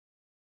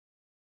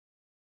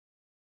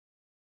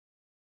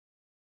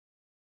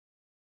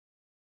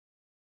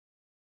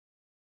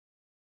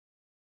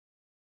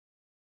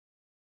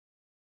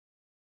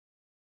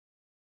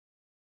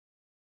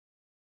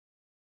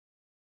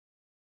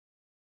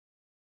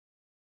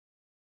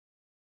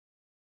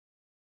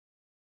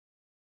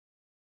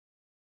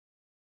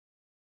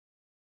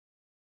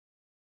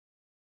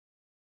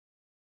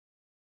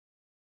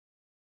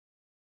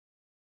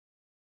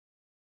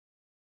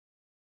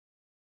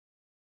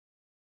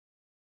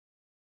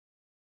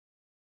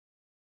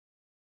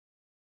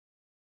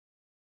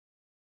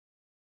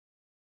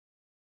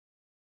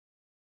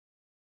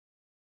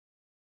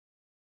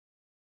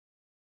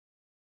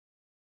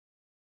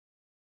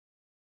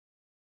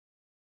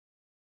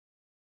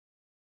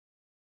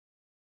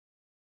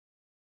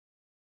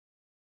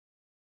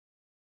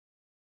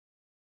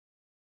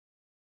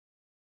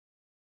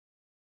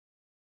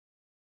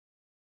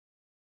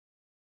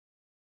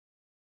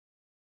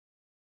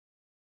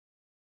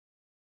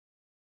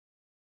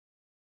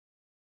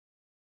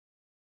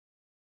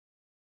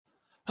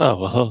Oh,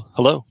 well,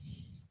 hello.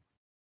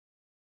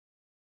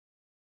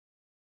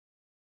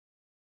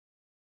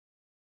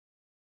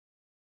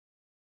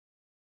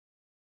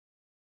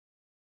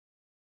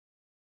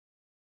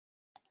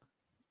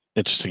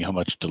 Interesting how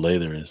much delay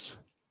there is.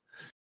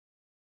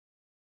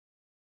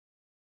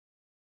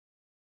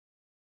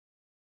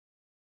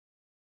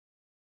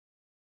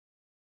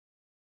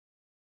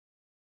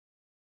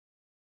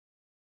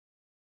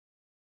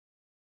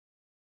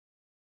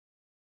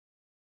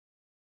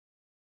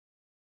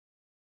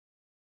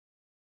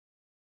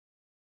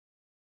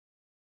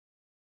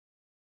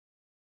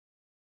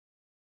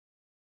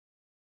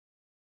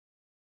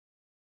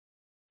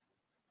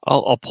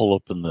 I'll pull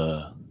open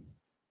the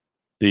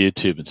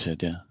YouTube and see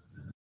it. Yeah.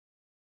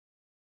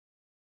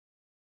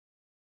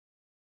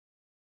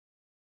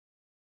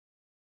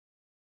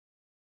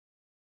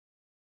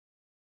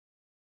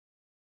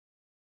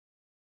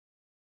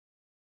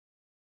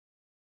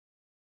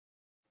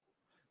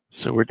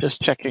 So we're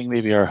just checking.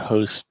 Maybe our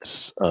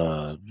host's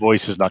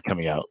voice is not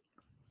coming out.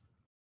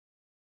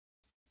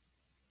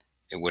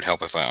 It would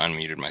help if I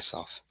unmuted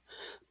myself.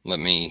 Let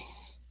me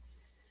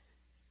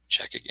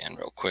check again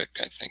real quick.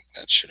 I think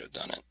that should have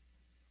done it.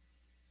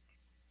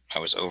 I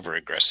was over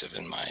aggressive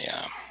in my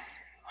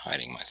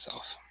hiding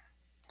myself.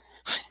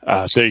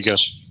 There you go.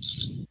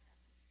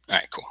 All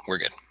right, cool. We're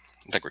good.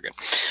 I think we're good.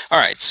 All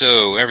right,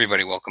 so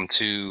everybody, welcome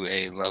to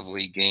a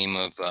lovely game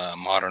of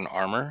Modern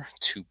Armor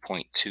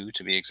 2.2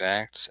 to be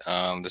exact.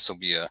 This will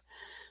be a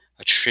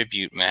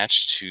tribute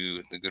match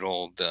to the good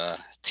old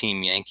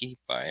Team Yankee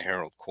by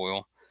Harold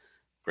Coyle.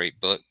 Great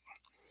book.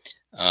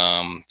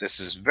 This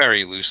is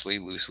very loosely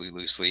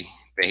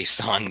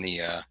based on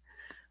the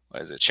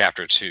what is it,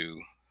 Chapter 2,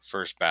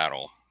 First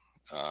Battle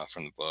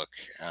from the book.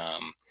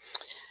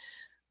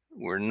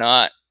 We're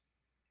not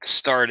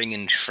starting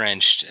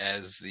entrenched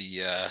as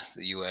the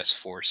U.S.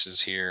 forces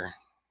here.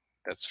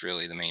 That's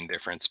really the main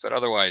difference. But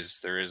otherwise,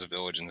 there is a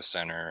village in the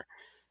center.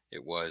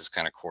 It was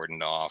kind of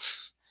cordoned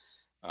off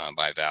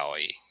by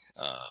valley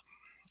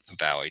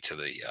to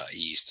the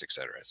east, et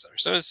cetera, et cetera.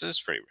 So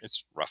it's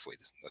roughly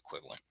the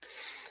equivalent.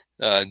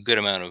 Good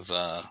amount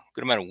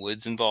of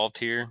woods involved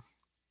here.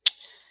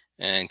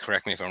 And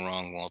correct me if I'm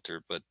wrong,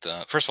 Walter. But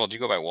first of all, do you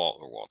go by Walt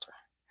or Walter?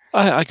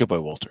 I go by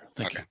Walter.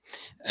 Thank you.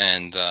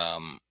 And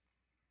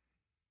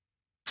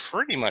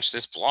pretty much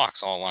this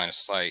blocks all line of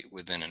sight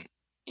within an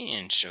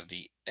inch of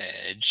the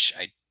edge.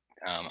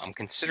 I'm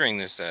considering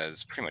this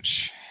as pretty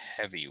much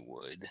heavy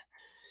wood.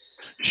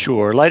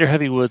 Sure, lighter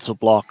heavy woods will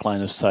block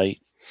line of sight.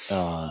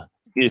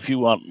 If you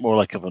want more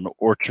like of an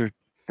orchard,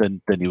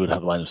 then you would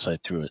have line of sight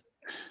through it.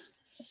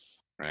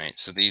 Right.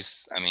 So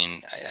these,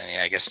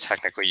 I guess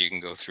technically you can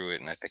go through it,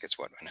 and I think it's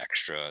what, an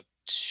extra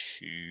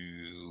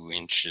 2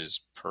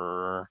 inches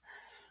per.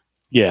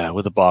 Yeah,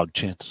 with a bog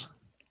chance.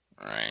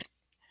 Right.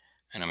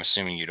 And I'm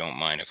assuming you don't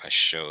mind if I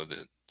show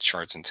the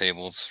charts and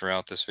tables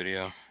throughout this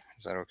video.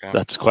 Is that okay?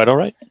 That's quite all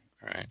right.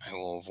 All right. I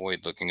will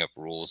avoid looking up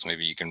rules.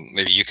 Maybe you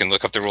can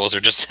look up the rules, or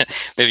just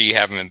maybe you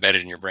have them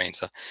embedded in your brain.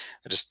 So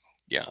I just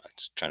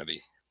trying to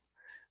be.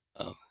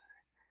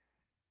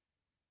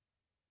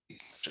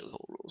 Show the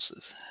whole rules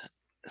is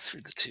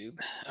through the tube.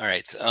 All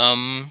right. So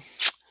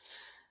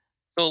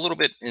a little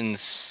bit in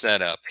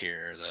setup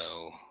here,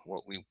 though.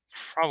 What we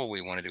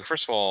probably want to do,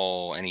 first of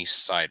all, any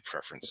side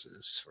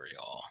preferences for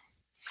y'all?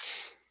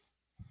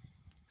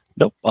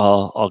 Nope.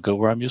 I'll go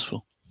where I'm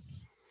useful.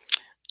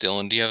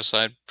 Dylan, do you have a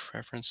side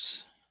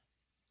preference?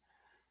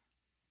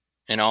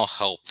 And I'll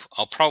help.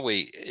 I'll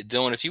probably,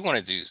 Dylan, if you want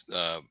to do,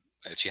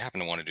 if you happen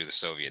to want to do the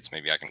Soviets,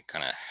 maybe I can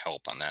kind of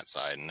help on that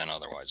side, and then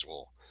otherwise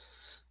we'll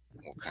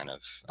kind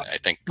of. I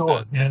think.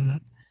 Sure, yeah.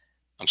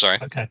 I'm sorry.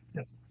 Okay.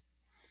 Yep.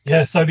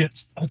 Yeah,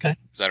 Soviets. Okay.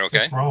 Is that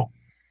okay? Let's roll.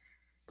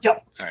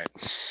 Yep. All right.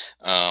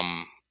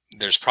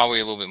 There's probably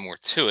a little bit more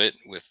to it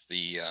with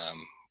the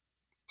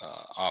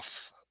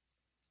off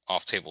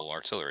table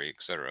artillery,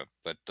 etc.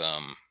 But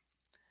of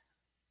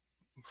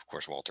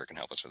course, Walter can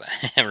help us with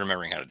that.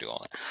 Remembering how to do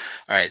all that.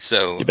 All right.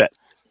 So. You bet.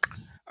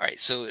 All right.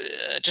 So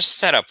just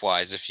setup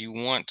wise, if you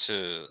want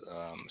to,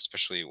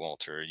 especially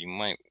Walter, you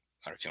might.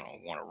 If you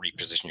don't want to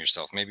reposition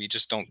yourself, maybe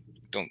just don't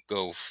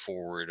go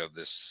forward of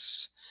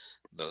this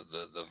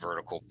the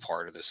vertical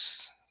part of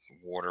this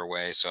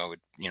waterway. So I would,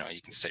 you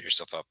can set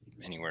yourself up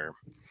anywhere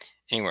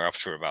up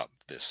to about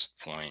this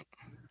point,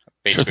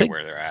 basically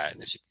where they're at.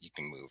 If you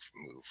can move.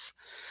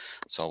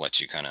 So I'll let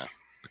you kind of.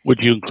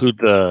 Would you include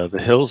the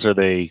hills? Or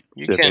they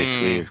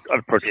basically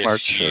approach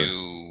march?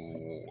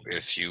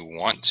 If you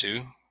want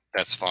to,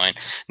 that's fine.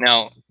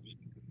 Now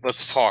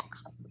let's talk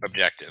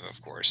objective,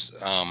 of course.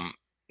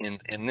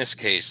 In this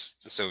case,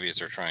 the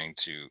Soviets are trying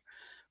to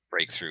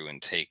break through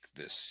and take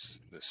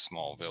this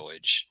small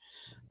village.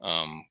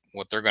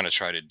 What they're going to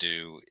try to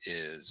do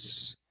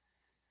is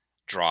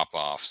drop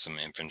off some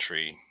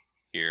infantry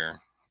here.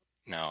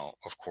 Now,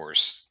 of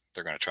course,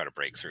 they're going to try to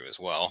break through as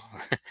well.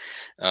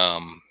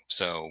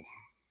 So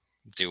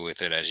deal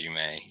with it as you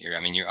may.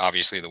 You're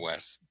obviously the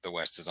West. The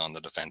West is on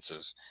the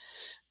defensive.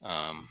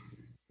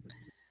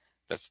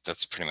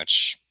 That's pretty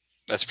much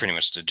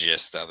the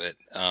gist of it.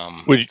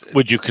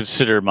 Would you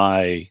consider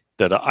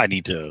that I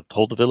need to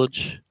hold the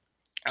village?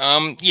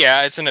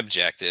 Yeah, it's an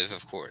objective,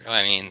 of course.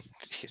 I mean,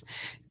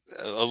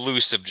 a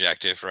loose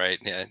objective, right?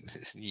 Yeah,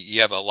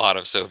 you have a lot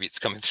of Soviets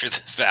coming through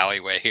the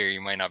alleyway here.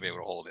 You might not be able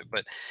to hold it,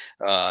 but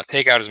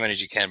take out as many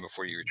as you can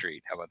before you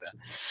retreat. How about that?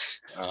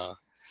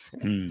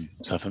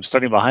 So if I'm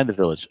starting behind the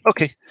village,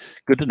 okay,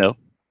 good to know.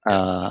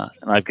 Yeah.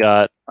 And I've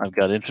got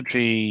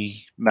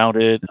infantry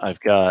mounted. I've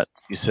got,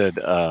 you said,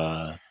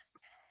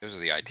 Those are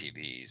the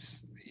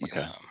ITBs. Okay.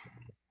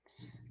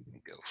 Let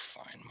me go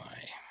find my.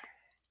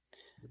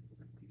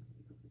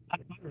 I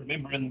can't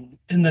remember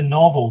in the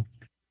novel,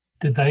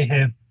 did they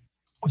have,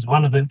 was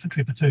one of the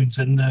infantry platoons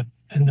in the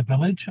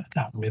village? I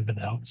can't remember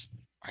now.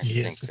 I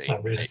Years think since I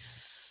read I it.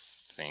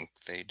 think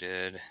they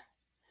did.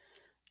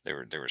 They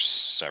were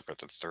separate.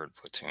 The third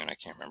platoon. I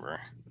can't remember.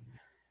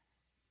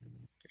 Give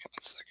me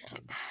 1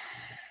 second.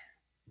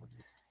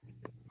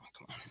 Oh,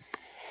 come on.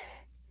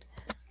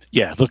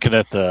 yeah, looking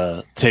at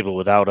the table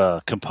without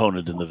a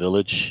component in the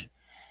village,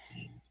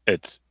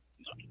 it's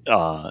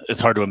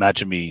hard to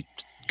imagine me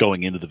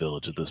going into the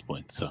village at this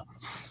point. So.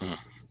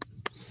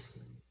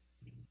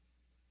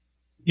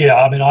 Yeah,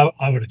 I mean,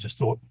 I would have just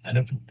thought one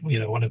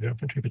of your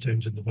infantry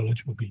platoons in the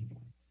village would be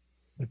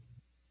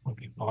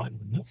fine,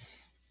 wouldn't it?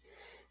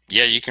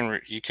 Yeah, you can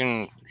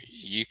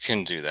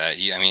do that.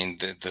 I mean,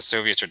 the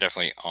Soviets are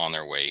definitely on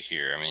their way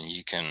here. I mean,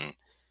 you can.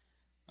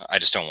 I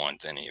just don't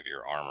want any of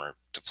your armor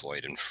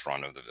deployed in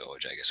front of the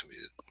village, I guess would be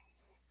it.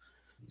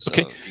 So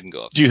okay. You can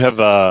go up. Do you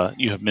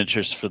have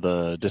miniatures for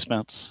the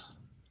dismounts?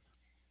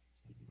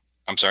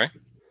 I'm sorry?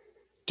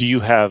 Do you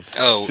have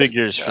Oh,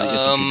 figures for the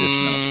infantry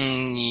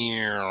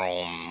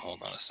dismounts?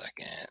 Hold on a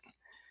second.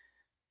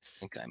 I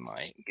think I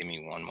might. Give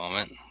me 1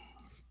 moment.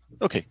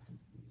 Okay.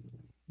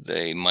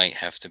 They might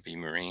have to be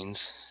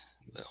Marines,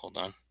 but hold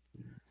on.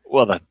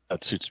 Well, that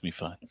suits me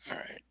fine. All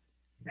right.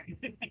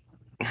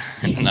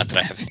 Not that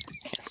I have anything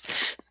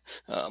against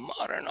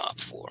modern Op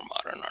 4,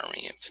 modern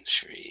Army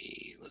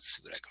Infantry. Let's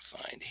see what I can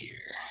find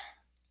here.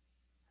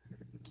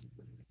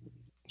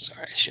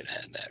 Sorry, I should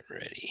have had that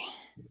ready.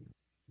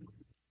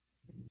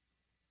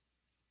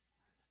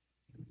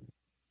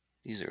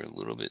 These are a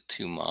little bit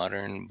too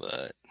modern,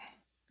 but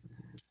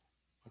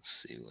let's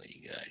see what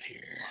you got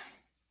here.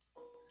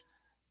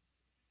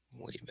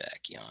 Way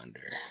back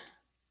yonder.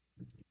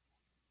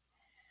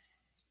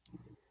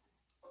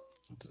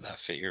 Does that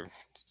fit your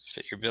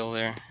bill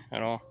there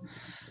at all?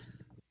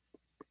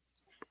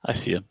 I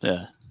see him.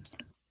 Yeah.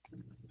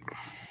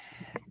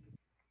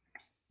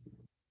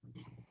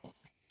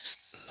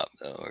 Stop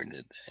though, or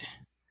did they?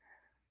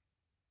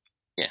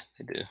 Yeah,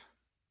 they do.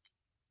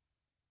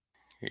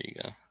 Here you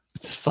go.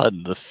 It's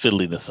fun, the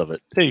fiddliness of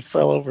it. Hey, he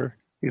fell over.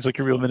 He's like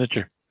a real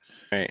miniature.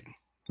 Right.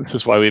 This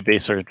is why we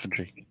base our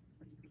infantry.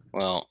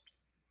 Well,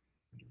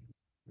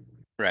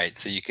 right.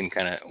 So you can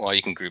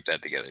you can group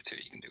that together too.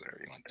 You can do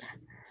whatever you want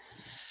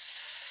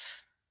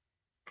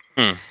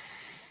there.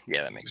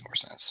 Yeah, that makes more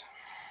sense.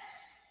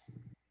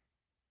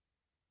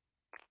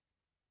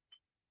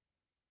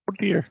 Oh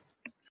dear.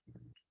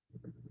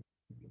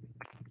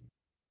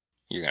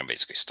 You're gonna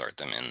basically start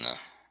them in the.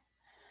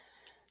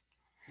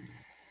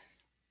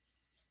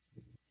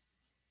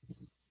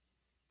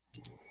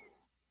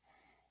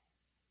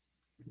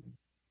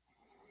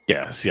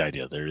 Yeah, that's the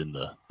idea. They're in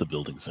the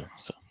buildings there.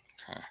 So.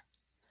 Okay.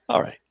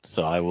 All right.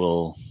 So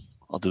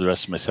I'll do the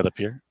rest of my setup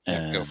here.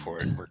 Yeah, go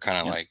for it. We're kind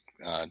of like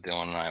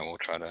Dylan and I will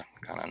try to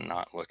kind of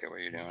not look at what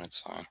you're doing. It's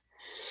fine.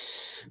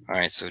 All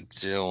right. So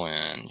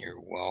Dylan, you're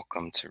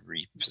welcome to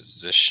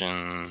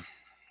reposition.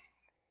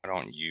 Why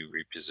don't you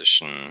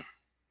reposition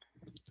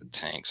the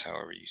tanks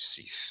however you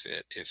see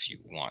fit if you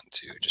want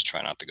to? Just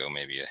try not to go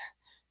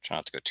try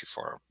not to go too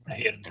far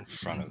in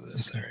front of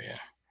this area.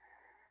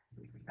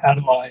 How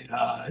do I?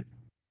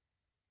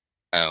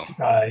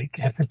 I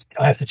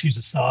have to choose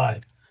a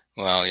side.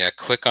 Well, yeah.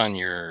 Click on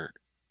your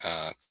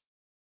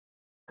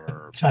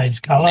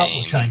change color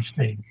or change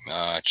team.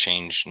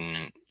 Change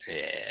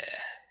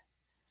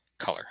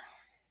color.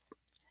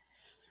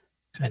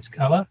 Change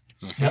color.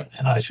 Yep,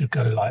 and I should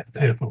go like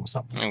purple or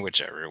something.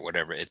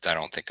 Whatever. I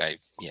don't think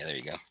yeah, there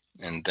you go.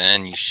 And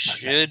then you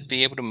should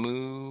be able to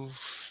move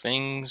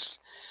things.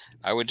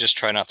 I would just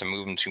try not to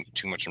move them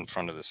too much in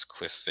front of this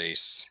cliff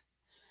face.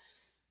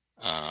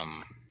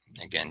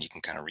 Again, you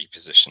can kind of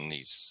reposition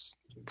these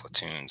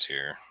platoons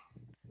here.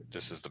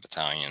 This is the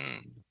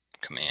battalion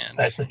command.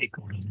 That's the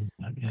headquarters, isn't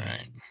it? Yeah.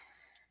 Right.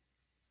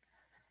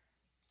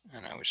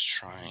 And I was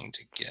trying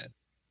to get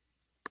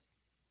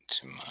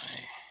to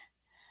my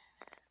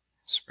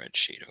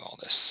spreadsheet of all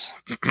this.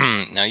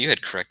 Now, you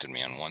had corrected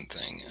me on one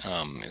thing.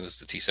 It was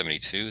the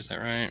T-72, is that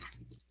right?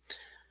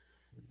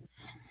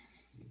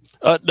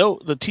 No,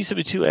 the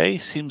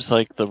T-72A seems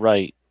like the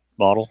right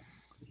model.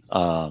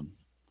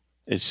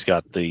 It's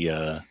got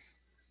the,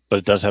 but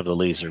it does have the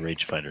laser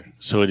rangefinder,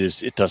 so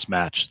it does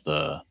match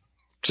the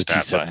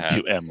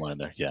T-72M line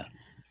there. Yeah.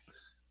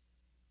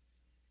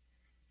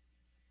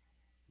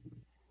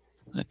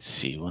 Let's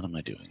see. What am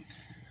I doing?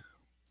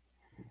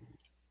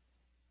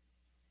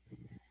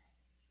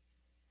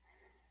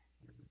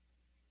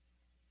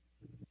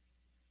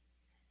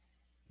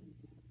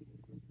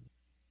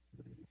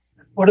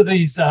 What are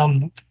these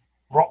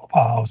rock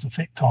piles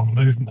affect on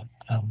movement?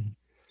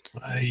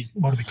 What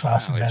are we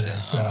classing that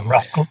as?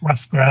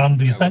 Rough ground,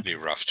 do you that think? would be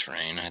rough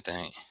terrain, I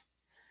think.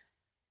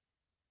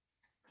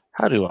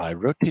 How do I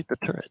rotate the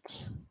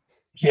turrets?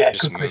 Yeah,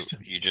 Just good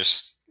question.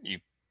 You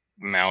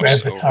mouse Grab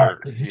the over.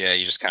 turret, Yeah,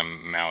 you just kind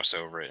of mouse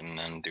over it and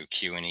then do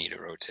Q and E to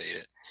rotate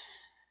it.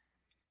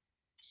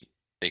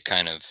 They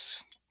kind of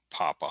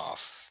pop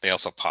off. They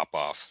also pop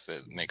off.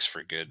 That makes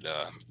for good.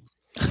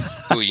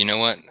 Oh, you know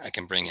what? I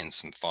can bring in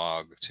some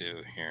fog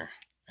too here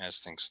as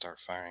things start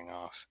firing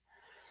off.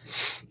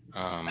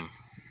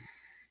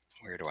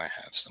 Where do I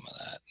have some of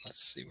that?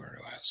 Let's see. Where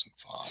do I have some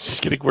fog? It's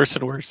getting worse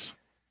and worse.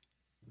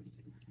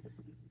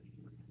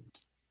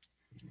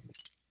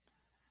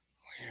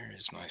 Where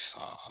is my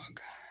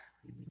fog?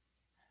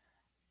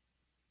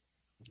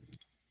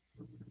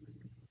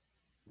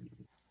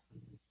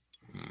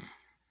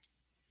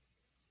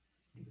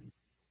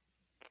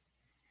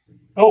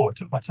 Oh, I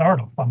took my turret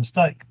off by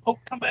mistake. Oh,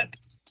 come back.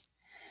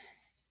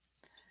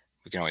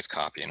 We can always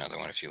copy another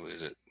one if you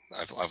lose it.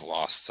 I've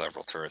lost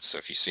several turrets, so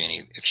if you see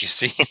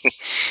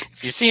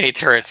any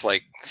turrets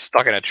like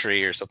stuck in a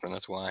tree or something,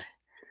 that's why.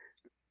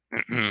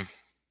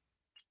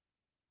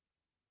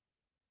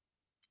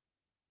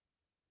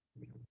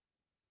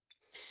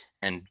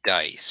 And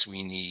dice,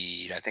 we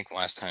need. I think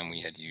last time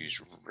we had used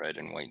red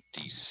and white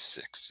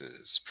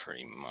d6s,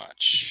 pretty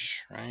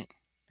much, right?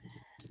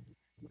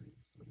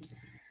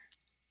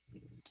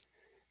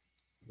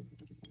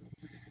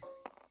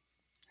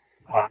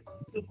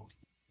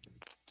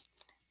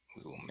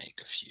 We will make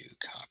a few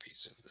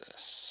copies of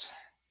this.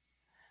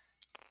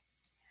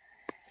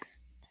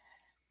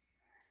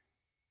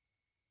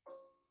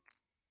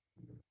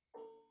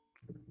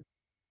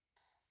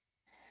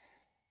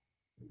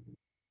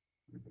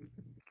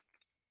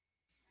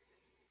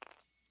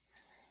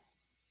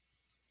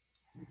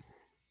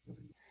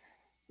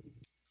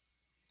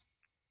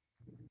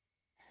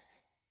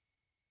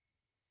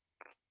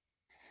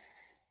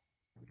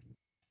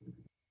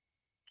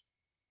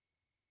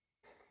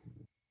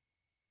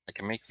 I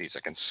can make these.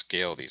 I can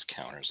scale these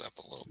counters up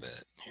a little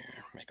bit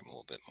here, make them a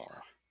little bit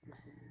more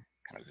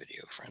kind of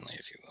video friendly,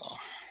 if you will.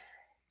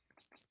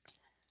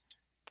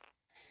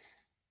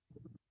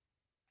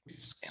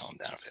 Scale them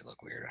down if they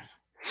look weird.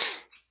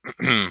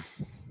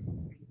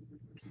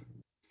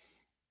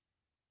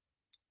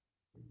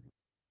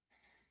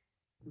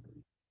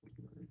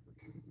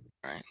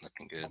 All right,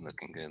 looking good,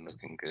 looking good,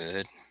 looking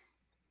good.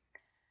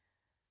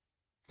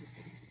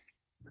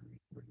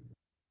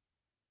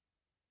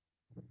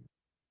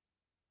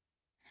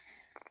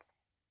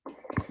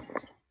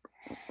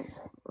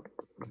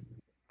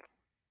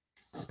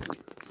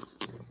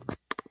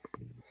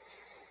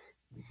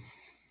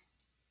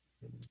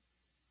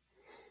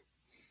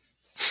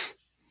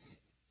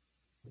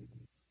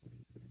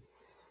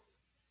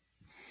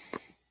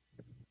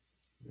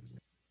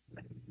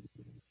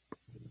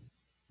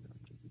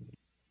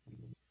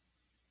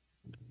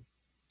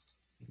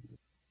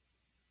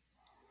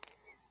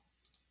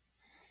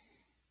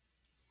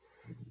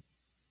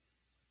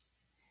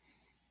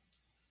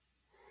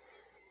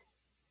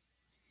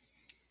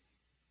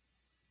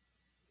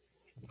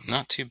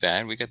 Not too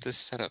bad. We got this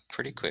set up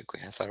pretty quickly.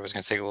 I thought it was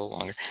going to take a little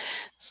longer.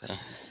 So,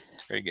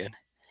 very good.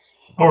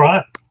 All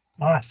right.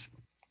 Nice.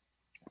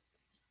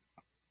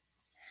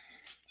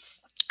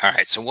 All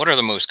right. So, what are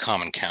the most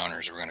common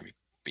counters we're going to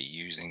be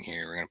using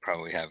here? We're going to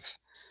probably have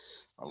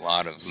a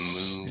lot of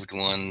moved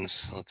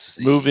ones. Let's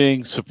see.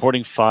 Moving,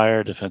 supporting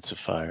fire, defensive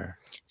fire.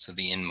 So,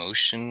 the in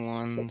motion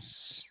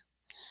ones.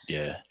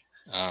 Yeah.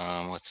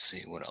 Let's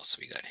see. What else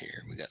we got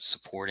here? We got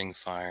supporting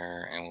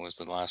fire. And what was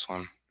the last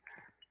one?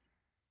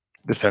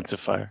 Defensive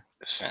fire.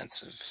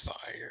 Defensive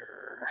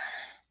fire.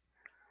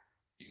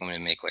 You want me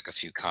to make like a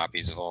few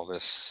copies of all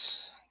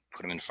this?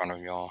 Put them in front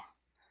of y'all?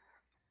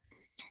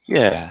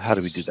 Yeah. How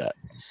do we do that?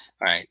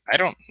 All right. I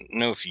don't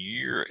know if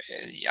you're.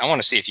 I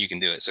want to see if you can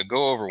do it. So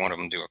go over one of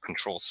them, do a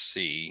Control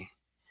C,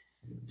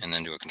 and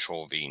then do a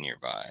Control V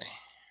nearby.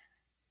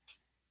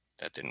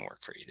 That didn't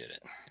work for you, did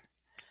it?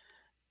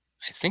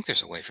 I think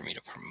there's a way for me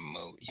to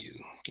promote you.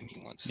 Give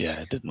me one second.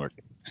 Yeah, it didn't work.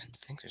 I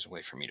think there's a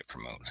way for me to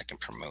promote. I can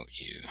promote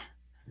you.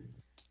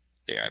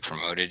 There, I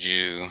promoted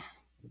you,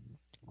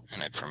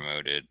 and I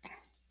promoted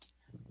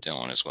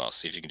Dylan as well.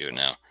 See if you can do it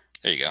now.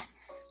 There you go.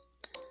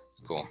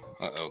 Cool.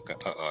 Uh-oh,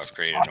 I've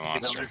created a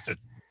monster.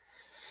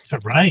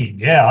 Terrain,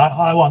 yeah.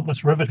 I want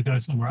this river to go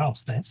somewhere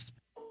else. That's.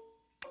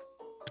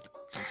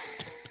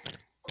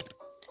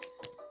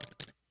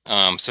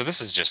 So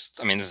this is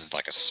just, I mean, this is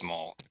like a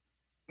small,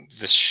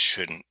 this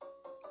shouldn't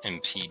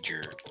impede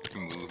your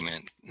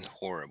movement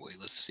horribly.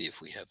 Let's see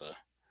if we have a,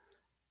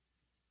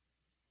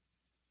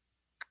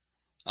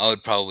 I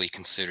would probably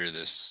consider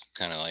this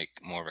kind of like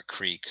more of a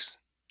creeks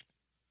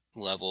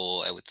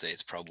level. I would say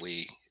it's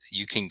probably,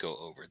 you can go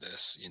over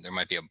this. There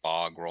might be a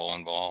bog roll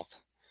involved.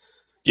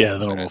 Yeah,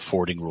 the normal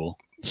fording rule.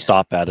 Yeah.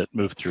 Stop at it,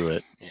 move through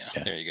it.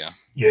 Yeah, there you go.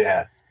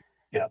 Yeah.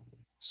 Yeah.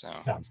 So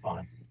sounds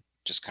fine.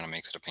 Just kind of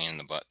makes it a pain in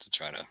the butt to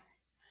try to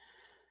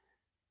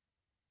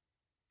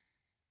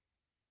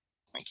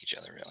make each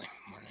other, really,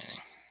 more than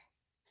anything.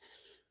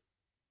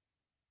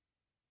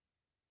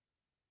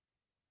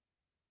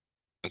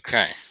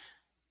 Okay.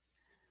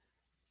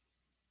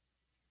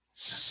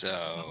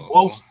 So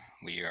Well,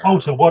 we are.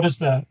 Walter, what is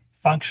the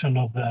function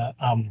of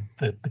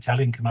the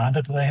battalion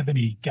commander? Do they have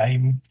any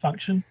game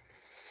function?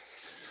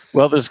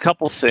 Well, there's a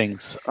couple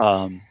things.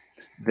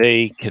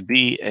 They can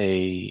be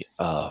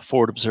a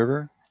forward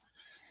observer.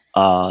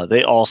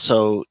 They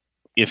also,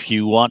 if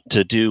you want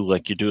to do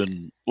like you're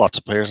doing lots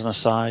of players on a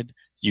side,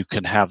 you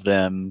can have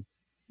them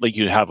like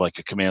you have like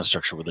a command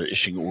structure where they're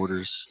issuing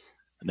orders,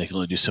 and they can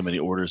only do so many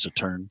orders a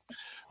turn.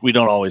 We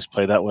don't always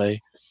play that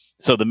way.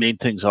 So the main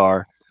things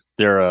are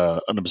they're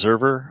an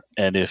observer,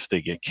 and if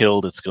they get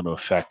killed, it's going to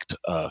affect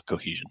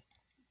cohesion.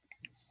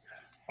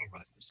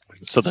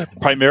 So they're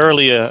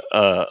primarily a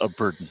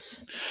burden,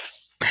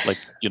 like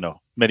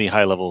many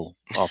high-level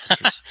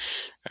officers.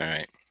 All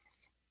right.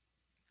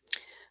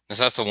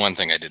 So that's the one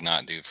thing I did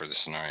not do for the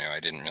scenario. I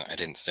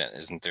didn't set.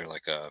 Isn't there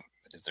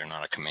is there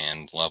not a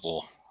command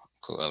level,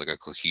 like a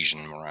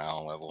cohesion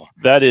morale level?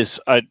 That is,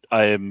 I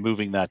am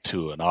moving that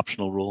to an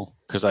optional rule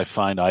because I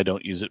find I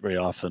don't use it very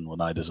often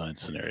when I design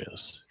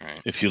scenarios.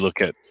 Right. If you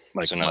look at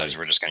like, so in other words,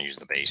 we're just going to use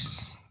the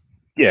base.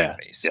 Yeah,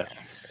 base,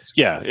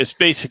 yeah. It's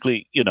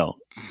basically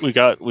we've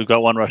got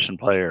one Russian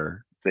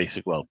player.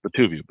 Well, the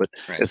two of you, but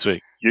it's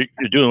like you're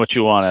doing what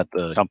you want at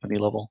the company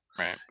level.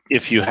 Right.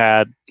 If you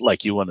had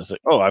like you want to say,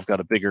 oh, I've got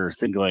a bigger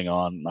thing going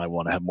on, and I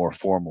want to have more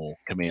formal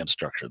command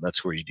structure.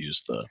 That's where you'd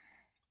use the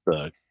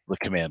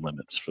command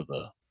limits for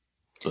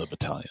the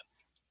battalion.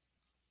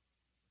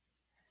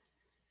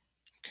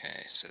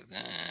 Okay, so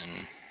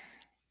then,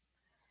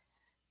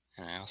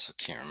 and I also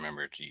can't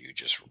remember. Do you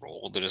just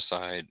roll to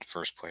decide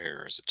first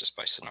player, or is it just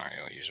by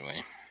scenario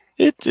usually?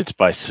 It's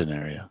by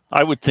scenario.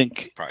 I would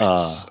think. Probably the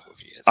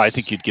Soviets. I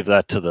think you'd give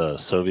that to the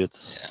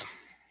Soviets. Yeah.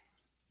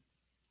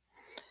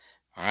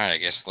 All right, I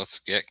guess let's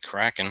get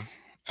cracking.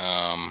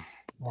 All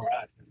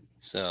right.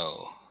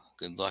 So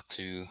good luck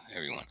to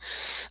everyone.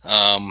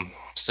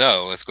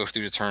 So let's go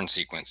through the turn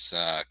sequence.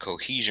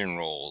 Cohesion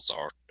rolls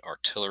are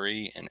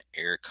artillery and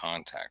air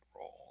contact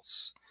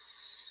rolls.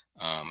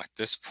 At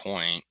this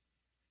point,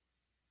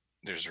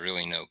 there's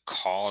really no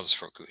cause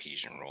for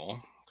cohesion roll,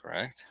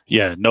 correct?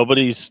 Yeah,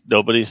 nobody's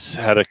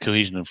had a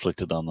cohesion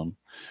inflicted on them.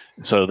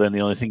 So then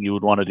the only thing you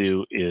would want to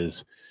do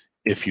is,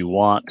 if you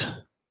want,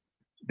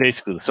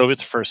 basically the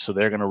Soviets first, so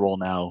they're going to roll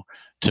now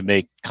to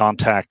make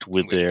contact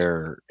with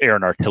their air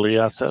and artillery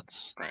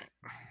assets. Right.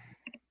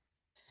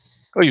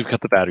 Oh, you've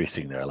got the battery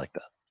sitting there. I like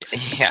that.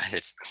 Yeah,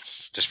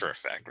 it's just for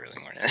effect, really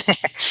more than.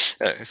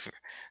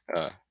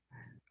 All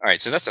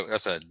right, so that's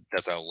a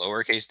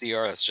lowercase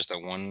dr. That's just a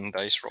 1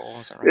 dice roll.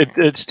 Is that right?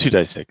 It's 2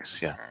 dice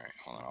 6. Yeah. All right,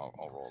 hold on.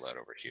 I'll roll that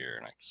over here,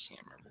 and I can't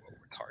remember what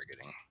we're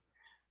targeting.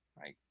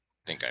 I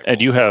think I.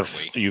 And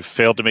you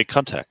failed to make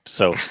contact,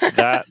 so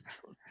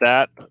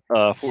that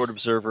forward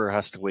observer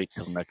has to wait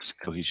till the next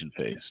cohesion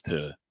phase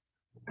to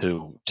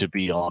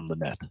be on the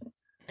net.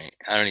 Right.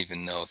 I don't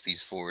even know if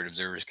these forward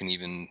observers can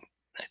even.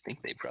 I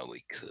think they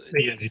probably could.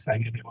 See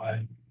anything anyway.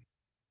 Let's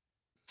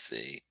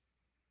see.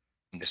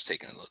 I'm just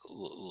taking a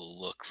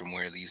little look from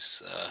where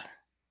these.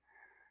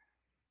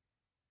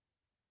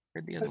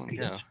 Where'd the other one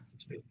go?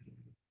 Did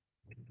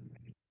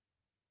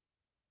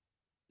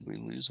we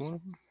lose one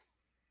of them?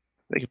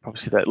 They could probably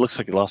see that. It looks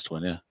like you lost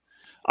one. Yeah,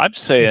 I'm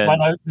saying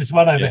there's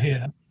one over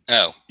here.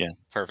 Oh, yeah,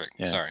 perfect.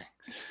 Yeah. Sorry.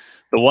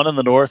 The one in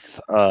the north.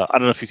 I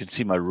don't know if you can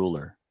see my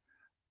ruler.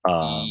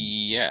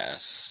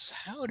 Yes.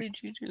 How did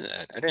you do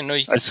that? I didn't know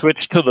you could. I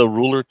switched to the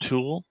ruler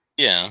tool.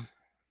 Yeah.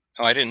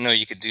 Oh, I didn't know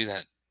you could do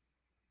that.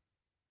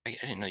 I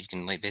didn't know you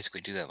can basically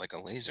do that like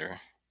a laser.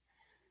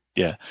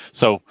 Yeah.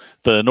 So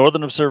the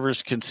northern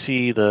observers can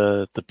see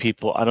the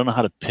people. I don't know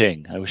how to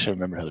ping. I wish I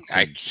remember how to ping.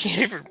 I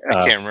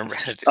can't remember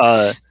how to do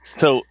it.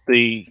 So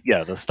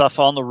the stuff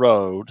on the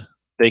road,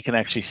 they can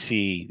actually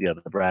see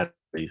the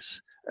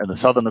Bradleys, and the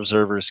southern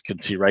observers can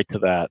see right to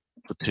that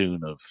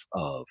platoon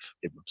of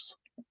Abrams.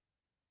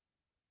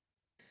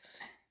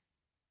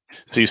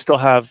 So you still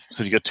have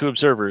you got 2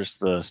 observers.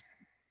 The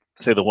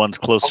ones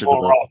closer to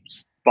the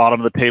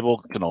bottom of the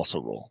table can also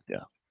roll.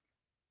 Yeah.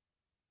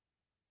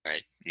 All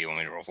right. Do you want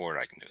me to roll forward?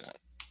 I can do that.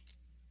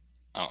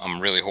 I'm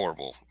really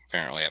horrible,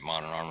 apparently, at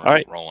modern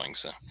armor rolling.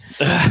 So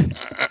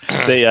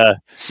they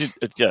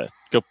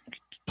go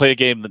play a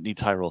game that needs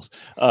high rolls.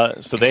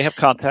 So they have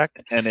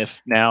contact, and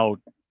if now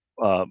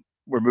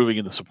we're moving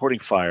into supporting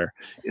fire,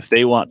 if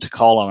they want to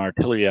call on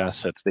artillery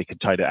assets, they can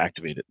try to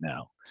activate it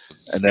now.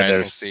 And then guys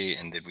can see.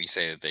 And did we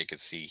say that they could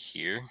see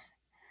here?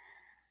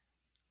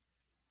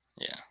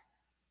 Yeah.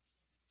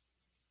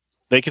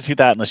 They can see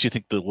that unless you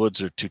think the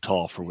woods are too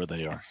tall for where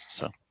they are.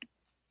 So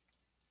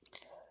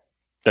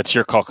that's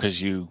your call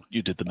because you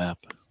did the map.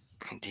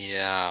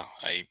 Yeah,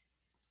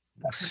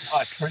 That's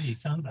high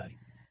trees, aren't they?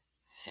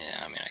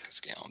 Yeah, I mean I can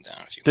scale them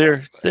down if you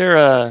want.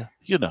 They're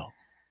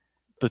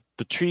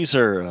the trees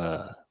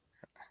are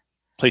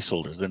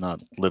placeholders. They're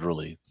not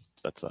literally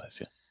that size.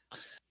 Yeah.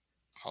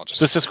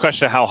 This is a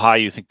question of how high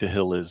you think the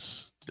hill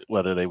is,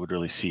 whether they would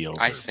really see over.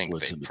 I think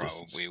they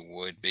probably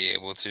would be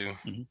able to.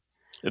 Mm-hmm.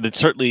 And it's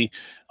certainly,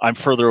 I'm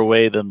further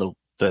away than the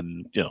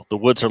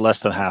woods are less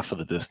than half of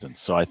the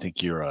distance, so I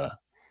think you're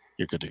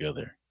good to go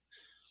there.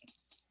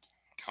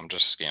 I'm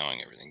just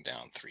scaling everything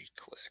down 3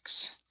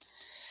 clicks.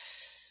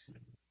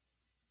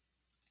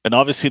 And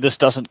obviously, this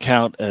doesn't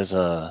count as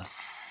a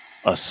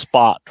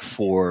spot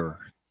for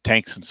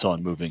tanks and so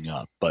on moving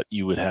up, but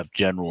you would have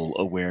general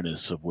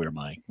awareness of where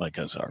my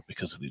guys are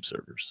because of the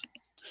observers.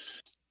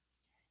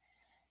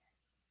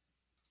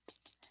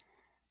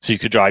 So you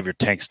could drive your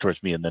tanks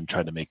towards me and then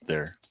try to make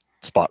their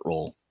spot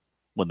roll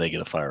when they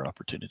get a fire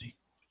opportunity.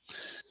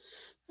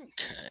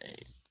 Okay.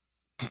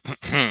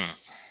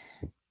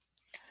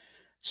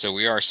 So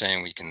we are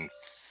saying we can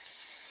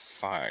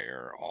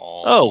fire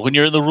all. Oh, when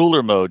you're in the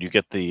ruler mode, you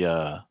get the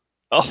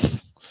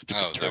is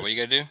that what you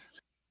gotta do?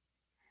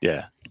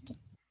 Yeah.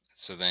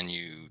 So then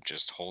you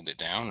just hold it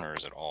down, or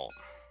is it Alt?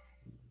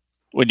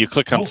 When you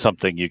click on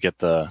something, you get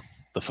the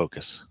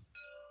focus.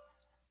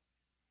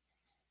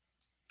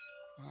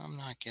 I'm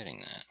not getting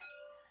that.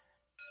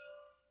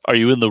 Are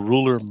you in the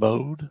ruler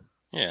mode?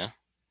 Yeah.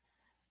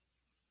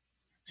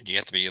 Do you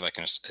have to be like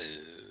in a?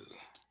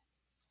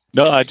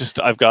 No,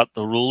 I've got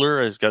the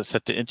ruler. I've got it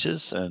set to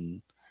inches,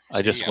 and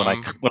I just when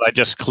I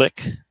just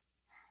click.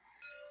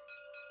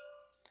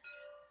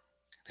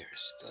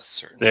 There's the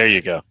certain. There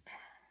you go.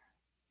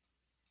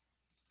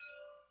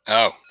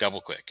 Oh,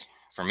 double click.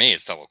 For me,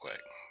 it's double click.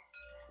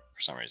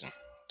 For some reason.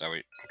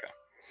 Okay.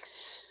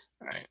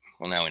 All right.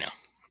 Well, now we know.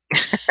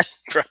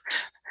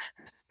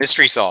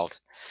 Mystery solved.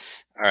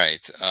 All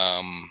right.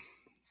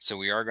 So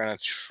we are gonna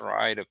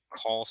try to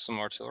call some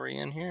artillery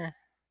in here.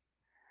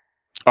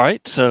 All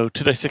right. So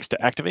 2d6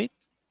 to activate.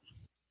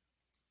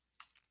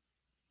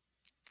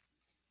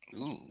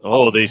 Ooh.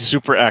 Oh, they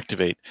super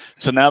activate.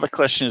 So now the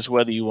question is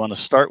whether you want to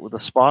start with a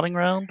spotting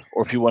round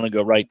or if you want to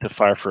go right to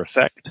fire for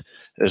effect.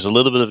 There's a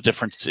little bit of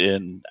difference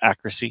in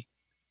accuracy.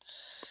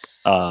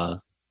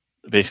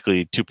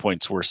 Basically 2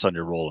 points worse on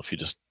your roll if you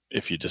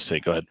just say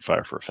go ahead and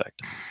fire for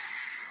effect.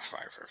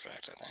 Fire for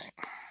effect, I think.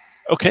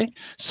 Okay.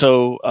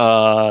 So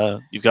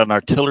you've got an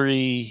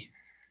artillery,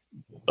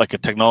 like a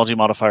technology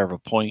modifier of a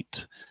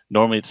point.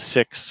 Normally it's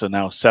 6, so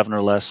now 7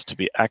 or less to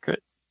be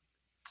accurate.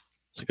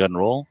 So go ahead and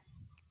roll.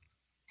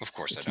 Of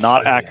course, it's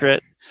not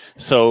accurate.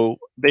 So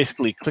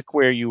basically, click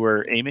where you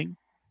were aiming.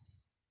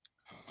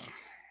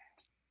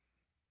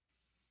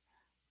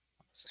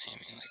 It's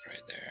aiming like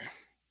right there.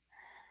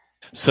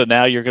 So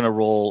now you're going to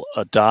roll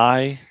a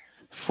die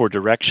for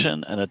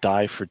direction and a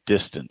die for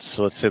distance.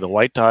 So let's say the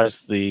white die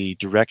is the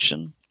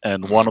direction,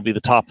 and one will be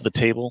the top of the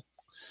table.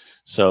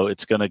 So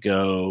it's going to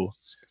go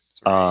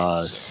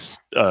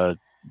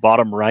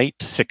bottom right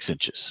 6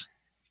 inches.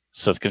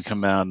 So it's going to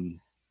come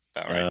down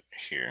about right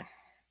here.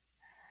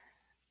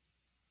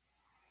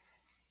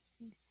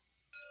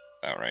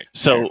 About right.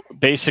 So there.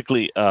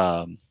 basically,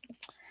 was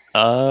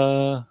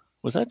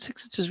that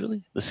 6 inches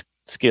really? The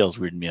scale's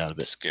weirding me out a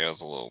bit.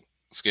 Scale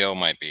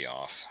might be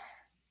off,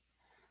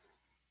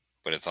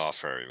 but it's off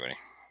for everybody.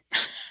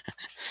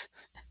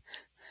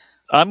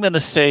 I'm going to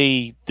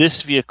say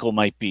this vehicle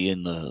might be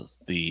in the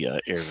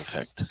air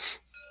effect.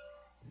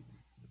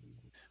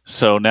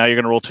 So now you're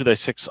going to roll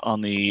 2d6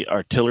 on the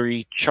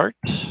artillery chart.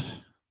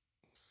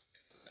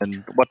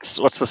 And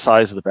what's the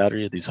size of the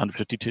battery of these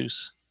 152s?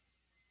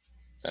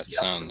 That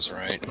sounds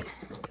right.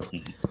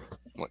 Mm-hmm.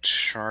 What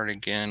chart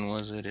again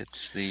was it?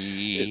 It's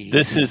the...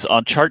 This is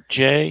on chart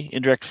J,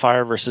 indirect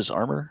fire versus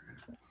armor.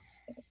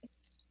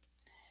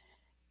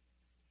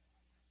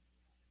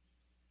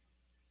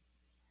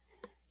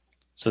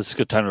 So it's a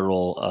good time to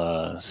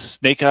roll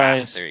snake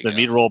eyes. Then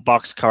me to roll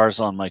box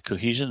cars on my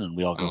cohesion, and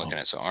we all go. I'm looking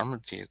at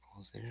armored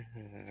vehicles.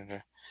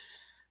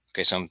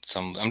 Okay, so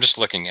I'm just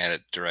looking at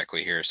it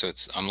directly here. So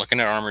I'm looking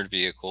at armored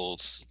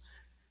vehicles.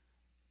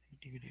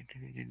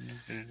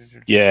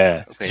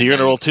 Yeah. Okay, so you're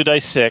gonna roll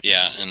 2d6.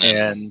 Yeah,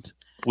 and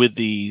with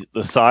the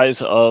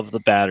size of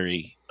the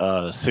battery,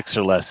 6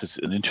 or less is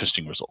an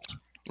interesting result.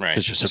 Right.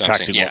 Because you're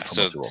subtracting one from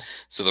the roll.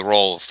 So the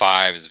roll of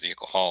 5 is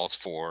vehicle halts,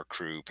 4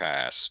 crew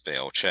pass,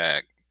 bail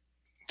check,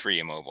 3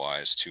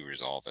 immobilize, 2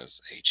 resolve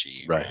as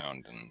HE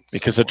round. And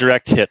because a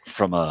direct hit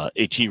from a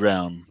HE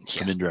round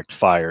from indirect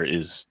fire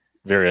is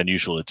very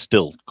unusual. It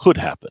still could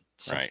happen.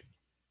 So. Right.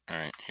 All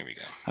right. Here we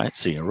go. All right.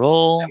 So you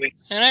roll.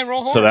 And I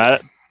roll horribly.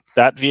 So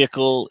that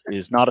vehicle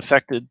is not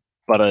affected,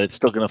 but it's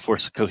still going to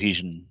force a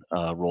cohesion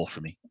roll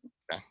for me.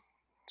 Okay.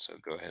 So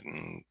go ahead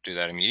and do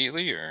that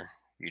immediately, or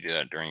you do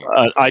that during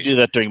your I do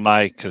that during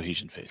my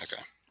cohesion phase.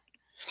 Okay.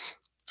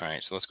 All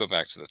right, so let's go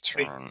back to the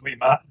turn.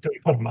 Do we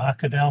put a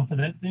marker down for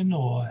that then,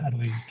 or how do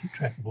we keep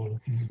track of all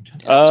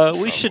of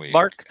we should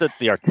mark that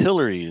the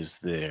artillery is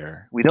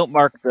there. We don't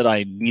mark that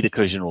I need a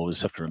cohesion roll. We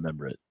just have to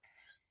remember it.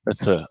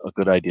 That's a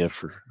good idea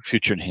for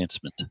future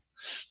enhancement.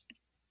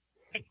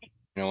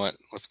 You know what?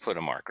 Let's put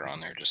a marker on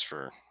there just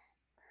for...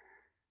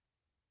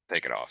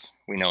 Take it off.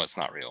 We know it's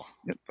not real,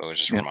 but it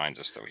just reminds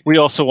us that we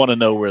also want to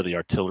know where the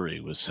artillery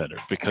was centered,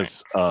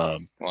 because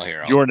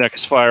your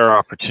next fire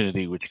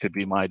opportunity, which could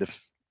be my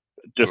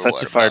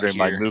defensive fire during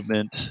my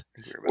movement,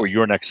 or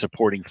your next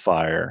supporting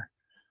fire.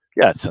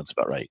 Yeah, it sounds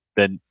about right.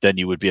 Then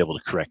you would be able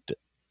to correct it.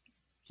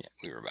 Yeah,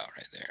 we were about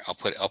right there.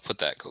 I'll put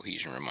that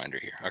cohesion reminder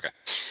here. Okay.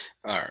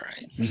 All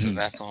right. So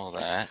that's all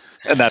that.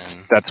 And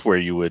that's where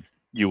you would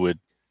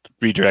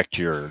redirect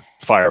your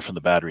fire from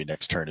the battery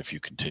next turn if you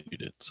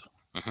continued it. So.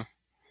 All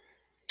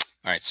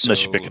right, so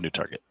unless you pick a new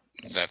target.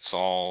 That's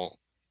all.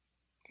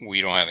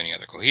 We don't have any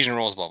other cohesion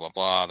rolls, blah, blah,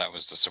 blah. That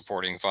was the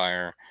supporting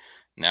fire.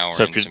 Now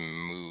we're into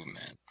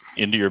movement.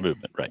 Into your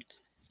movement, right.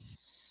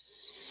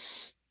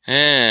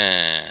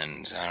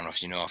 And I don't know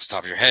if you know off the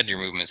top of your head your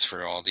movements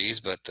for all these,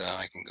 but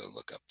I can go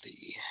look up the...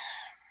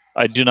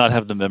 I do not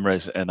have them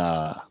memorized, and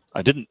I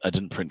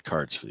didn't print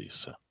cards for these,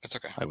 so that's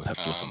okay. I would have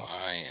to look them up.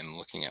 I am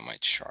looking at my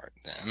chart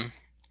then.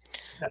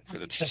 For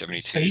the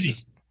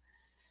T72s.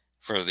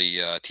 For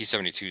the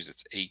T72s,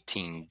 it's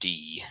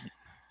 18D.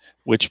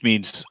 Which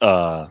means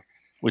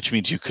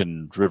you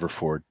can river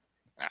ford.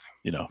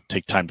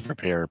 Take time to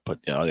prepare. But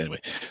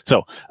anyway,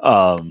 so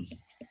right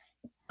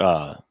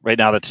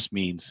now that just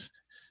means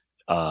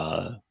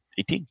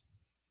 18.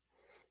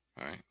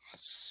 All right,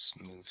 let's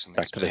move some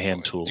back to the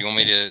hand tool. Do you want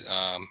me to,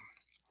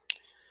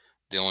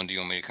 Dylan? Do you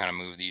want me to kind of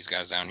move these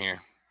guys down here,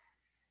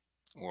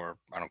 or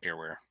I don't care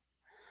where?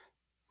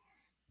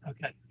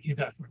 Okay, you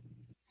go for it.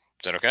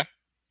 Is that okay?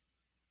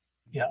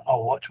 Yeah,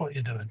 I'll watch what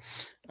you're doing.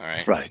 All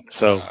right. Right.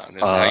 So this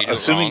is how you do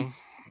assuming,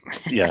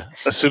 it wrong.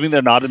 assuming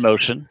they're not in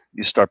motion,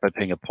 you start by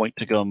paying a point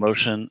to go in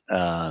motion,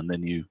 and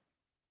then you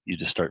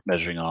just start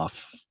measuring off.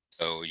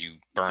 So you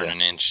burn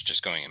an inch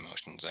just going in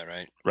motion. Is that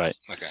right? Right.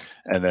 Okay.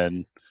 And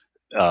then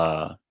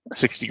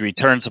 6-degree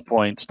turns a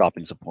point,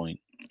 stopping's a point.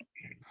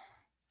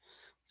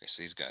 Okay,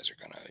 so these guys are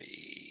gonna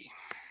be.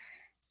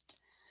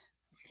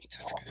 I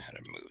forgot how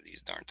to move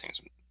these darn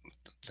things with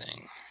the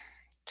thing.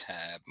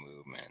 Tab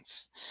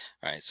movements.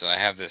 All right, so I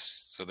have this.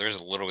 So there's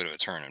a little bit of a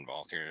turn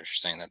involved here. You're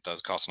saying that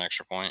does cost an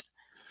extra point?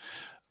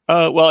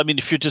 Well, I mean,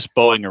 if you're just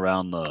bowing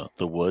around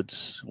the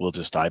woods, we'll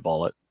just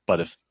eyeball it.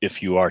 But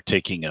if you are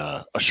taking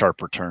a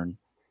sharper turn,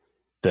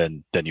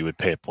 then you would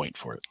pay a point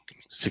for it.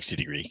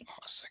 60-degree. Oh,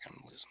 a second,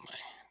 I'm losing my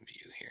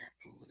view here.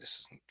 Ooh,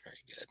 this isn't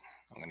very good.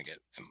 I'm gonna get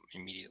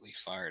immediately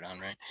fired on,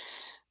 right?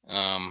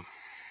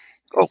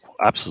 Oh,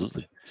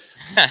 absolutely.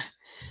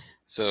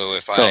 So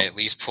if I at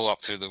least pull up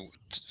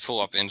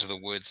into the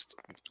woods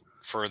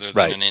further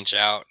than an inch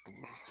out.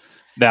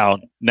 Now,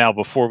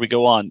 before we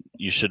go on,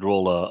 you should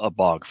roll a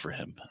bog for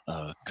him,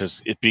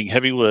 because it being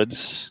heavy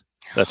woods,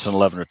 that's an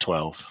 11 or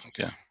 12.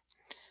 Okay.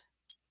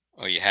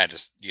 Oh, you had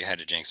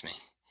to jinx me.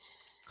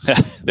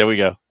 There we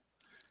go. Okay,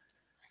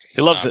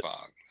 he loves it.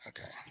 Bog.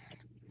 Okay.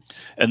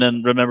 And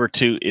then remember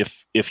too,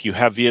 if you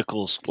have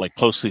vehicles like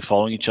closely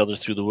following each other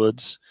through the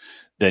woods,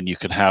 then you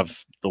can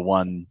have the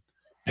one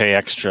pay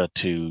extra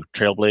to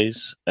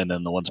trailblaze, and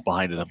then the ones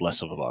behind it have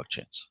less of a bog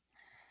chance.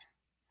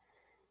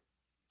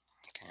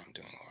 Okay, I'm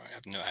doing all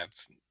right. At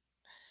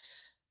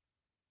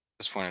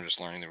this point, I'm just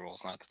learning the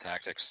rules, not the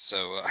tactics.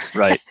 So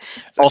right.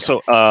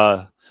 Also,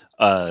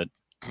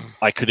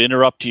 I could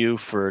interrupt you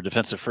for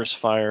defensive first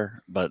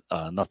fire, but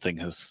nothing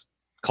has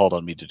called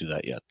on me to do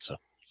that yet. So.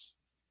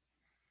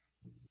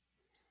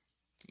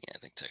 Yeah, I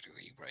think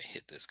technically you probably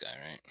hit this guy,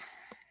 right?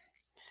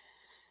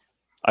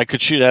 I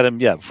could shoot at him,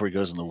 before he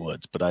goes in the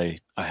woods, but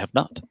I have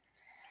not.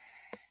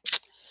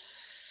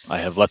 I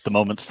have let the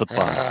moment slip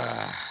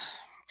by.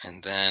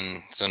 And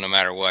then, so no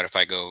matter what, if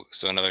I go,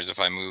 so in other words, if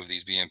I move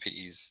these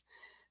BMPs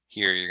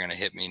here, you're going to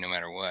hit me no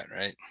matter what,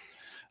 right?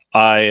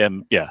 I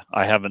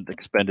haven't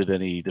expended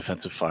any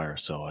defensive fire,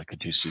 so I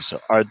could choose to.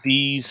 So are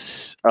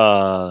these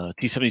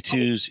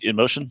T-72s in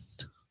motion,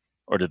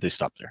 or did they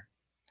stop there?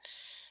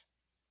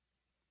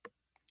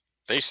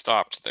 They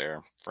stopped there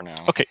for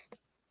now. Okay.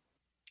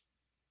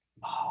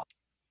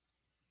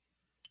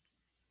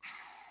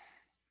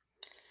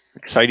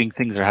 Exciting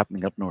things are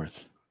happening up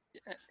north.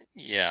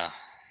 Yeah.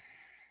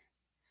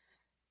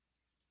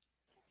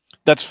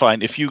 That's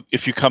fine. If you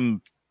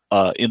come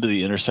into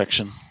the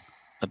intersection,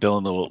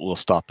 Dylan will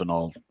stop, and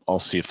I'll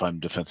see if I'm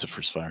defensive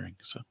first firing.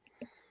 So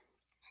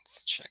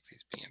let's check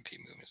these BMP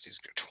movements. These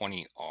are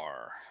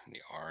 20R.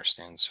 The R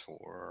stands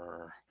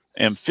for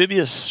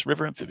amphibious,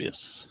 river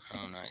amphibious.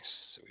 Oh,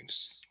 nice. So we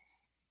just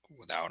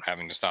without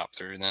having to stop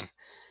through then.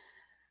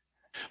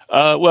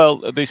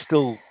 Well, they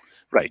still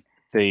right.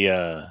 They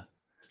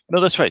no,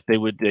 that's right. They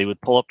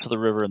would pull up to the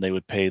river and they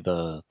would pay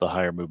the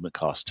higher movement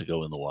cost to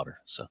go in the water.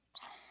 So,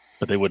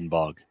 but they wouldn't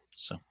bog.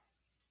 So.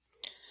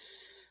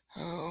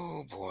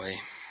 Oh boy.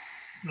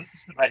 So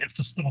they have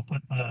to stop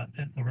at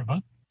the river.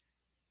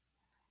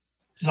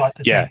 Like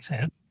the tanks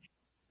have.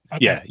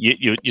 Okay. Yeah,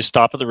 you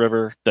stop at the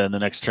river, then the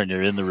next turn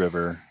you're in the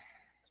river,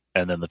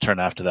 and then the turn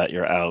after that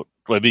you're out.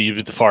 Well, you're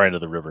at the far end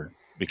of the river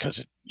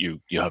because you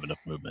have enough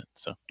movement.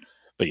 So,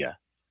 but yeah.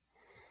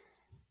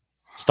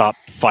 Stop,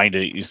 find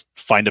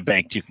a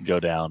bank you can go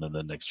down, and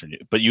then next turn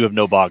but you have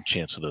no bog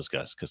chance of those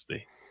guys because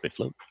they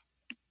float.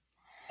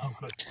 Oh,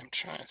 good. I'm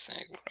trying to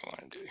think what I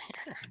want to do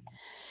here.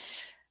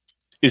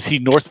 Is he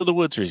north of the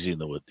woods or is he in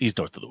the woods? He's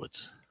north of the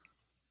woods.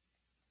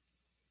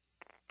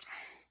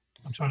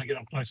 I'm trying to get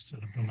him close to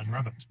the blooming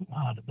river. It's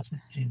hard. It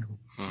doesn't handle.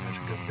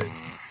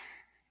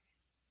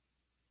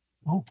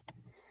 Oh.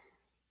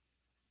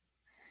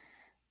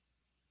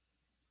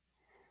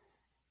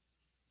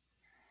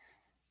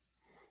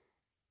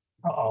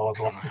 Uh-oh, I've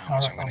lost the car. I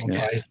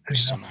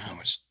just don't know how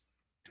much.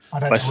 I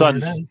don't My know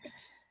son- where it is.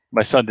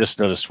 My son just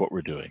noticed what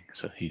we're doing,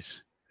 so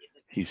he's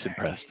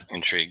impressed.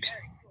 Intrigued.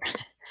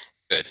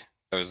 Good.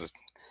 That was.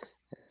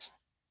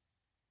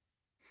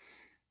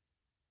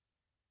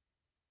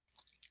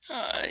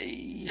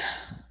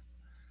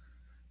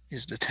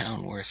 Is the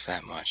town worth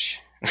that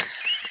much?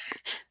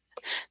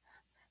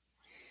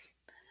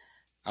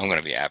 I'm going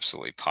to be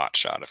absolutely pot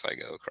shot if I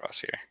go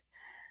across here.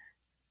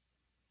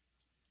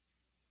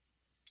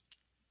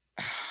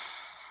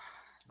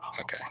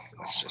 Okay,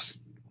 let's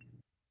just.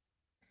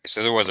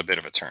 So there was a bit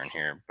of a turn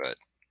here, but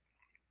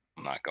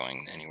I'm not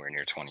going anywhere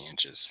near 20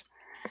 inches.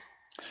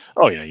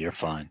 Oh yeah, you're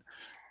fine.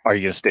 Are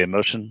you gonna stay in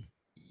motion?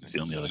 That's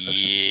the only other question.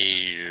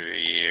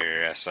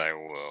 Yes, I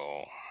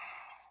will.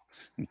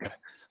 Okay.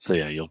 So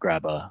yeah, you'll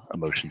grab a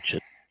motion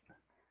chit.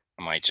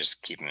 I might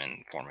just keep them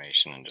in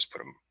formation and just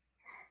put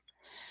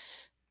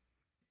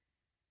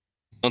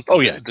them. Oh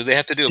yeah. Do they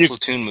have to do a You-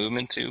 platoon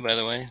movement too? By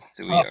the way,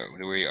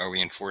 are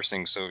we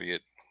enforcing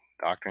Soviet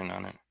doctrine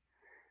on it?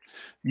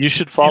 You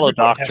should follow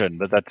Everybody doctrine,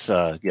 but that's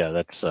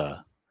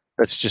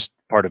just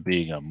part of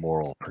being a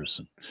moral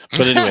person.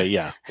 But anyway,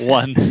 yeah,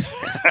 one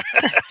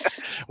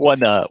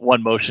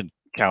motion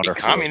counter.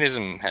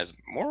 Communism has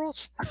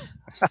morals.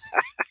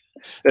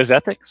 There's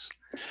ethics.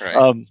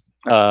 Right.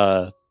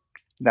 Now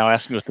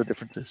ask me what the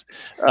difference is.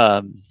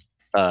 But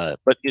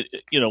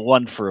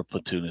one for a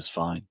platoon is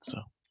fine. So,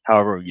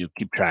 however, you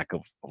keep track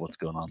of what's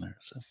going on there.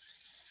 So, I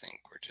think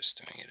we're just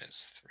doing it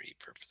as 3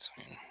 per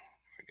platoon.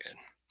 We're good.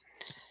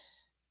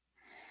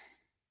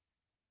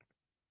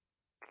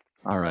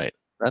 all right,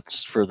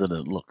 that's further than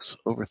it looks.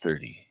 Over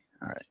 30.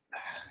 All right.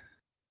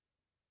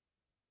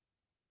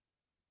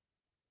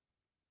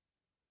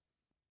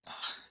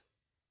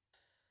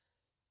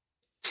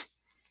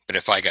 But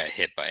if I got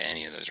hit by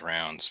any of those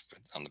rounds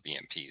on the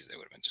BMPs, they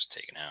would have been just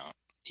taken out,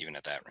 even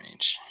at that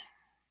range.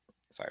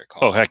 If I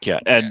recall. Oh heck yeah!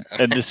 And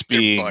this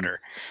being butter.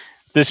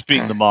 This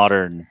being the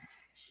modern,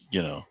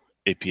 APF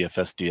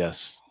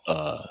SDS,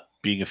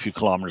 being a few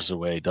kilometers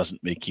away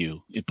doesn't make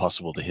you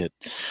impossible to hit.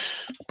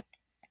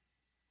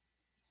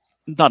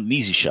 Not an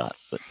easy shot,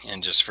 but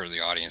and just for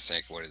the audience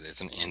sake, what is it? It's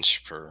an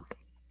inch per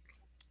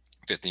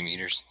 50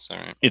 meters. Is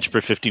that right? Inch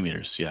per 50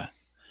 meters, yeah.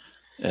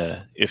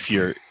 If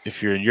you're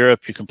in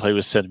Europe, you can play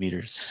with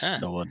centimeters. Huh.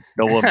 No one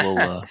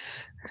will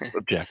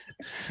object.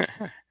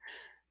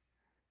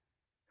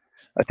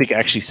 I think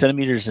actually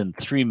centimeters and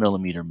 3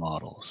 millimeter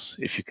models,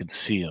 if you can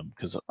see them,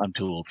 because I'm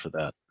too old for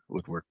that,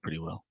 would work pretty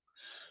well.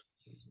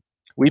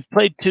 We've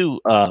played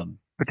too,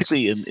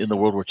 particularly in the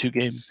World War II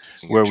game,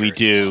 where we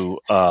do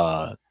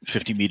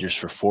 50 meters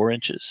for 4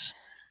 inches,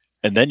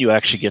 and then you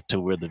actually get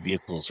to where the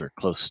vehicles are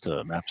close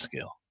to map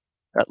scale.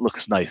 That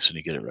looks nice when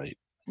you get it right.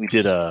 We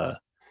did a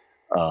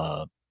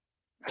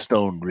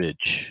Stone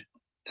Ridge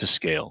to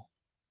scale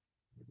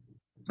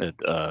at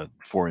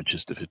 4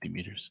 inches to 50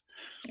 meters.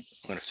 I'm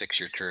going to fix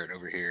your turret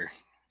over here.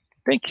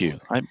 Thank you.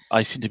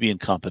 I seem to be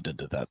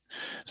incompetent at that.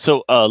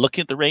 So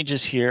looking at the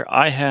ranges here,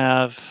 I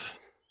have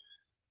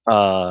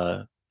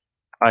a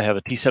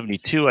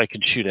T-72 I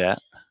can shoot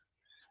at.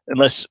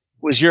 Unless,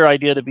 was your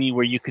idea to be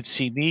where you could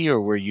see me or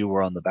where you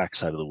were on the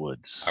backside of the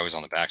woods? I was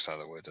on the backside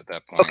of the woods at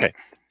that point. Okay.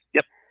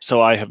 Yep.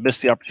 So I have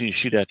missed the opportunity to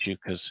shoot at you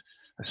because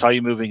I saw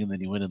you moving and then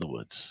you went in the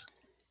woods.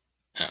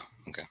 Oh,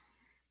 okay.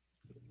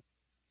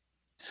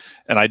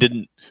 And I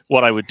didn't.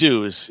 What I would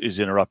do is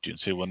interrupt you and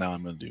say, "Well, now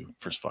I'm going to do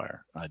first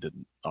fire." I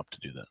didn't opt to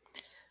do that.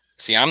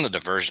 See, I'm the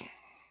diversion.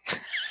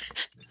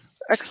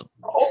 Excellent.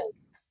 I'm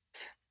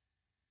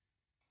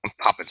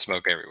popping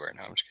smoke everywhere.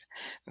 No, I'm just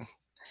kidding.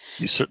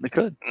 You certainly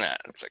could. Nah,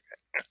 that's okay.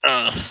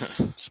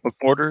 Smoke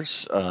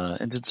borders,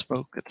 engine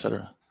smoke,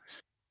 etc.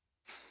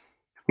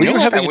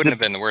 That wouldn't have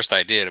been the worst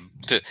idea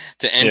to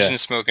engine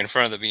smoke in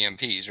front of the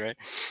BMPs, right?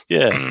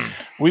 Yeah,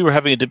 we were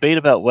having a debate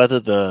about whether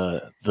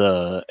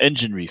the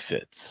engine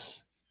refits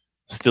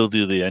still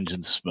do the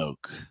engine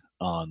smoke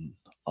on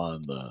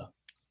the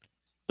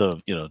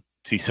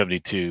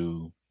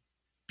T-72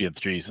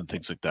 BM3s and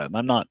things like that, and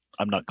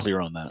I'm not clear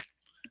on that.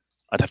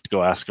 I'd have to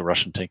go ask a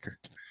Russian tanker.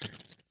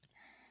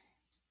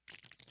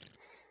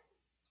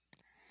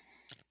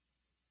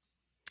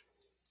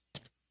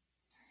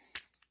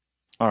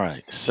 All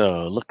right,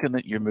 so looking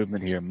at your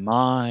movement here,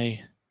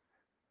 my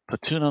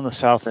platoon on the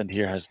south end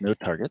here has no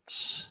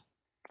targets.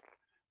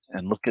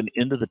 And looking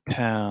into the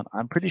town,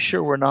 I'm pretty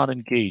sure we're not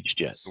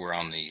engaged yet. We're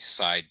on the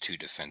side 2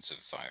 defensive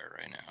fire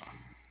right now.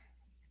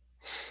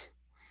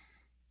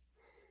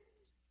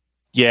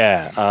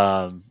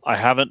 Yeah, I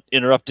haven't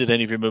interrupted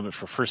any of your movement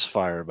for first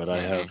fire, but I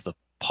have the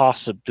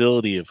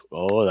possibility of,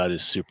 oh, that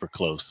is super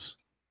close.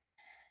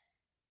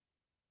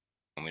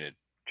 Want me to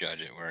judge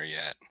it? Where are you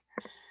at?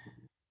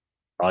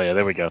 Oh, yeah,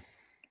 there we go.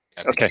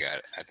 I think okay. You got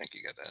it. I think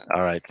you got that.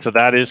 All right, so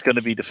that is going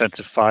to be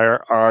defensive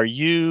fire. Are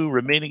you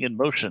remaining in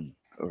motion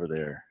over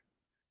there?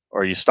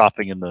 Or are you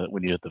stopping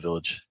when you hit the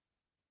village?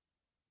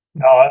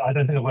 No, I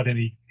don't think I've got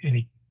any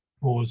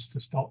pause to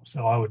stop,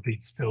 so I would be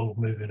still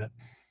moving it.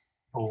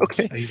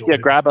 Okay. Yeah,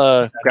 grab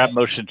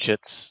motion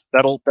chits.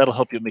 That'll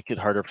help you make it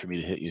harder for me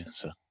to hit you.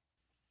 So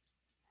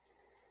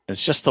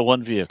it's just the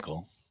one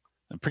vehicle.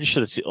 I'm pretty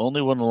sure that's the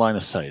only one in the line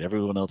of sight.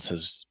 Everyone else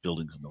has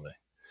buildings in the way.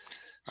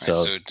 All right,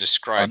 so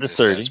describe under this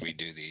 30. as we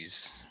do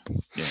these.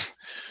 Yeah.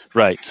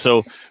 Right.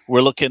 So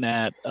we're looking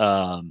at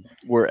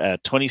we're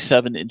at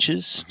 27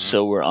 inches.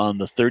 So we're on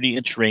the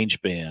 30-inch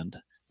range band.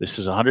 This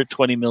is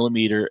 120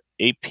 millimeter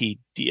AP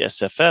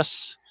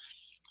DSFS.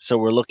 So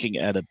we're looking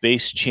at a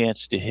base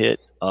chance to hit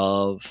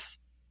of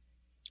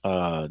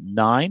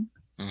 9.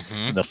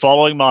 And the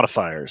following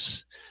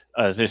modifiers.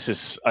 This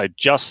is I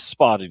just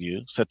spotted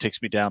you, so that takes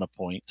me down a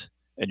point,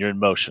 and you're in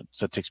motion,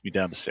 so that takes me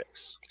down to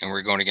 6. And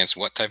we're going against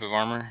what type of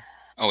armor?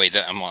 Oh wait,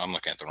 I'm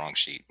looking at the wrong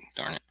sheet.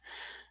 Darn it.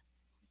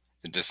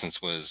 The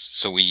distance was,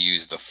 so we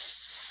used the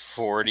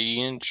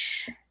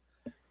 40-inch.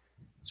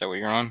 Is that what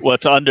you're on? Well,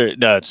 it's under.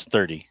 No, it's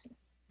 30.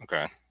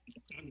 Okay.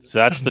 So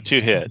that's the 2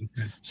 hit.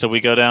 So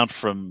we go down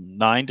from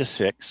 9 to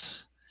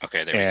 6.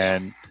 Okay, there we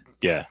go.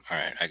 Yeah. All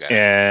right, I got it.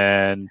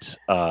 And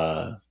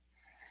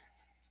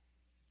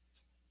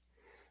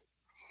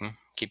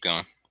keep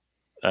going.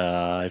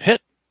 I've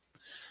hit.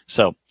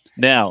 So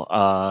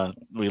now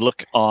we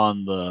look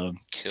on the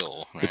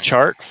Kill, right? the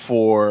chart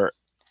for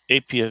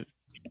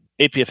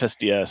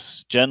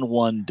APFSDS Gen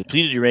 1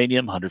 depleted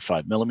uranium,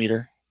 105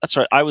 millimeter. That's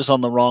right. I was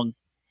on the wrong.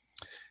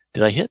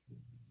 Did I hit?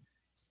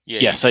 Yeah,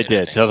 yes, I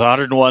did. Because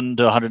 101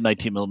 to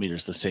 119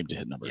 millimeters, the same to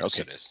hit number. Yes,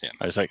 okay. It is, yeah.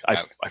 I was like,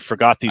 I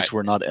forgot these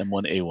were not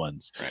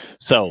M1A1s. Right.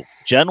 So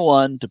Gen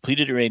 1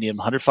 depleted uranium,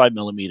 105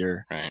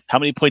 millimeter. Right. How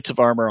many points of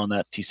armor on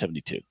that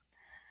T-72?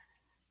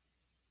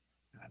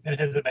 It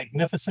has a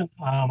magnificent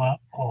armor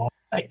of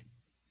 8.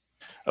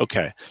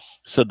 Okay.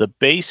 So the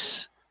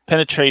base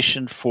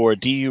penetration for a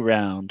DU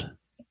round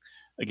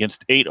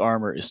against 8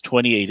 armor is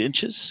 28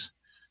 inches.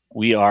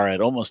 We are at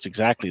almost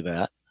exactly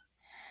that.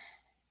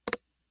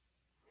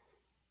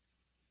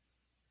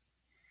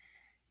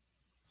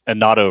 And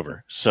not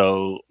over.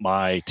 So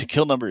my to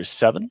kill number is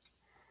 7.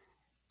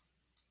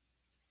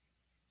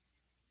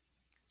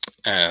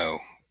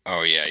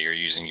 Oh yeah, you're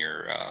using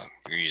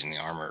the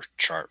armor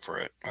chart for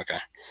it. Okay.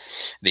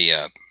 The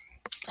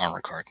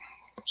armor card.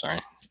 Sorry.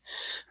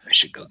 I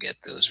should go get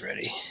those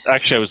ready.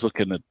 Actually, I was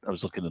looking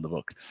in the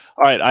book.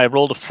 All right, I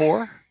rolled a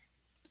 4.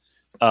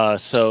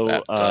 So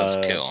that does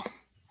kill.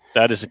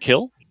 That is a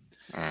kill.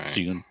 All right. So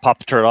you can pop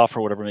the turret off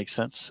or whatever makes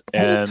sense.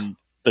 And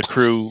the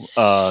crew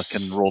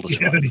can roll to survive.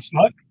 You have any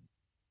smoke?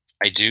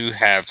 I do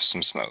have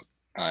some smoke.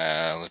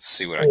 Let's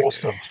see what I can do.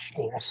 Awesome.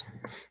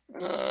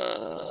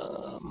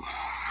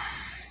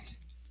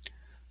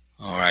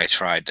 I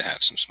tried to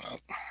have some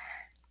smoke.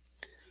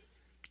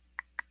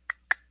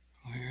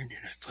 Where did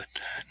I put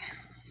that?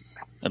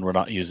 And we're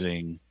not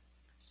using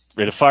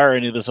rate of fire or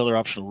any of those other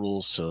optional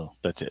rules, so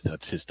that's it.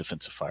 That's his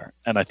defensive fire.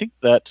 And I think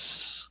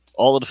that's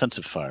all the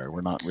defensive fire. We're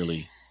not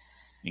really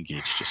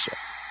engaged just yet.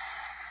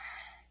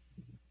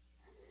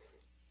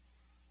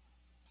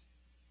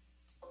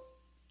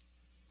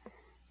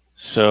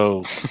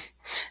 So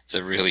it's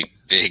a really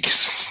big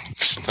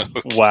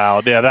smoke.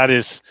 Wow, yeah,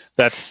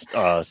 that's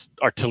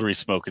artillery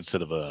smoke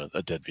instead of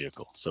a dead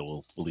vehicle. So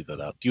we'll leave that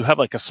out. Do you have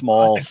like a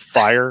small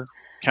fire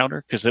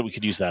counter? Because then we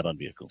could use that on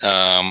vehicles.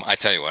 I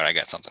tell you what, I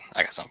got something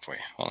for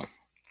you. Hold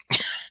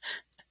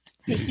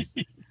on.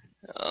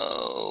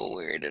 Oh,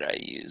 where did I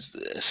use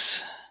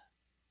this?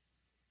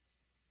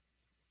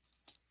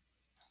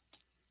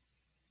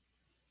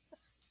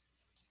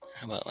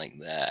 How about like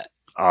that?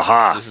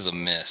 Aha! This is a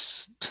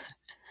miss.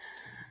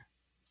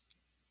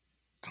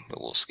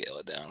 But we'll scale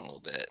it down a little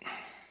bit.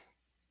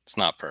 It's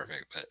not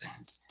perfect, but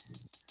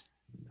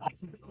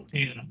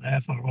yeah,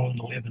 if I roll an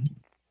 11.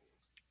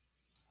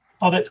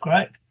 Oh, that's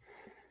great.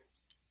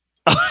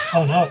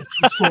 Oh no,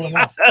 it's falling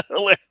off.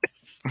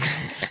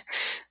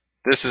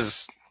 This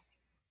is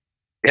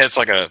it's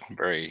like a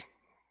very.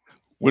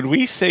 When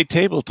we say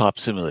tabletop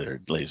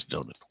simulator, ladies and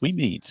gentlemen, we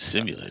mean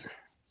simulator.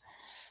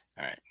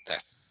 All right,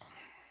 that's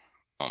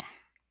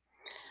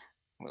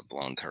with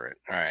blown turret.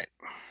 All right.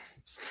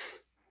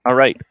 All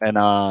right, and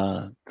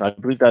I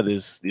believe that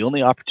is the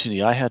only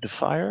opportunity I had to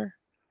fire.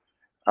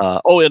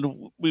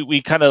 And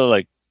we kind of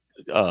like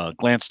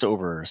glanced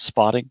over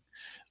spotting.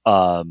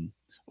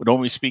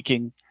 Normally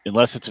speaking,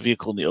 unless it's a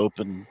vehicle in the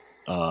open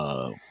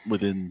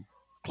within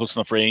close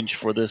enough range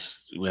for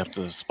this, we have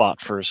to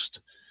spot first.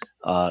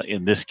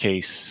 In this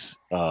case,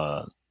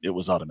 it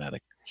was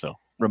automatic. So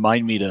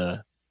remind me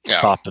to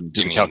stop and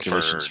do the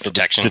calculations for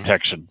detection.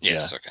 Detection.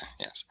 Yes. Yeah. Okay.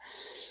 Yes.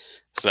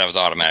 So that was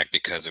automatic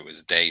because it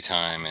was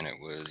daytime and it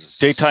was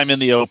daytime in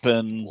the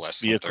open,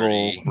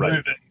 vehicle,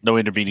 right? No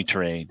intervening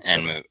terrain,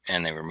 and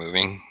they were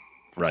moving.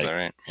 Right. Is that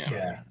right?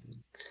 Yeah.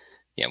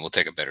 Yeah. We'll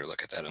take a better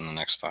look at that in the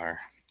next fire.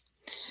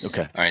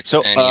 Okay. All right.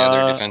 So any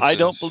other defensive? I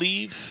don't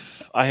believe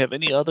I have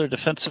any other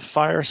defensive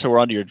fire. So we're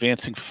on to your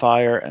advancing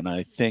fire, and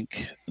I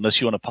think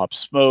unless you want to pop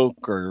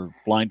smoke or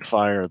blind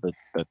fire,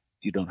 that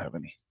you don't have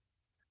any.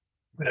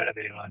 We don't have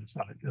any line of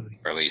sight, do we?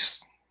 Or at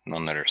least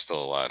none that are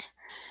still alive.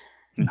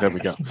 There we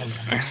go.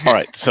 All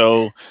right,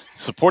 so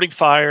supporting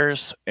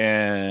fires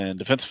and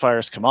defensive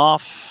fires come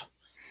off.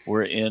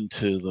 We're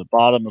into the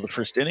bottom of the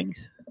first inning.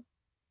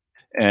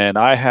 And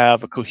I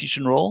have a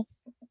cohesion roll.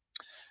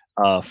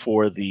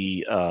 for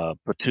the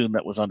platoon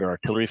that was under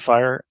artillery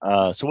fire.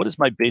 So what is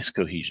my base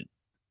cohesion?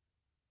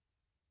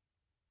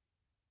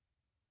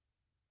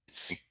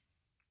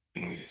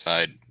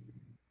 Side.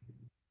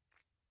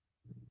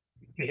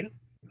 Yeah,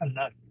 I don't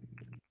know.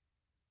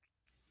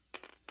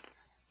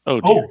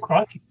 Oh, dear. Oh,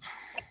 crikey.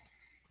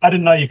 I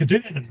didn't know you could do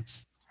that in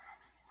this.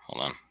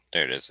 Hold on.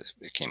 There it is.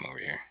 It came over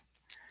here.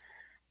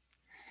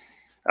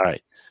 All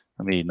right.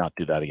 Let me not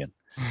do that again.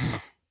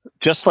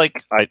 Just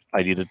like I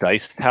need a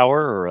dice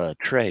tower or a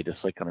tray,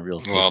 just like on a real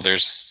estate. Well,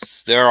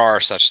 there are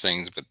such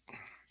things, but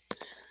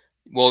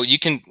well, you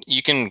can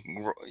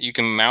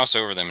mouse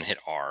over them and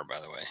hit R. By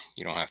the way,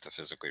 you don't have to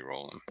physically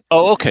roll them.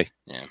 Oh, okay.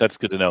 Yeah, that's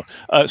good to know.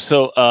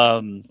 So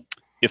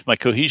if my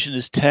cohesion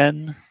is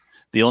 10,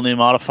 the only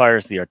modifier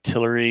is the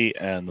artillery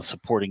and the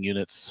supporting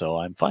units, so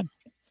I'm fine.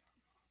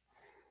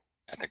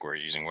 I think we're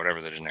using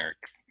whatever the generic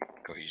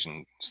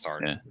cohesion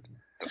start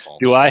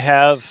default. Do I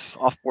have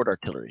offboard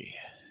artillery?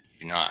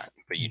 You do not,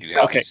 but you do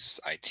have Okay. these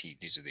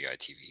These are the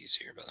ITVs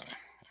here, by the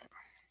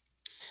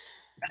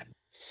way.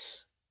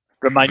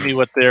 Remind me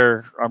what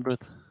they're armed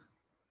with.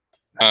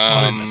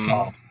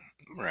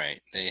 Right.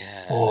 They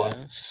have. Hold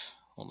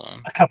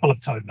on. A couple of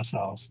towed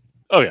missiles.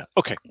 Oh yeah.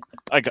 Okay.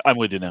 I'm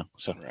with you now.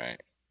 So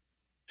right.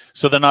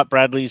 So they're not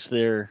Bradleys.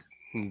 They're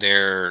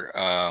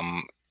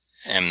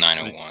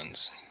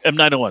M901s.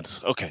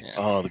 M901s. Okay. Yeah.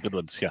 Oh, the good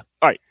ones. Yeah.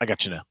 All right. I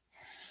got you now.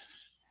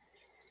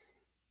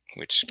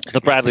 Which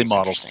the Bradley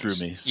models threw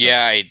me. So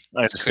yeah, I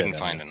couldn't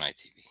find an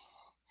ITV.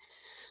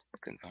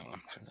 Couldn't find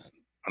one for that.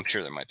 I'm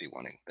sure there might be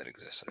one that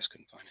exists. I just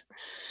couldn't find it.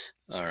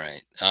 All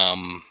right.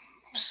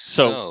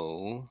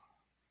 So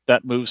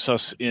that moves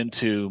us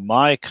into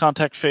my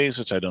contact phase,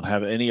 which I don't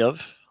have any of.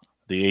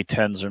 The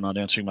A10s are not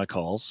answering my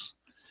calls.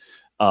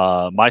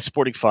 My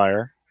supporting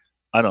fire,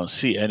 I don't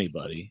see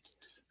anybody.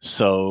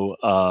 So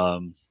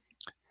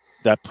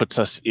that puts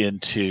us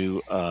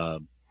into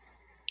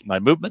my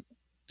movement.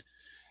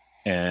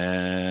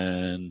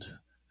 And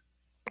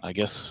I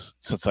guess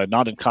since I'm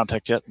not in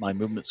contact yet, my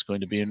movement's going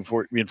to be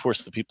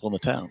reinforce the people in the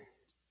town.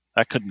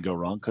 That couldn't go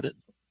wrong, could it?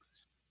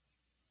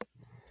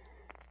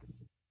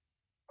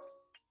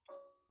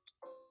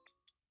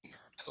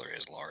 Artillery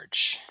is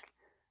large.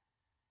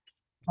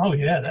 Oh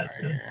yeah, that's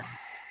good.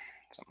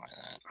 Something like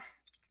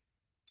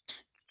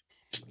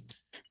that.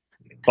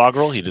 Bog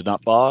roll. He did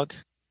not bog.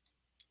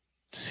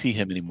 See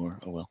him anymore.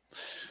 Oh well.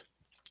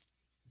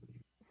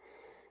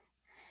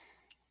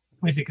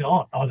 Where's he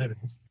gone? Oh, there it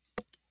is.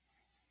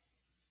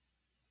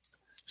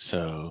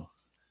 So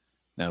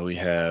now we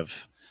have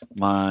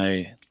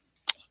my.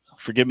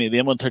 Forgive me. The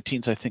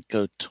M113s I think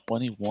go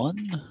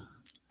 21.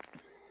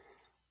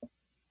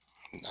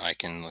 I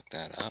can look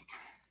that up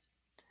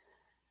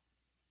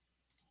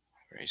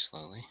very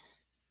slowly.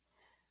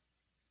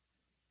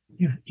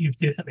 You've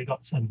definitely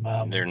got some.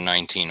 They're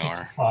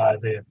 19R. Fire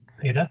there,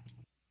 Peter.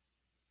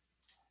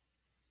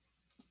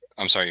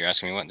 I'm sorry, you're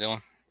asking me what,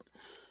 Dylan?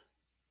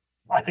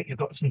 I think you've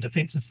got some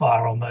defensive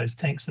fire on those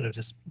tanks that have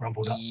just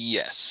rumbled up.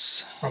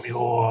 Yes. From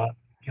your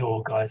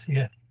guys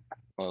here.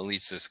 Well, at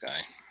least this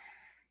guy.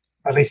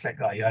 At least that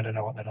guy. Yeah, I don't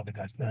know what that other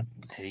guy's done.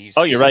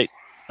 Oh, you're right.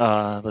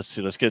 Let's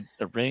see. Let's get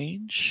a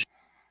range.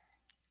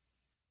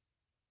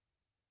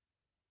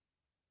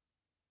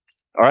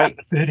 All right.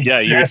 Yeah,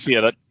 you can see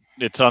it.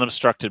 It's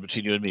unobstructed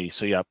between you and me.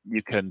 So yeah,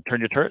 you can turn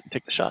your turret and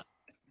take the shot.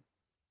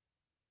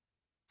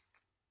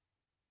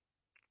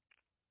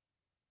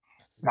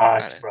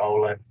 Nice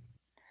rolling.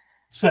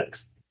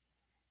 6.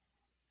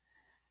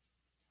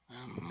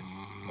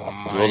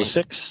 Roll a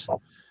 6.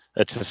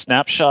 That's a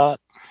snapshot.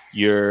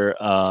 You're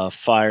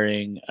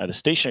firing at a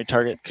stationary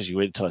target because you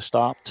waited until I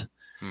stopped.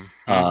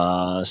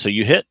 So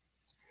you hit.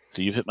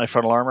 So you've hit my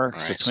frontal armor.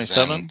 Right,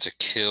 27 to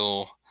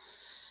kill.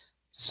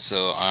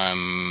 So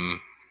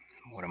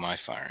what am I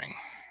firing?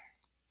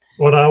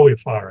 What are we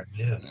firing?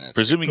 Yeah.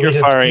 Presuming you're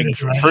firing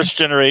first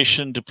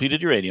generation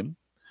depleted uranium,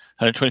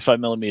 125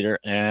 millimeter,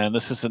 and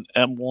this is an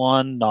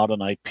M1, not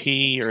an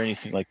IP or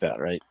anything like that,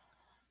 right?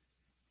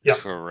 Yeah.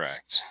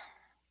 Correct.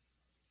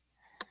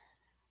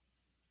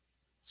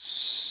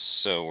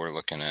 So we're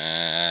looking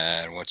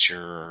at what's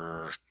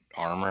your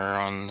armor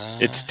on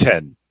that? It's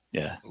 10.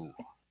 Yeah. Ooh.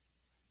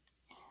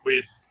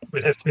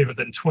 We'd have to be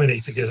within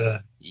 20 to get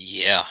a.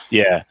 Yeah.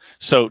 Yeah.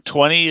 So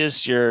 20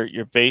 is your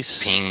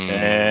base,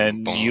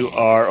 and boom. You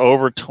are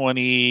over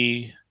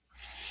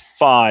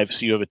 25,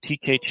 so you have a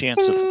TK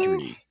chance of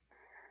 3.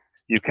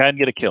 You can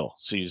get a kill,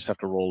 so you just have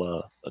to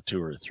roll a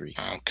 2 or a 3.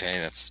 Okay,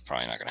 that's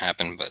probably not going to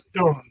happen, but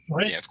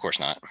right? Yeah, of course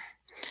not.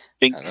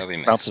 Bink, that'll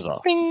be bounces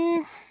off.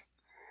 Bing.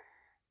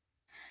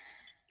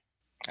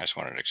 I just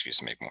wanted an excuse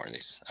to make more of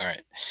these. All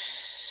right.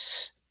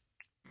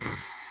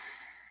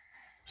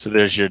 So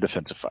there's your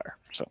defensive fire.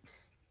 So.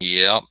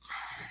 Yep.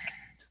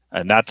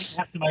 And that's. Do you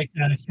have to make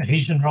a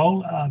cohesion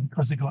roll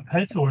because it got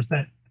hit, or is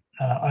that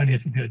only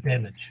if you do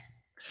damage?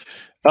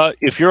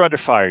 If you're under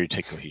fire, you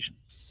take cohesion.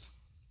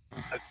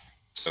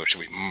 So should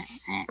we?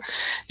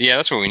 Yeah,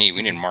 that's what we need.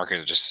 We need a marker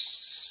that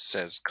just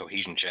says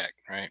cohesion check,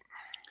 right?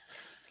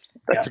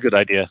 That's a good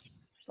idea.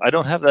 I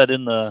don't have that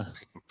in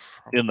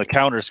the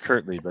counters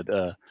currently, but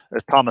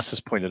as Thomas has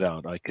pointed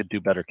out, I could do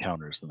better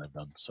counters than I've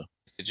done. So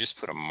You just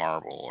put a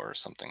marble or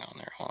something on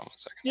there. Hold on 1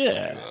 second.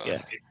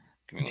 yeah.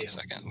 Give me 1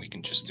 second. We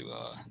can just do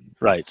a.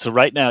 Right. So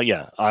right now,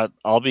 yeah,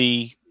 I'll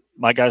be.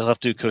 My guys will have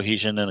to do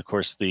cohesion, and of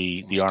course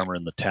the armor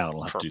in the town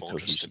will have to do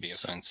cohesion. Just to be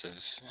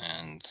offensive,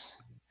 and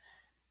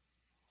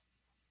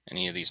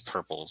any of these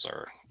purples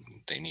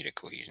they need a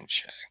cohesion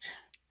check.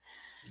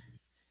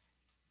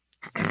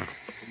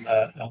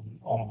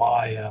 On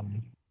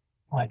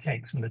my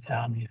tanks in the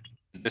town here.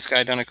 This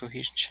guy done a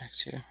cohesion check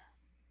too?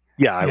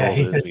 Yeah, I rolled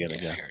he it at the did.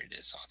 beginning. Yeah, here it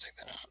is. I'll take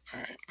that out. All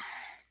right.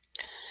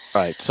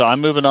 All right, so I'm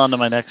moving on to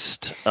my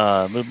next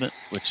movement,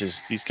 which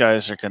is these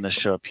guys are going to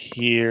show up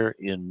here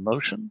in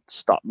motion.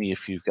 Stop me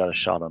if you've got a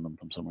shot on them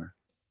from somewhere.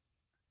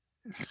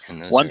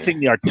 One thing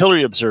the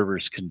artillery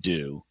observers can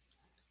do,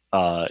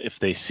 if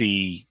they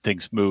see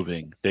things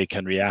moving, they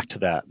can react to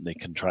that, and they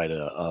can try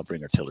to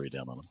bring artillery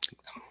down on them.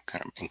 I'm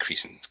kind of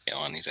increasing the scale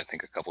on these. I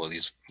think a couple of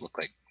these look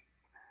like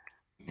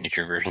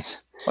miniature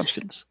versions.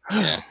 Pumpkins.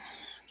 Yeah.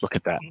 Look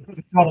at that.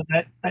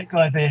 That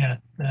guy there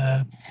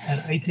at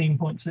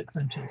 18.6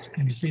 inches.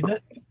 Can you see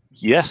that?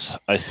 Yes,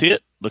 I see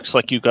it. Looks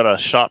like you've got a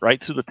shot right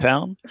through the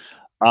town.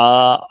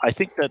 I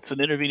think that's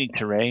an intervening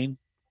terrain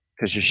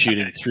because you're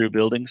shooting through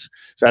buildings.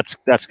 So that's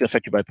going to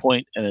affect you by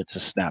point, and it's a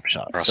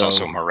snapshot. It's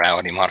also a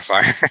morality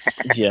modifier.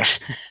 Yeah.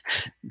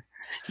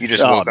 You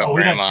just woke up,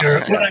 we Grandma.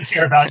 We don't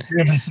care about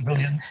German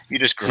civilians. You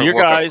just So your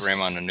woke guys, up,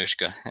 Grandma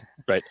Nanushka.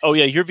 Right. Oh,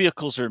 yeah, your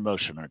vehicles are in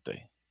motion, aren't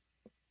they?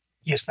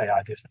 Yes, they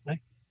are,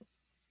 definitely.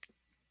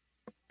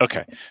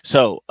 Okay,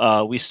 so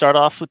we start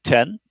off with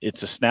 10.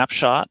 It's a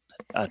snapshot.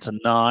 It's a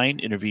 9.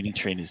 Intervening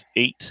terrain is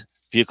 8.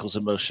 Vehicles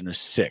in motion are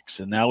 6.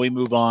 And now we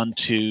move on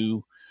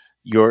to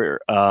your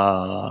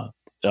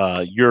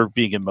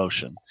being in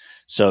motion.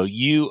 So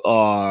you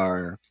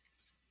are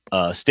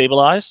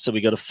stabilized. So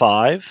we go to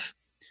 5,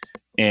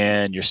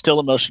 and your still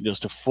in motion goes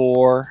to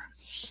 4,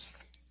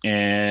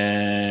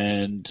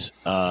 and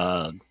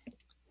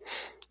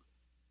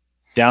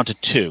down to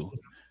 2.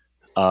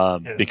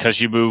 Because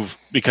you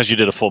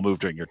did a full move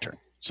during your turn.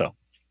 So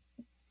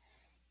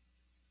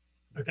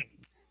okay.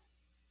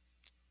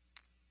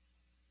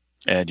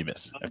 And you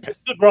miss. Okay. It's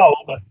a good roll,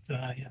 but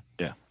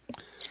yeah.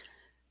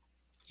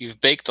 You've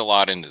baked a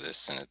lot into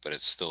this, but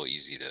it's still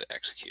easy to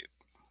execute.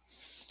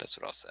 That's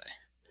what I'll say.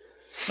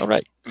 All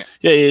right.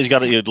 Yeah, you got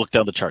to look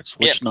down the charts.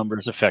 Which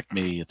numbers affect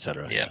me,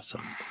 etc. Yeah. So.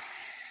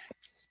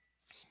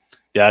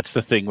 Yeah, that's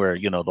the thing where,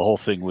 the whole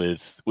thing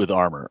with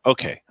armor.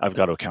 Okay, I've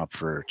got to account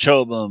for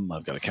Chobum.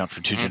 I've got to account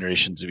for 2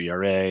 generations of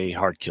ERA,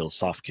 hard kill,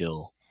 soft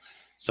kill.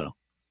 So,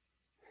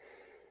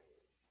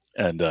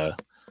 and the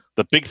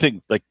big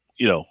thing,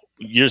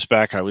 years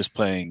back, I was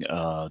playing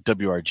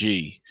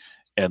WRG,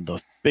 and the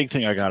big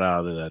thing I got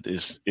out of that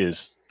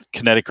is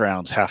kinetic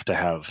rounds have to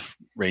have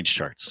range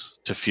charts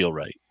to feel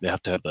right. They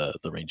have to have the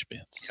range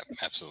bands. Yep,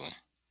 absolutely.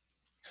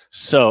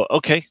 So,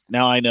 okay,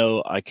 now I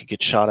know I could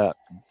get shot at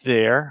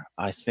there.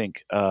 I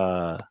think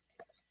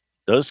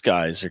those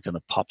guys are going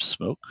to pop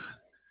smoke.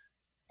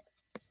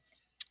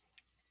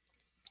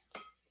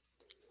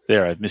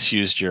 There, I've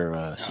misused your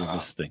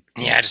this thing.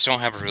 Yeah, I just don't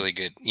have a really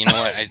good. You know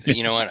what?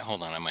 You know what?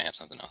 Hold on, I might have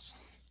something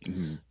else.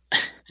 Mm-hmm.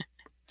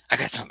 I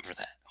got something for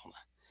that. Hold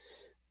on.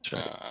 That's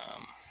right.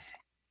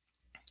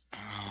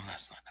 Oh,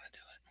 that's not gonna do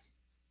it.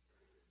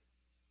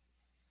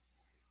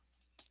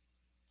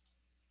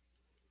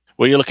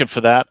 Well, you're looking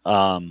for that.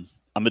 I'm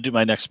gonna do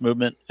my next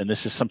movement, and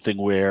this is something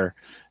where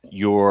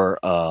your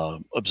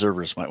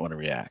observers might want to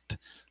react.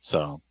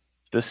 So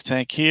this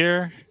tank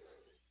here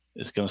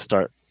is going to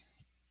start.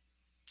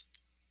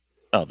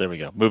 Oh, there we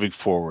go. Moving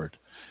forward,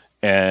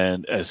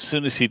 and as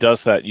soon as he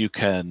does that, you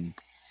can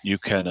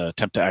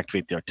attempt to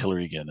activate the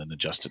artillery again and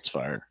adjust its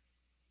fire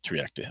to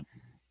react to him.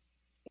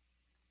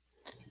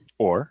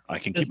 Or I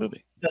can keep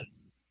moving.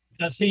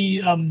 Does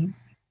he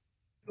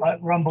like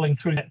rumbling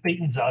through that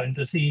beaten zone?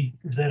 Does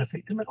that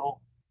affect him at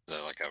all?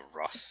 Like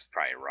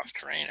probably rough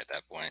terrain at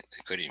that point.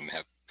 It could even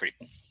have pretty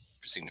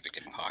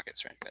significant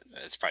pockets, right? But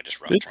it's probably just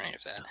rough terrain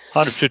if that.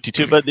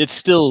 152, but it's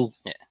still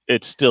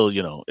it's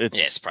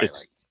probably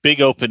like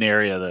big open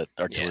area that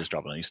artillery's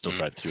dropping on. You still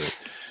drive through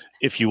it.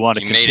 If you want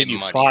to continue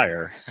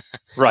fire,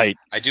 right?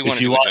 I do want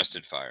to do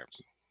adjusted fire.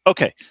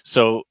 Okay,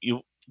 so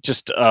you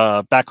just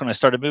back when I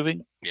started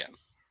moving. Yeah.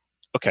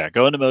 Okay, I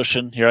go into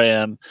motion. Here I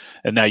am,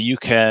 and now you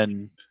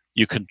can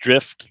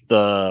drift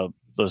the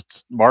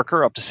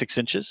marker up to 6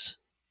 inches.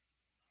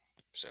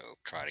 So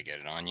try to get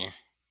it on you.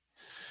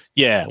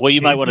 Yeah, well, you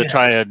might want to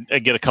try and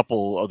get a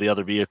couple of the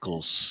other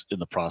vehicles in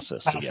the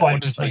process. So,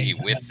 what is the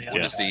width?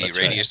 What is the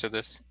radius of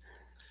this?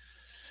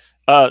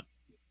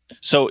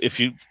 So if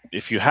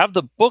you have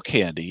the book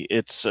handy,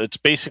 it's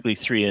basically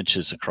 3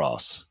 inches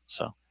across.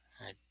 So.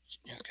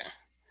 Okay.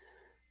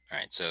 All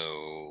right.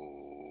 So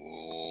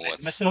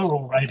what's the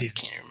overall radius? I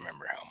can't even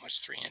remember how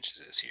much 3 inches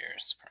is here.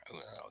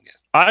 I'll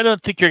guess. I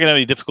don't think you're going to have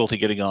any difficulty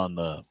getting on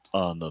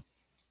the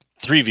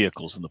 3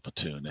 vehicles in the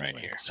platoon. Anyway. Right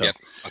here. So, yep.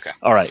 Okay.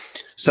 All right.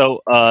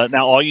 So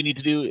now all you need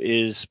to do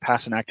is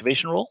pass an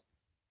activation roll.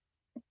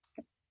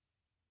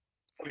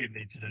 what you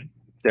need to do.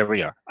 There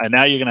we are. And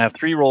now you're going to have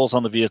 3 rolls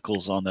on the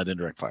vehicles on that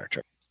indirect fire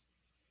chart.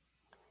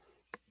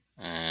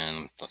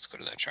 And let's go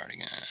to that chart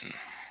again.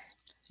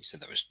 You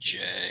said that was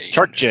J.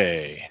 Chart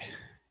J.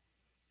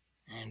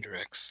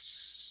 Indirect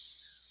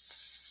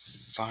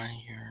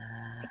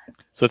fire.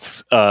 So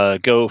let's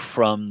go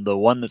from the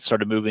one that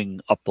started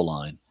moving up the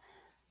line.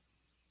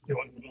 You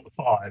want to roll a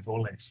 5 or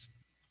less?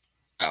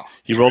 Oh,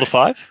 You rolled a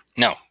 5?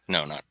 No,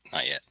 not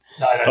yet.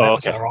 No, that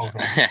was our old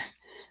one.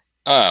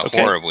 Okay.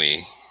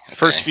 Horribly. Okay.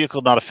 First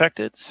vehicle not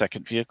affected.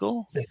 Second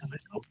vehicle.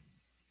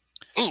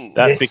 Ooh,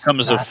 That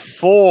becomes a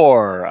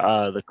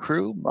 4. The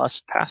crew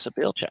must pass a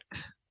bail check.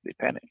 They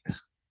panicked.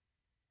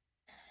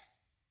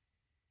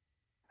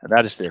 And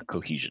that is their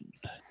cohesion.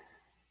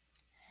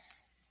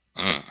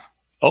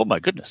 Oh my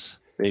goodness.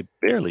 They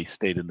barely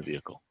stayed in the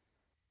vehicle.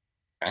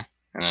 Okay.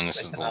 And then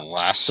this is the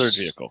last. Third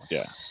vehicle,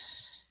 yeah.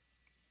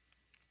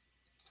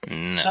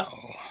 No.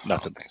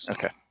 Nothing. So.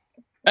 Okay.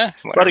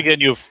 Whatever. But again,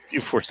 you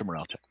forced a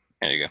morale check.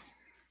 There you go.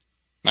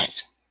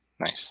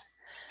 Nice.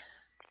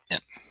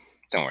 Yep.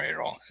 Don't worry at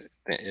all.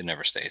 It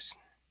never stays.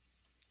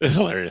 It's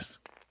hilarious.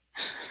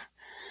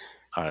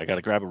 All right, I got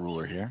to grab a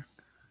ruler here.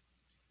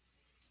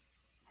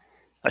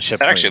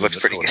 That actually looks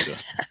pretty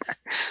good.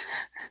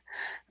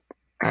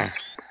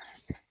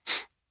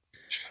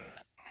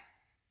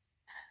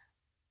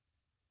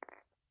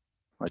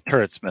 My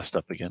turret's messed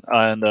up again.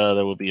 And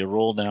there will be a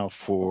roll now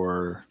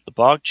for the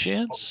bog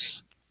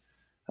chance.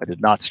 I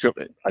did not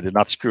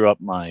screw up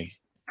my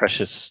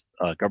precious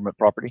government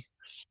property.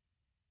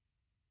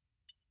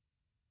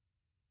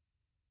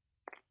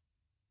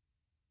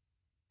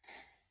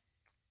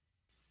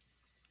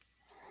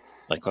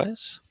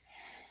 Likewise.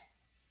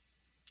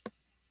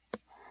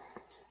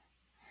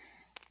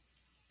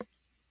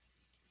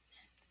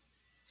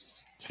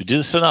 If you do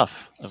this enough,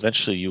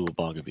 eventually you will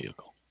bog a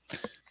vehicle.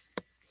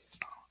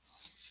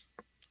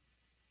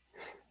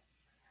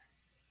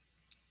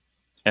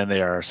 And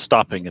they are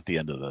stopping at the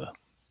end of the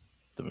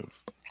move.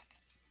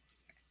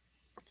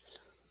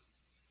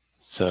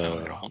 So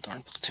a whole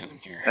darn platoon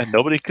here. And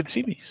nobody could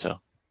see me, so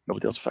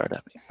nobody else fired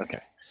at me. Okay.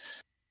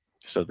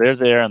 So they're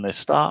there and they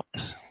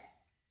stopped.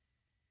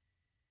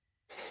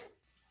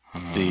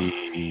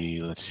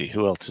 Let's see,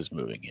 who else is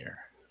moving here?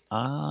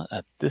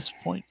 At this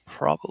point,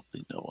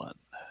 probably no one.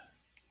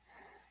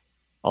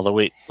 Although,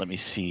 wait, let me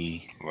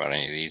see. What about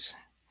any of these?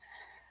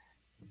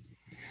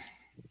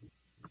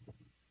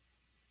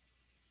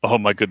 Oh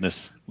my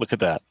goodness, look at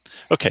that.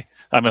 Okay,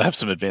 I'm going to have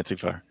some advancing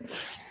fire.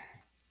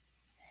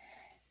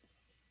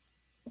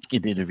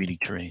 In the intervening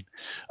terrain.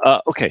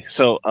 Okay,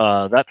 so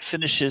that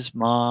finishes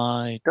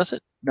my... Does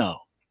it? No.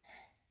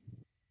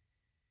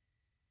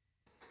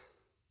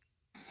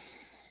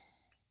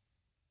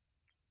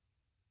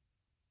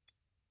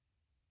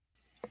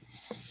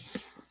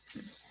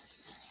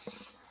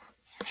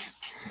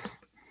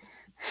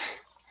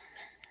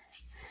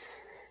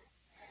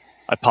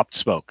 I popped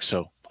smoke,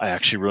 so I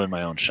actually ruined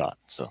my own shot.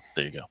 So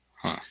there you go.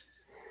 Huh.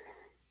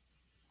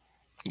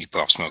 You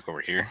popped smoke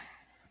over here?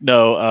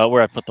 No,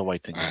 where I put the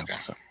white thing down. Okay.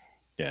 So,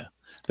 yeah.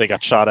 They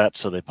got shot at,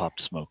 so they popped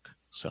smoke.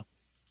 So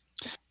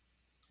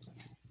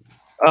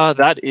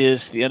that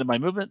is the end of my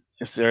movement.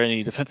 Is there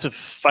any defensive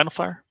final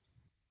fire?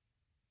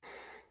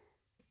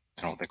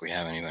 I don't think we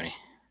have anybody.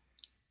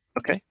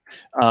 Okay.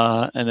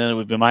 And then it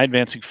would be my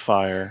advancing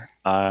fire.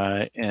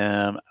 I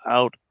am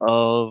out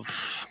of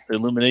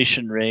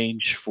illumination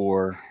range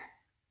for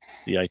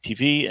the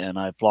ITV, and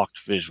I blocked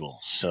visual.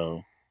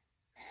 So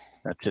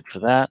that's it for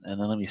that.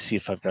 And then let me see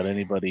if I've got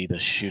anybody to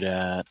shoot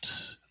at.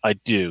 I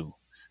do.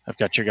 I've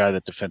got your guy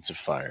that defensive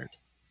fired.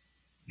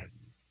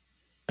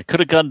 I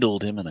could have gun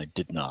dueled him, and I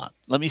did not.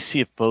 Let me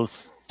see if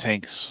both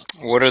tanks.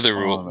 What are the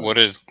rule? What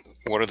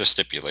are the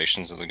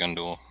stipulations of the gun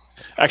duel?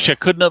 Actually, I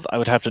couldn't have. I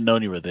would have to know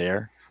you were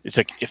there. It's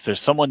like if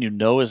there's someone you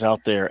know is out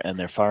there and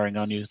they're firing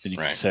on you, then you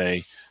can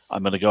say,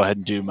 "I'm going to go ahead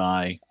and do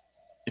my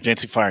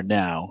advancing fire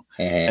now,"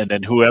 and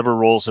then whoever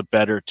rolls a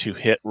better to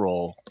hit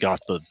roll got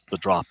the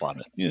drop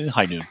on it.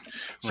 High noon.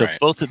 So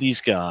both of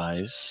these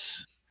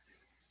guys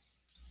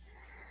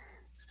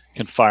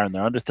can fire, and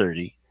they're under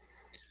 30.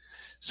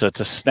 So it's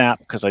a snap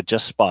because I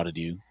just spotted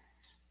you.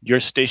 You're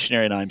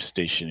stationary and I'm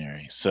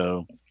stationary.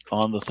 So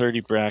on the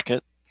 30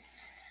 bracket,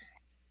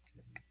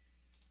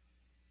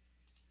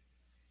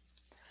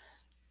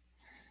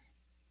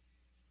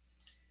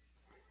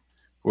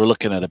 we're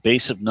looking at a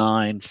base of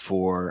 9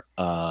 for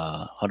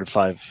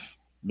 105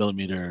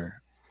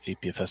 millimeter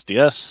APF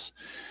SDS.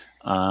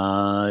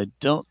 I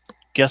don't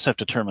guess I have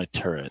to turn my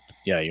turret.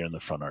 Yeah, you're in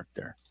the front arc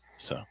there.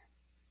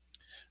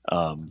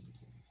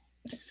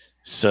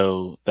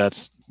 So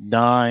that's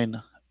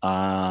 9.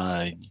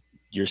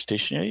 You're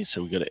stationary,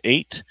 so we go to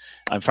 8.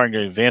 I'm firing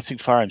your advancing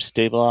fire. I'm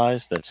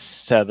stabilized. That's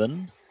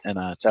 7, and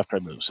it's after I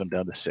move, so I'm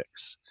down to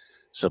 6.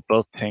 So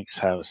both tanks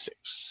have a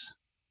 6.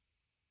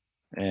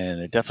 And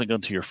they're definitely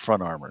going to your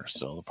front armor,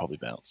 so they'll probably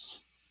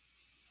bounce.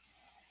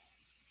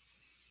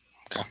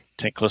 Okay.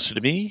 Tank closer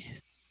to me.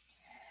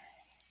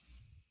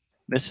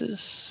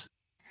 Misses.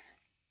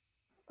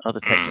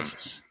 Other tank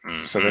misses.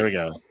 So there we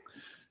go.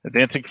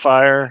 Advancing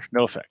fire,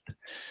 no effect.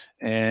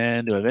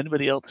 And do I have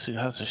anybody else who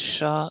has a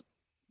shot?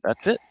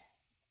 That's it.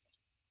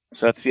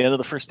 So that's the end of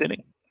the first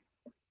inning.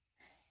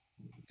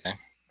 Okay,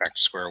 back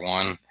to square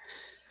one.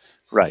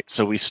 Right.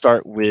 So we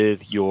start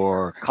with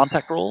your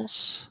contact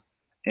rolls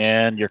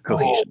and your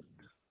cohesion.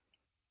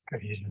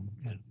 Cohesion.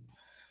 Yeah.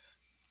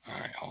 All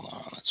right, hold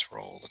on. Let's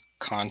roll the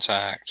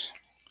contact.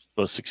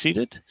 Both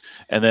succeeded.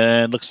 And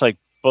then looks like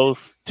both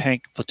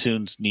tank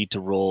platoons need to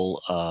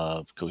roll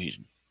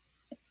cohesion.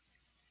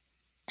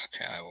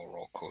 Okay, I will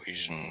roll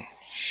cohesion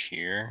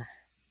here.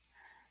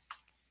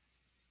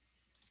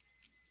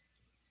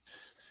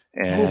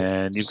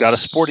 And you've got a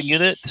supporting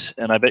unit,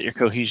 and I bet your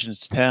cohesion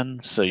is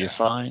 10, so you're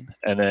fine.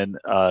 And then,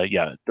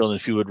 yeah, Dylan,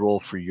 if you would roll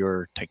for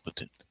your tank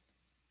platoon.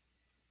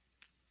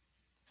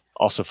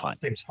 Also fine.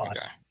 Seems fine.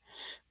 Okay.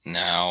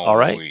 Now, all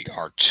right. we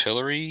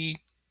artillery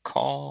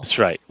call. That's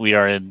right. We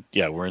are in,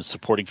 yeah, we're in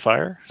supporting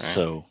fire. Right.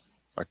 So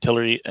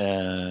artillery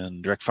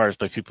and direct fires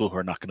by people who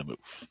are not going to move.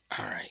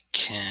 All right.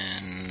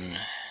 Can...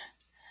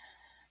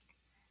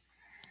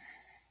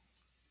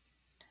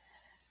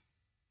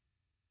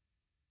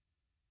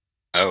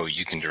 Oh,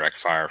 you can direct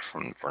fire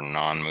for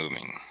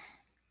non-moving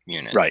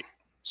unit. Right.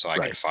 So I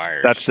get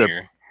fired that's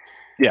here.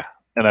 Yeah,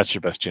 and that's your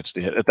best chance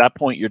to hit. At that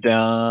point, you're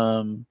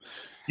down.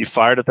 You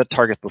fired at that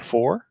target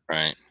before.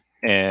 Right.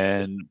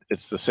 And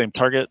it's the same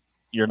target.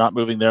 You're not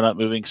moving, they're not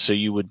moving, so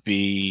you would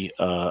be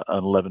an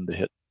 11 to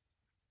hit.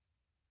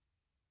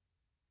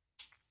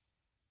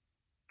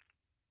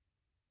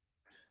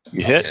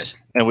 You hit,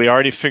 and we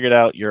already figured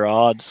out your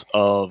odds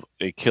of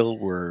a kill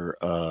were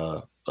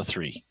a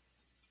 3.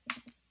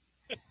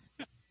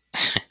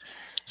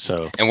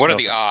 So, and what are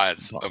the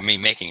odds of me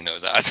making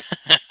those odds?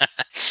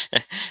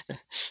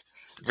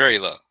 Very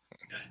low.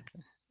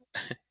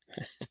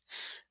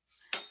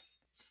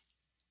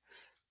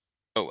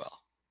 Oh well,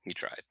 he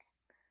tried.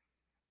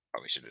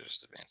 Probably should have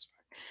just advanced.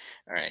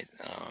 All right.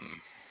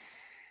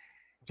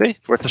 See,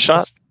 it's worth a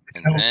shot.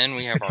 And then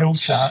we have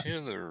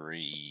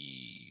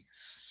artillery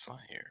fire.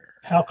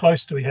 How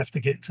close do we have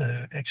to get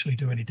to actually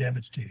do any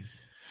damage to you?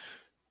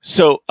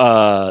 So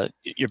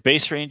your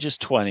base range is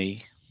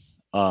 20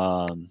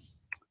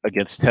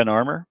 against 10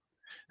 armor.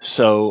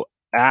 So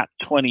at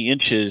 20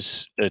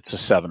 inches, it's a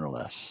 7 or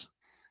less.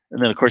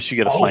 And then, of course, you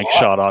get a flank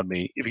shot on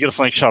me. If you get a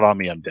flank shot on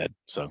me, I'm dead.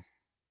 So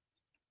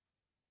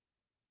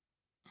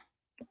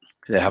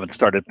they haven't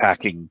started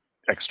packing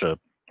extra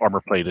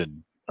armor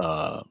plated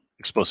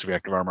explosive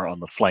reactive armor on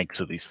the flanks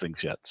of these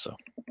things yet. So.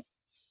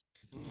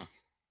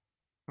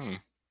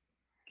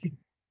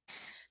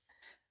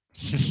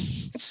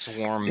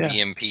 Swarm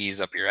BMPs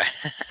up your ass.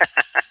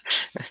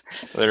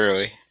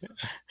 Literally.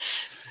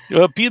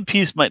 Well,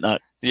 BMPs might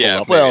not.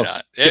 Yeah, well,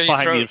 not. Get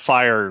behind me and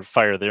fire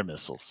their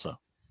missiles. So,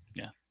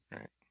 yeah.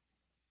 Right.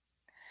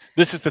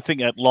 This is the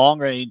thing. At long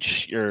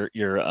range, your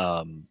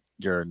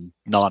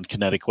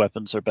non-kinetic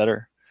weapons are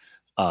better.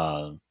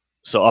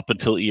 So up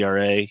until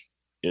ERA,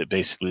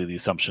 basically the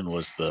assumption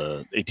was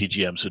the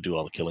ATGMs would do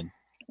all the killing.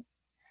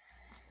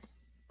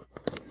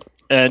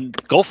 And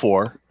Gulf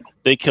War,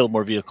 they kill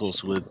more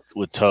vehicles with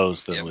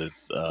tows than with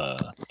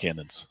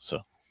cannons. So.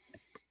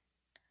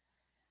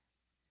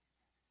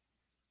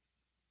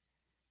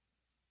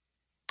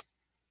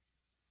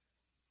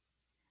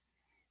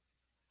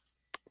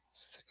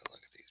 Let's take a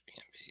look at these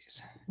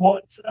BMPs.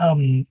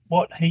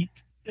 What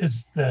heat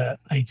is the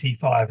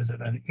AT5? Is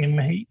it an M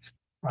heat?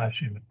 I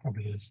assume it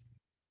probably is.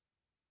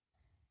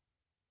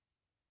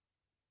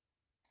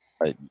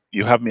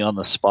 You have me on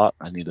the spot.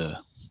 I need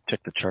to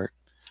check the chart.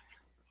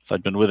 If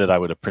I'd been with it, I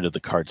would have printed the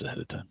cards ahead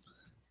of time.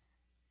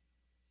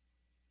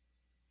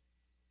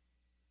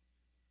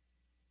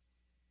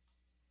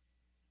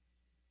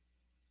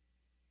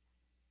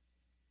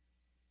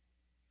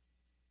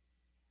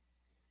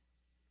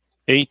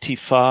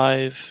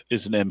 AT5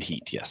 is an M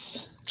heat, yes.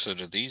 So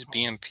do these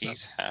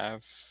BMPs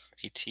have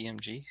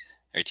ATMGs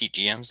or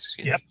TGMs?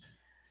 Yep.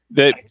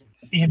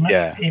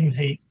 M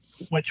heat,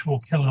 which will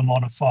kill them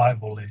on a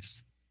 5 or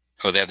less.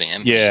 Oh, they have the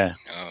M. Yeah.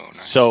 Oh,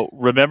 nice. So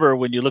remember,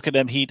 when you look at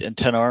M heat and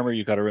 10 armor,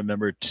 you got to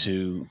remember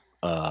to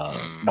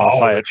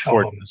modify it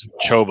for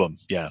Chobham.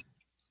 Yeah.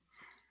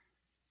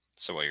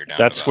 So what you're down.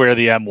 That's where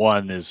the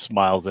M1 is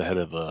miles ahead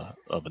of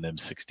an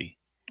M60.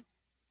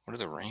 What are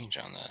the range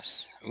on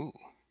this? Ooh.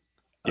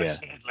 Yeah.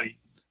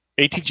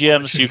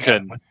 ATGMs, you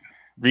can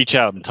reach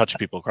out and touch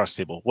people across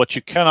the table. What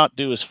you cannot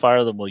do is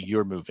fire them while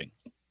you're moving.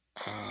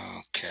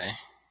 Okay.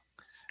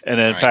 And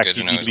then, in fact,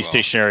 you need to be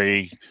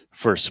stationary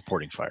for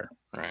supporting fire.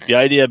 Right. The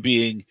idea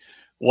being,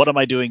 what am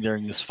I doing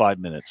during this 5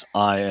 minutes?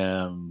 I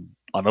am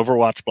on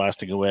Overwatch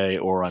blasting away,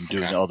 or I'm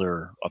doing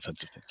other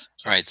offensive things.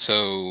 So. All right,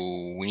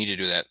 so we need to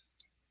do that.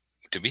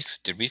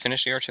 Did we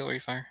finish the artillery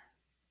fire?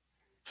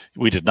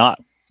 We did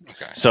not.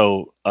 Okay.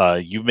 So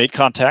you made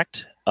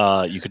contact.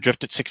 You could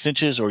drift at 6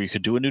 inches, or you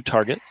could do a new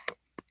target.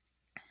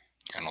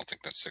 I don't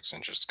think that 6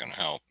 inches is going to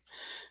help.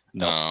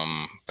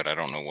 No. But I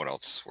don't know what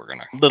else we're going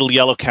to... Little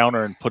yellow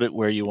counter and put it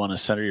where you want to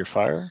center your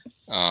fire.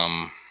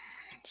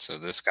 So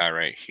this guy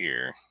right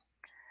here,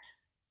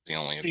 The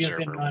only See, it's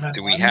in observer.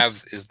 Do we 901s.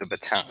 have? Is the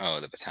battalion? Oh,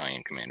 the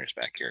battalion commander's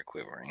back here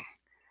quivering.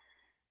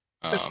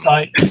 This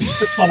guy,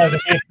 this one over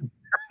here.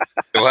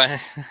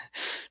 What?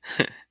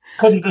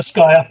 Couldn't this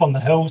guy up on the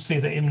hill see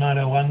the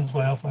M901s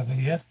way off over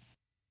here?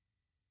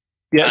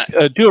 Yeah,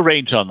 do a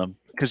range on them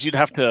because you'd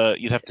have to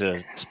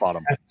spot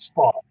them.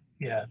 Spot.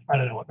 Yeah, I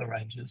don't know what the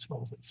range is.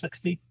 What was it?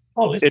 60?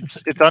 Oh, less than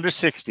 60. It's under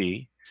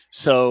 60.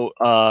 So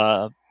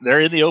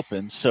they're in the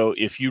open. So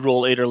if you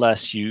roll 8 or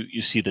less,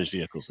 you see there's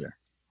vehicles there.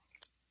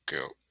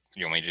 Go.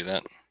 You want me to do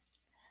that?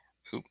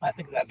 Oop. I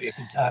think that'd be a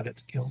good target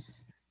to kill.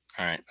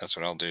 All right, that's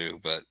what I'll do.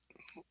 But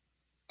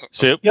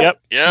so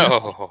yep.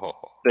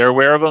 They're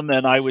aware of them,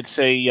 and I would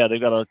say, yeah, they've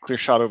got a clear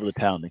shot over the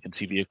town. They can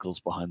see vehicles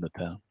behind the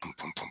town. Boom,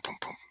 boom, boom, boom,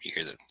 boom. You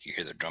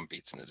hear the drum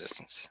beats in the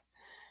distance.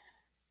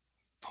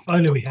 Boom, boom,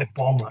 only we had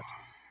bomber.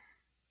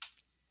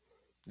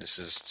 This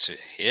is to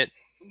hit,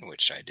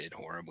 which I did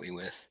horribly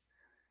with.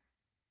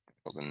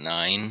 Rolled a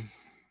 9.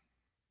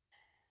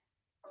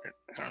 I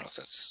don't know if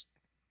that's.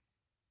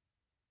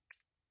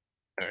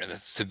 Or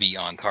that's to be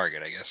on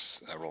target, I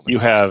guess. I rolled. You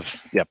have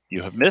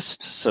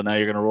missed. So now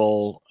you're going to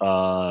roll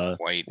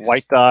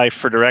white die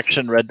for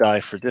direction, red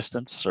die for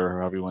distance, or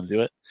however you want to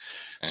do it.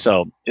 Okay.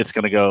 So it's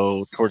going to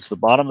go towards the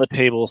bottom of the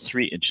table,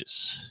 3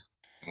 inches.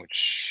 Which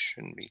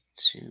shouldn't be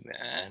too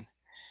bad.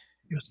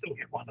 You'll still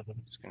get one of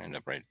them. It's going to end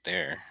up right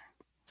there.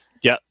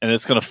 Yeah, and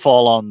it's going to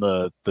fall on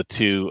the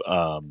 2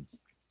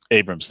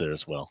 Abrams there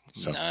as well.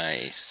 So.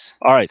 Nice.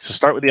 All right, so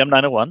start with the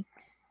M901.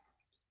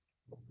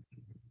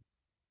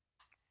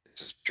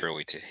 This is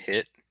purely to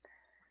hit.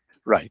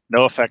 Right.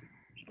 No effect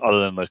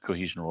other than the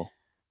cohesion roll.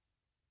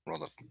 Roll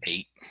the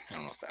 8. I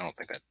don't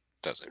think that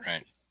does it,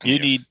 right? You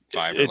need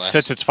 5 or less.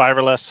 Since it's 5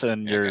 or less,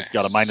 and you're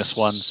got a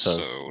 -1.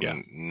 So yeah.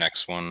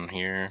 Next one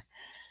here.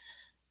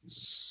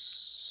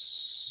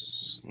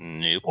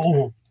 Nope.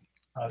 Oh.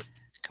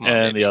 Come on,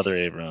 and baby. The other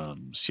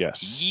Abrams,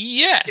 yes.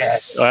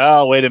 Yes.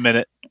 Well, wait a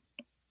minute.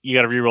 You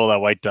got to re-roll that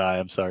white die.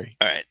 I'm sorry.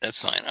 All right,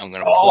 that's fine. I'm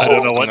gonna. Pull, I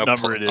don't know what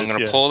number it is. I'm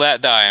gonna pull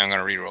that die. I'm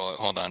gonna re-roll it.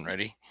 Hold on,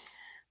 ready?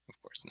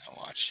 Of course, now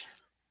watch.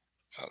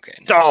 Okay.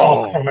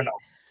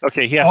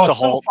 Okay, he has to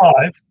halt.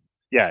 5.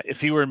 Yeah, if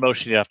he were in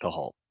motion, you have to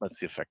halt. That's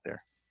the effect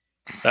there.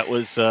 That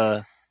was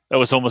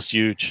almost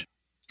huge.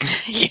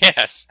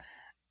 Yes.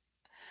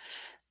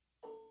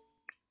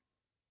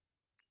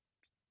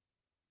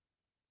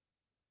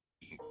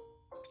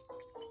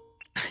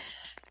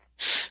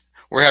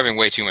 We're having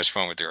way too much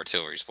fun with the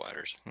artillery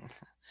splatters.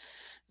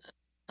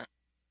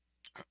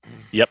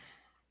 Yep.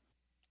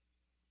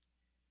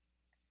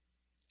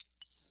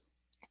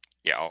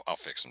 Yeah, I'll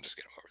fix them. Just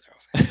get them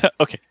over there.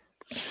 Okay.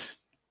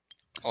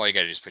 All you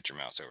gotta do is put your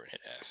mouse over and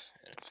hit F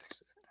and fix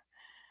it.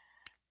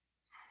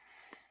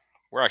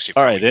 We're actually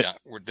probably done.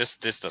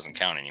 This doesn't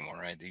count anymore,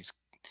 right?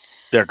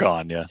 They're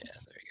gone. Yeah. Yeah.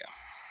 There you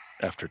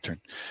go. After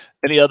turn.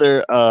 Any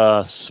other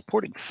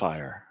supporting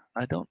fire?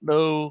 I don't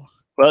know.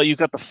 Well, you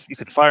could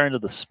fire into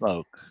the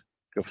smoke.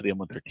 Go for the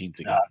M113s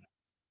again.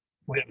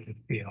 We have a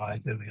PI,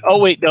 do we? Oh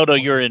wait, no,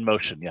 you're in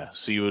motion. Yeah,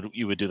 so you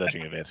would do that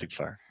during advancing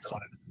fire. So.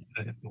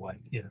 I have to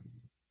wait. Yeah.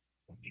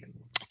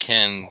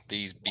 Can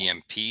these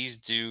BMPs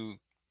do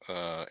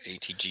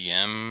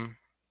ATGM?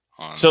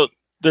 So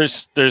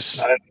there's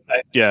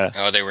yeah.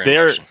 Oh, they were in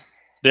motion.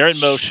 They're in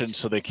motion,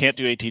 so they can't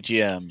do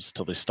ATGMs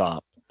till they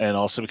stop, and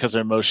also because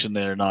they're in motion,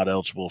 they're not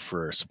eligible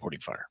for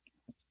supporting fire.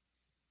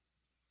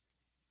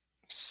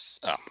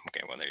 Oh,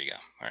 okay. Well, there you go.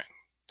 All right.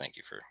 Thank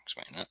you for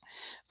explaining that.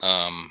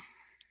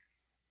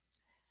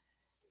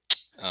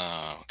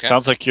 Okay.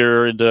 Sounds like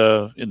you're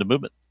into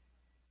movement.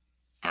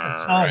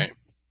 All right.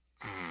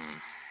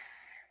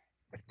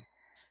 I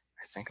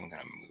think I'm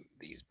gonna move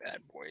these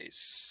bad boys.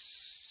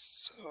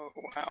 So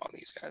wow,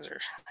 these guys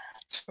are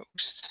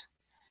toast.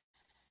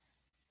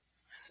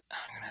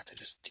 I'm gonna have to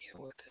just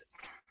deal with it.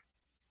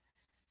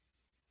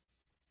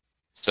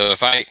 So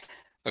so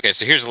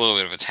here's a little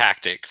bit of a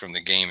tactic from the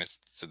game.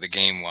 To the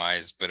game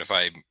wise, but if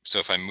I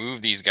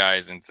move these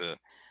guys into,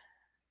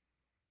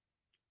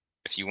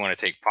 if you want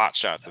to take pot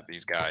shots at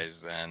these guys,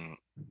 then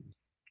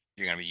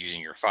you're going to be using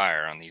your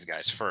fire on these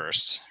guys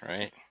first,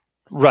 right?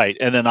 Right,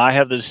 and then I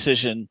have the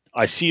decision.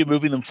 I see you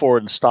moving them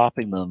forward and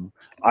stopping them.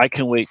 I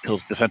can wait till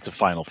defensive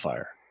final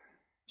fire.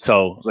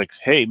 So, like,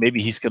 hey,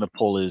 maybe he's going to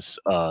pull his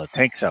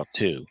tanks out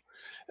too,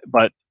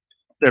 but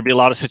there'd be a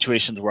lot of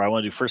situations where I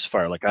want to do first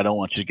fire. Like, I don't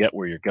want you to get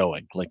where you're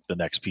going, like the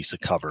next piece of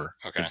cover,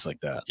 things like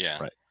that. Yeah,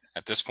 right.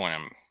 At this point,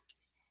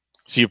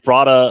 So you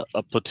brought a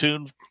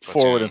platoon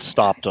forward and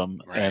stopped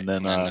them, right. and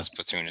then this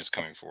platoon is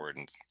coming forward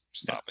and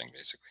stopping,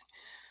 basically.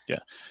 Yeah.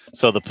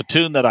 So the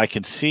platoon that I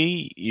can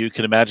see, you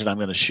can imagine I'm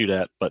going to shoot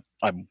at, but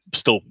I'm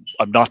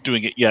not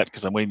doing it yet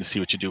because I'm waiting to see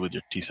what you do with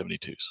your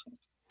T-72s.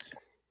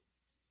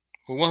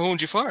 Well, why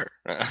won't you fire?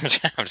 I'm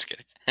just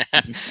kidding.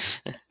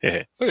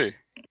 Hey,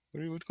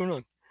 what's going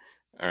on?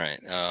 All right.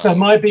 So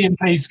my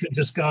BMPs can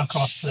just go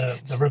across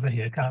the river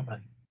here, can't they? I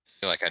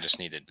feel like I just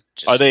needed.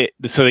 Are they?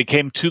 So they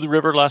came to the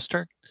river last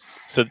turn.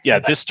 So yeah,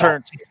 this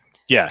turn.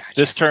 Yeah,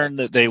 this turn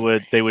that they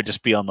would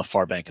just be on the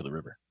far bank of the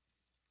river.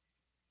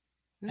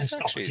 This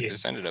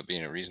ended up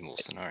being a reasonable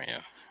scenario.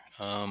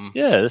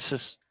 Yeah, this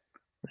is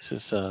This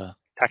is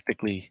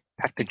tactically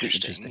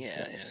Interesting. interesting.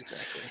 Yeah,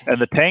 exactly.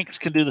 And the tanks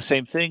can do the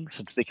same thing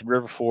since they can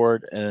river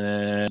ford,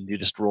 and you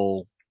just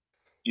roll.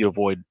 You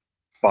avoid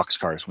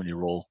boxcars when you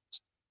roll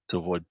to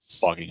avoid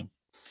bogging them.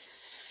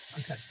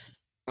 Okay.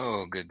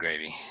 Oh, good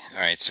gravy.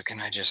 All right, so can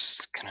I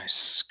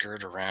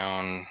skirt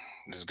around?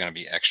 This is going to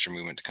be extra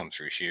movement to come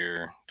through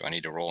here. Do I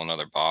need to roll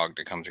another bog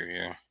to come through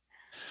here?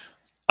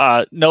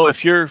 No,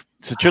 since you're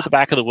at the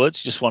back of the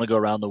woods, you just want to go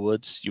around the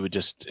woods. You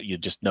just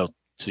know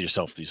to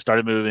yourself. You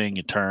started moving,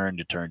 you turn.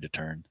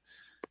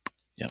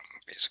 Yeah.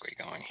 Basically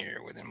going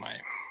here within my.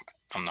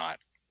 I'm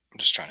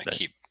just trying to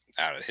keep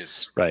out of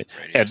his right.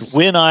 radius.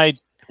 And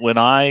when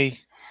I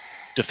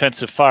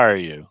defensive fire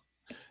you,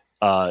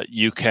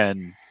 you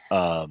can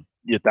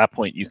at that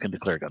point you can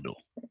declare gun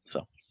duel.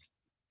 So.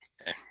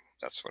 Okay,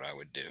 that's what I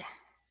would do.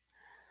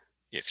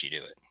 If you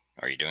do it,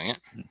 are you doing it?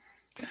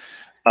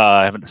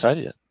 I haven't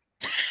decided yet.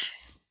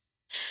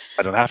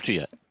 I don't have to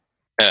yet.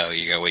 Oh,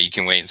 you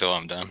can wait until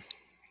I'm done.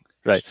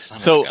 Right.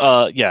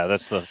 So, yeah,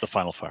 that's the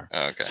final fire.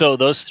 Okay. So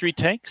those 3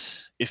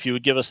 tanks, if you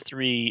would give us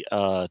 3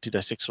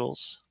 2d6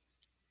 rolls.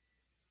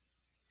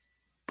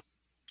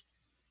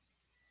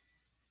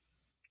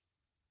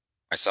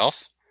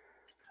 Myself?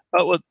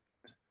 Oh, well,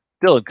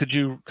 Dylan, could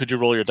you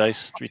roll your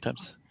dice 3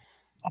 times?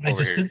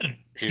 Over here.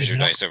 Here's your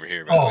dice over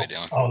here, by the way,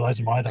 Dylan. Oh, those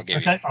are my dice.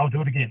 Okay, I'll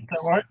do it again.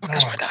 Don't worry.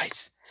 Where's my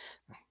dice?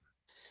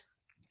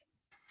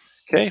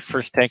 Okay,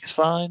 first tank's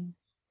fine.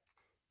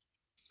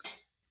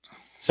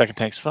 Second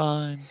tank's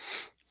fine.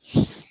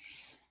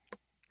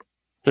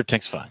 Third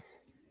tank's fine.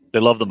 They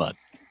love the mud.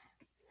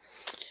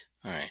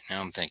 All right, now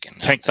I'm thinking.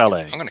 Tank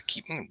ballet. I'm gonna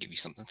give you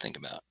something to think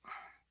about.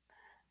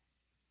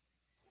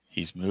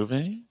 He's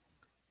moving.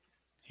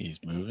 He's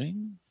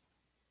moving.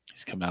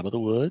 He's come out of the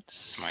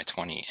woods. Am I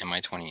 20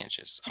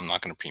 inches? I'm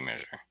not gonna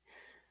pre-measure.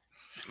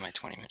 Am I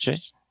 20 inches? Okay.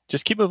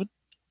 Just keep moving.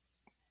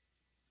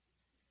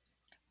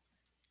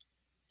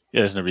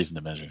 Yeah, there's no reason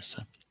to measure.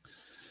 So.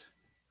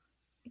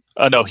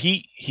 No,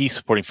 he's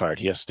supporting fired.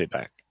 He has to stay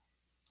back.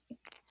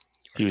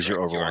 He was your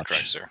overwatch. You are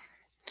correct, sir.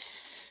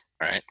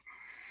 All right.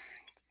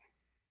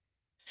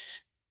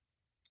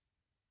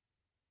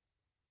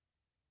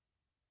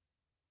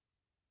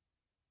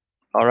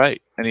 All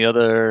right. Any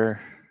other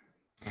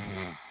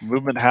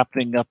movement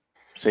happening up,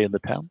 say, in the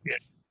town? Yeah.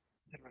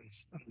 I'm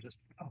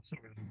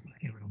sorry, I'm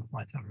looking around with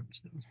my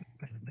turrets. That was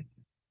badly.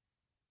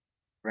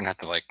 We're gonna have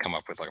to come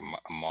up with a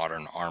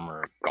modern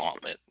armor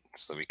gauntlet,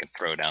 so we can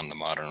throw down the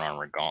modern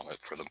armor gauntlet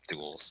for the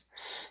duels.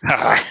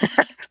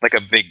 like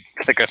a.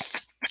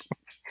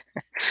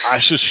 I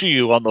shall see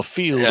you on the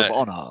field of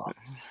honor.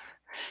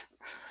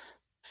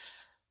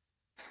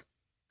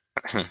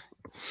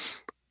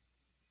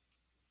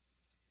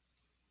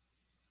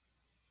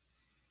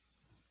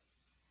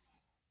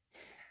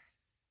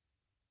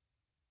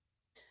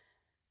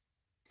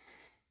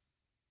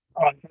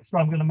 All right, that's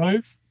where I'm going to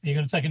move. Are you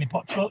going to take any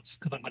pot shots?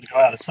 Because I'm going to go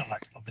out of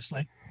sunlight,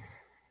 obviously.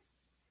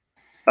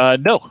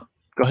 No.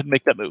 Go ahead and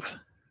make that move.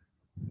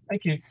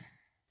 Thank you.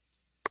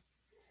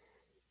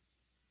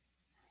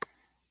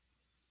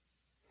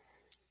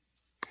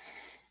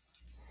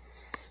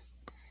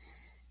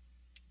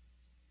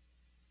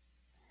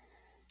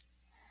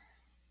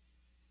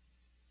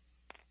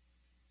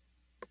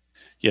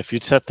 Yeah, if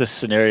you'd set this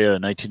scenario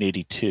in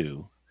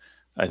 1982,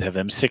 I'd have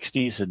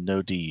M60s and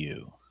no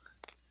DU,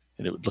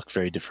 and it would look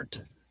very different.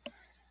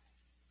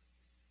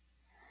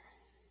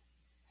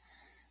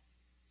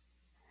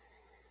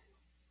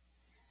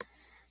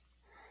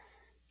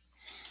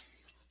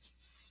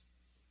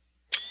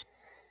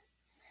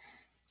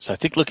 So I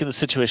think looking at the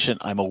situation,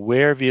 I'm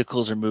aware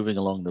vehicles are moving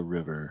along the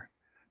river,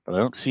 but I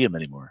don't see them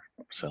anymore.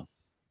 So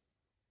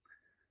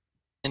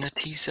in a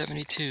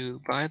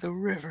T-72 by the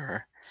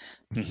river.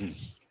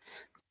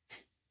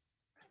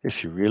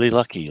 If you're really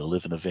lucky, you'll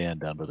live in a van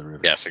down by the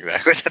river. Yes,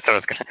 exactly. That's what I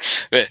was gonna.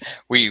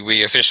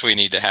 We officially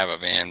need to have a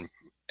van.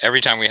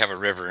 Every time we have a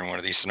river in one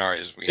of these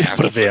scenarios, we have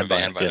to put a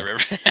van by the river.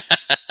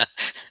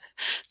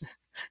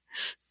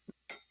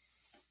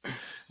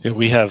 Yeah,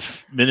 we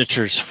have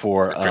miniatures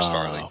for Chris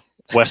Farley.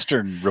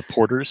 Western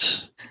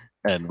reporters,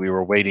 and we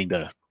were waiting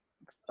to.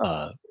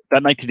 That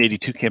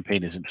 1982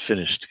 campaign isn't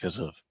finished because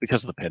of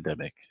the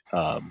pandemic.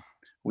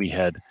 We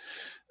had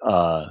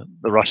the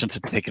Russians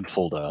had taken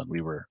Fulda, and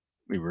we were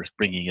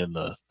bringing in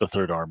the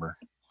third armor.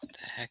 What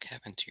the heck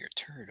happened to your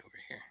turret over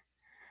here?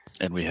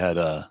 And we had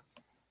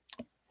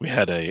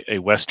a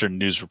Western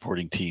news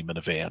reporting team in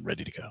a van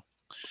ready to go.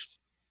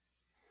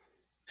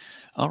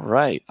 All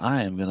right,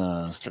 I am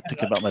gonna start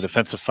thinking about my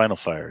defensive final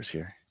fires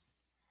here.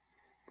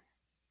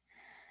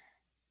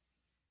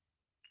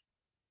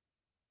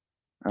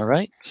 All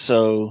right,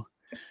 so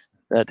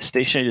that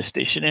stationary to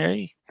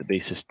stationary, the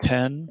base is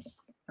 10.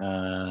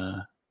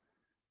 That's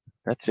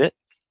it.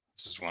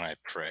 This is when I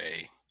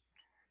pray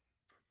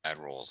bad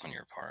rolls on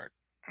your part,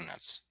 and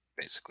that's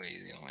basically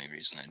the only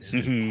reason I did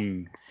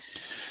it.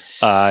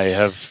 I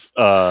have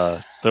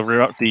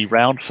the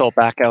round fell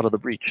back out of the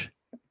breach.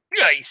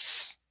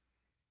 Nice.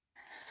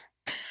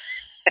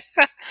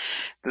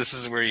 This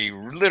is where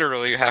you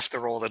literally have to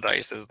roll the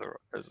dice as the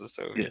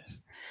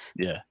Soviets.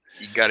 Yeah.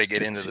 You got to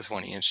get into the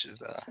 20 inches,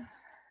 though.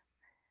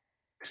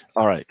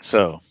 All right,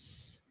 so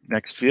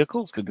next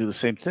vehicle is going to do the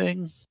same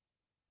thing.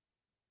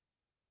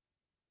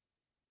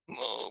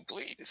 Oh,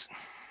 please.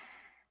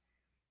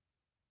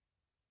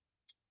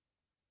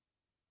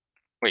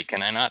 Wait,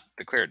 can I not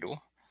declare a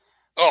duel?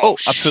 Oh,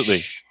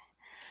 absolutely.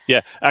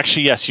 Yeah,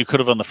 actually, yes, you could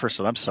have on the first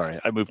one. I'm sorry,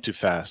 I moved too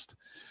fast.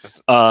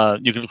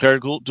 You can declare a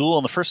duel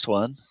on the first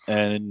one,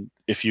 and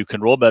if you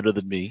can roll better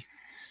than me,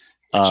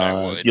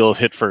 you'll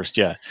hit first.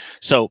 Yeah.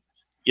 So,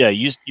 yeah,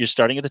 you're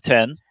starting at a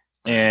 10,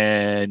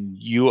 and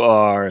you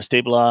are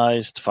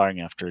stabilized,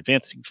 firing after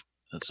advancing.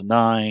 That's a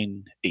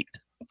 9, 8.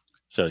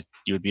 So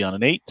you would be on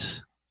an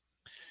 8.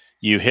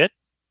 You hit,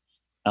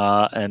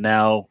 and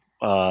now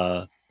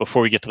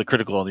before we get to the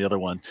critical on the other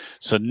one,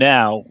 so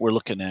now we're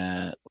looking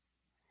at.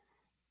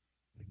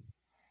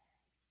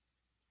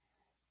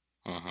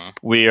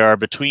 We are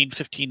between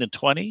 15 and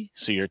 20,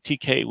 so your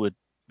TK would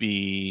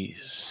be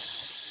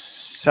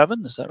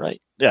 7. Is that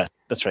right? Yeah,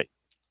 that's right.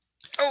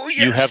 Oh, yes.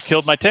 You have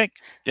killed my tank.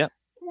 Yeah.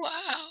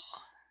 Wow.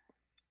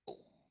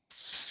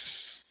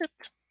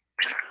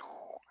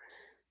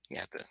 You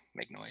have to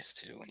make noise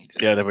too when you do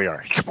it. Yeah, there we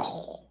are.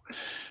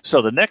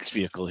 So the next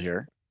vehicle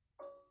here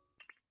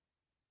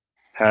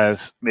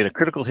has made a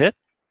critical hit,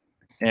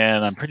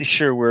 and I'm pretty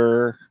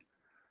sure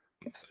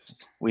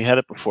we had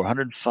it before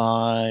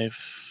 105,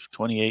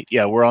 28.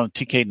 Yeah, we're on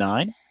TK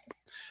 9.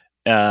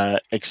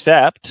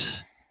 Except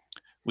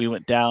we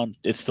went down.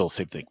 It's still the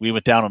same thing. We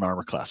went down on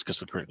armor class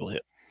because of the critical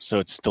hit, so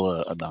it's still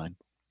a 9.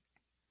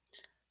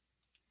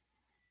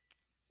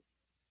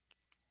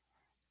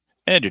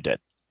 And you're dead.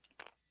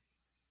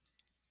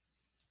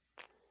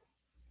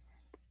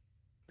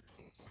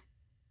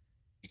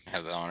 You can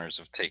have the honors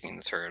of taking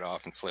the turret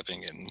off and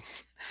flipping it, and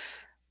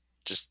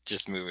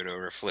just move it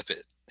over, flip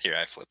it. Here,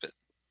 I flip it.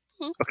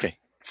 Okay.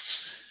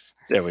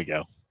 There we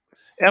go.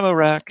 Ammo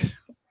rack.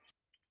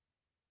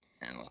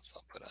 And let's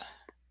put a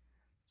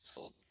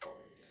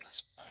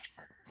splash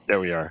marker. There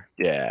we are.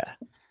 Yeah.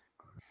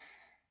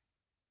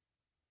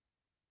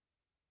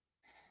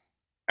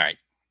 All right.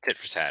 Tit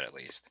for tat, at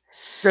least.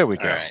 There we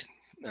go. All right.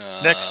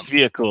 Next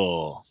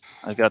vehicle.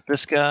 I got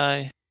this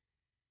guy.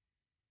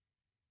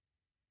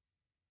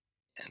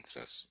 And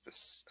so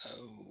this.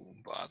 Oh,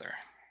 bother.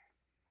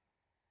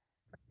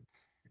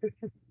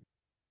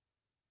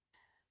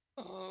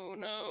 Oh,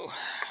 no.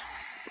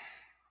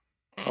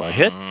 Oh, I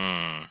hit.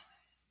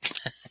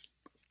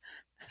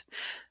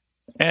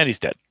 And he's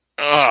dead.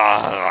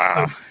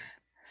 Oh,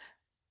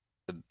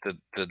 the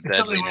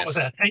Something with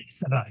our tanks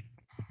today.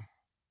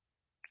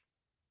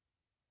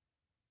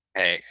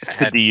 Hey, it's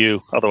the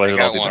DU. Otherwise, I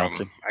it'll got be one bouncing. of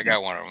them. I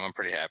got one of them. I'm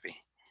pretty happy.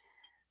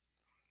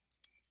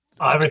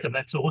 I reckon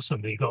that's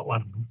awesome. You got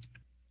one of them.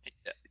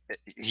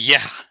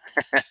 Yeah,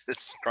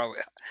 it's probably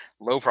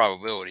low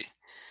probability.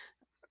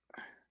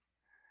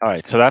 All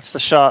right, so that's the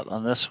shot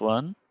on this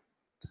one.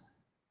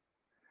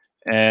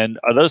 And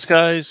are those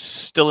guys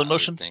still in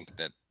motion? I think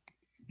that.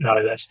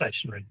 No, that's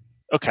stationary.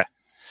 Okay.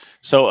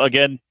 So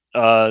again,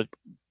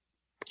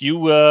 you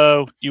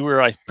were,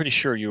 I'm pretty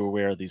sure you were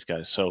aware of these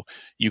guys, so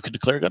you can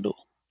declare a gun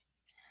duel.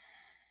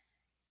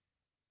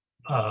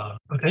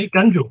 Okay,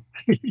 gun duel.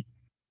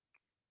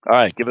 All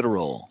right, give it a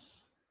roll.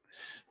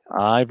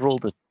 I've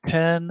rolled a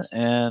 10,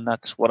 and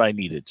that's what I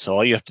needed. So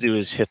all you have to do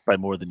is hit by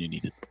more than you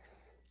needed.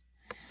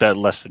 That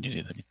less than you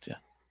needed. Yeah.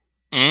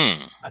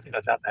 I think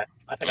I got that.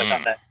 I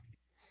got that.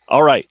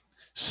 All right.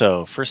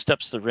 So first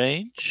step's the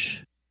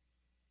range.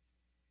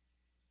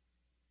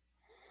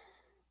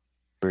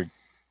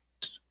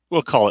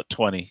 We'll call it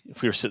 20.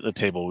 If we were sitting at the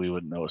table, we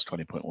wouldn't know it was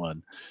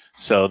 20.1.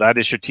 So that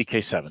is your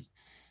TK7.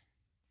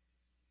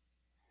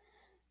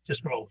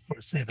 Just roll for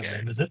a 7, Okay.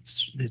 then, is it?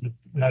 There's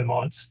no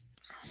mods.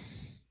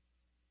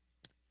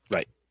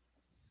 Right.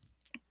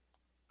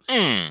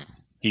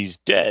 He's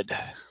dead.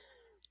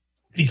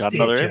 He's got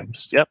dead, another Jim.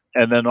 imps. Yep.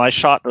 And then my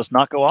shot does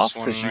not go off This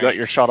one because you right- got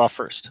your shot off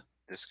first.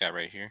 This guy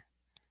right here.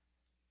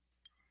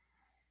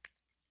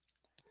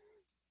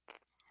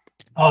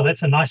 Oh,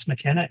 that's a nice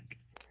mechanic.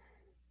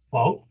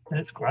 Well,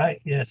 that's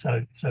great. Yeah,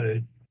 so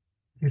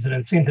there's an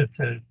incentive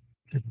to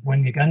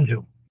win your gun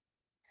duel.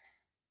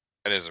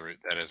 That is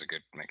a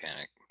good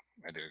mechanic.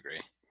 I do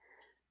agree.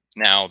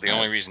 Now, the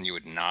only reason you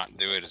would not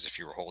do it is if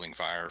you were holding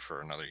fire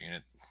for another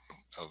unit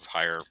of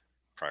higher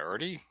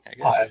priority, I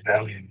guess. Higher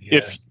value.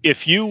 Yeah.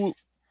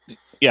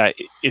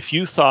 If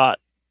you thought,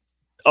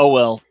 oh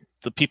well,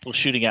 the people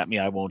shooting at me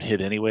I won't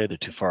hit anyway, they're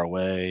too far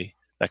away,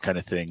 that kind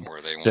of thing.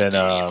 Or they won't Then, do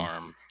any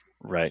harm.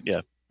 Right,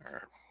 yeah.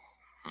 Or,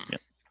 Yeah.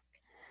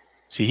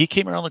 See, he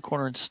came around the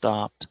corner and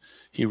stopped.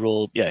 He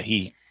rolled. Yeah,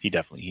 he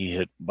definitely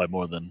hit by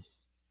more than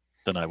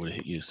I would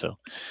have hit you. So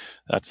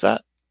that's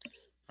that.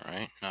 All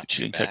right, not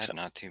too Shooting bad. text.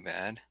 Not too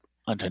bad.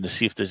 I'm trying to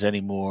see if there's any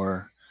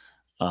more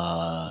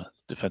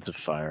defensive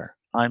fire.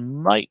 I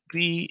might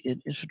be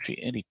in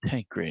infantry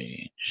anti-tank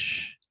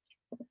range.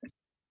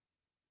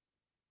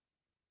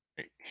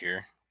 Right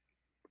here.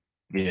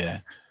 Yeah,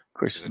 of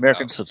course, Is it's it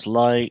American, about- so it's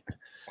light.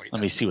 What do you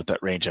Let me got? see what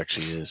that range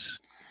actually is.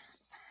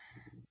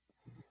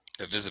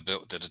 The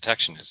visibility, the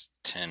detection is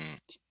 10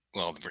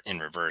 well, in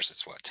reverse,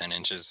 it's what, 10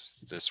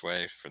 inches this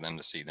way for them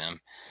to see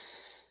them.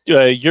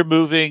 You're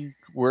moving.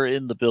 We're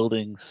in the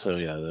building, so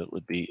yeah, that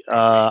would be.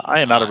 I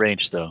am out of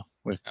range though.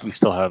 We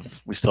still have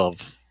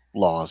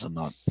laws and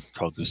not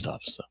Carl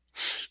Gustav's.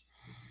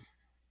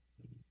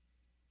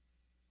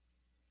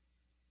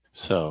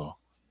 So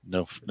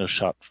no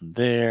shot from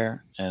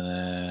there, and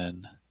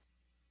then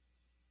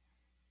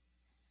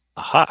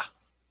aha.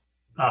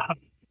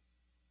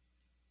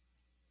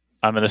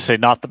 I'm going to say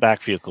not the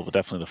back vehicle, but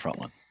definitely the front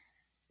one.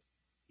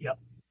 Yep.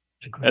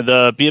 And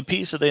the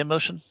BMPs, are they in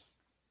motion?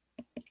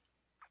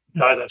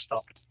 No, they've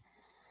stopped.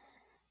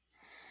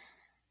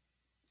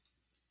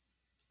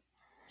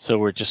 So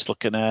we're just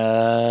looking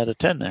at a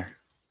 10 there.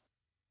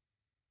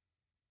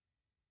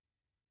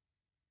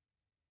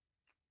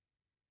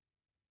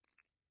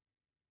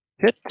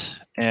 Hit.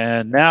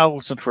 And now,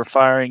 since we're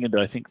firing into,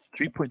 I think,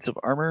 3 points of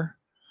armor,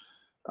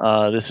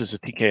 this is a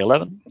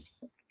TK-11.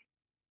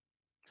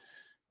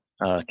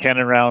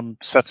 Cannon round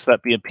sets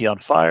that BMP on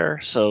fire,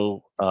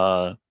 so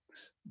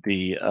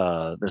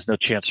there's no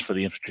chance for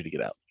the infantry to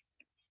get out.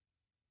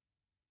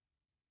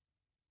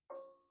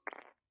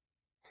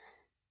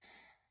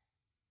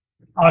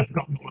 I've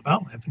forgotten all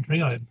about my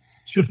infantry. I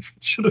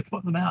should have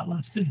put them out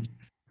last turn.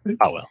 Oops.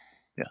 Oh well,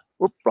 yeah.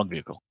 Whoop, wrong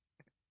vehicle.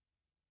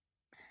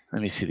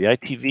 Let me see the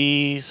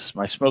ITVs.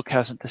 My smoke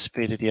hasn't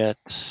dissipated yet.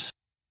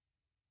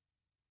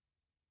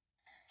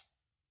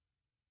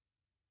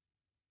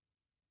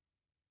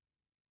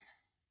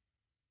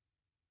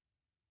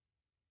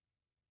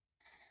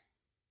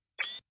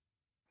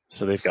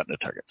 So they've got no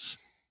targets.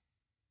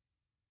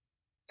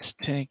 This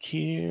tank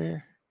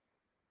here.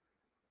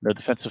 No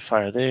defensive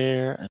fire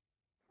there. And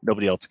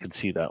nobody else can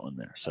see that one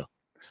there. So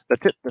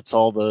that's it. That's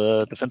all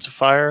the defensive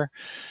fire.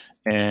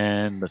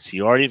 And let's see,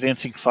 you already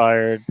advancing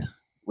fired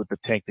with the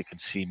tank that can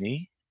see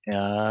me.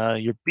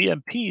 Your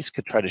BMPs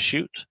could try to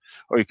shoot,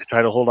 or you could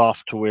try to hold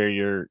off to where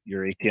your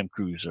ATM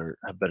crews have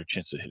a better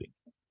chance of hitting.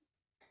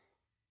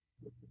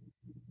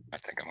 I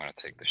think I'm going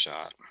to take the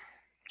shot.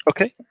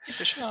 Okay. Take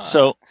the shot.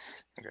 So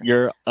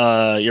you're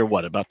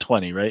what, about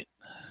 20, right?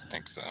 I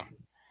think so.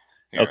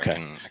 Here, okay.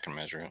 I can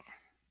measure it.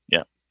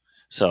 Yeah.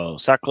 So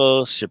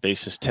Saclos, your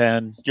base is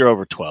 10. You're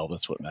over 12.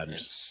 That's what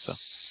matters. So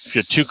if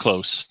you're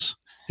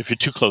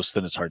too close,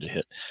 then it's hard to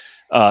hit.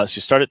 So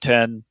you start at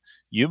 10.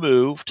 You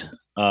moved.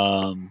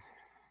 So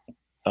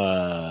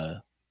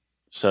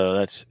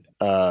that's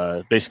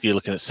basically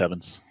looking at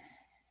sevens.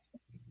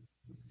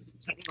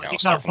 He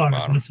can't fire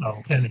his missile,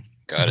 can he?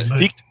 Got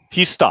it.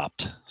 He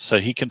stopped, so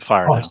he can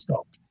fire now.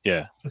 Stopped.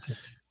 Yeah. Okay.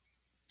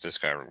 This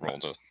guy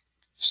rolled a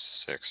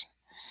 6.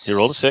 He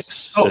rolled a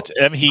 6. So it's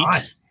M heat.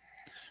 Nice.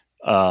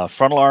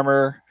 Frontal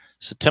armor.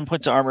 So 10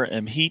 points of armor,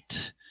 M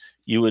heat.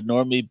 You would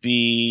normally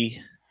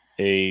be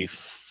a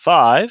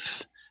 5,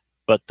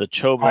 but the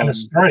Chobon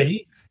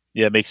 -3.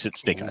 Yeah, makes it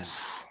snake eyes.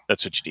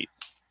 That's what you need.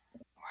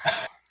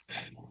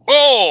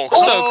 Oh,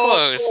 so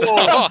close.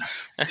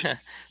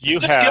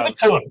 Give it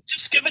to him.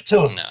 Just give it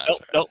to him.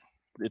 No,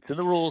 it's in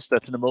the rules.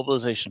 That's an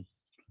immobilization.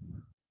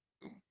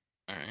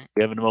 All right.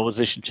 We have an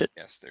immobilization chit.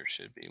 Yes, there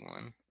should be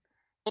one.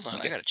 Hold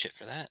on, I got a chit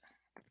for that.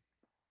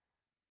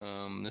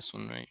 This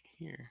one right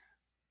here.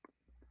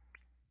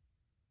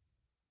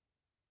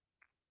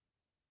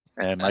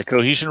 And my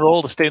cohesion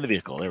roll to stay in the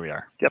vehicle. There we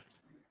are. Yep.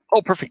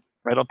 Oh, perfect.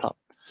 Right on top.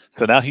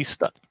 So now he's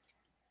stuck.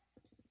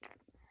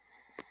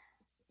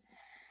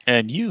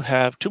 And you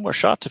have 2 more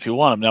shots if you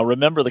want him. Now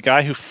remember, the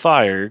guy who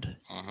fired,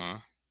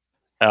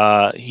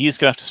 he's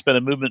gonna have to spend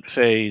a movement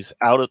phase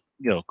out of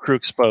crew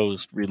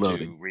exposed,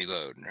 reloading. To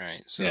reload,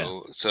 right?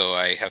 So so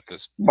I have to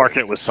mark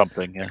it with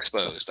something. Yeah.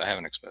 Exposed. I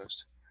haven't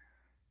exposed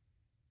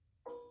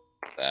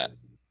that.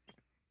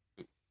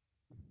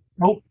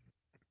 Oh.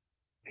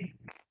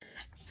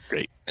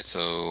 Great.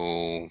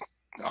 So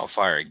I'll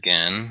fire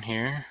again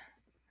here.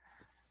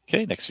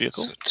 Okay, next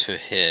vehicle. So to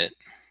hits.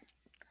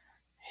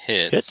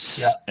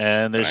 Yeah.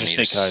 And there's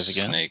your snake eyes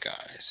again. Snake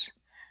eyes.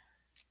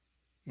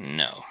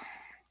 No.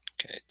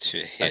 Okay,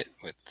 to hit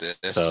with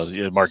this. So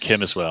you mark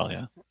him as well,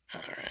 yeah.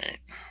 All right.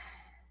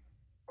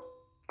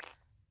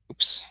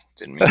 Oops,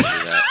 didn't mean to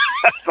do that.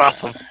 That's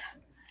awesome.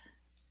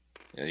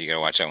 Yeah, you gotta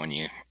watch out when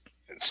you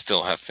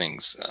still have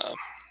things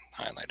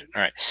highlighted.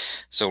 All right,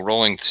 so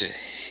rolling to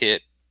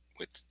hit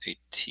with a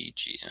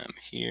TGM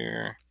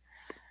here.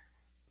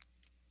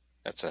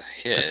 That's a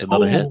hit. That's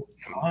another hit.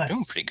 I'm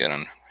doing pretty good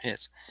on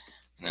hits.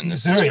 And then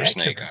this is for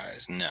snake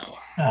eyes. No,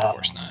 of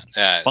course not.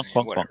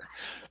 Whatever.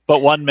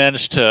 But one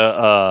managed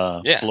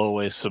to blow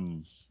away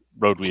some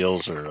road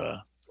wheels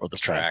or the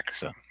track.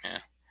 So yeah,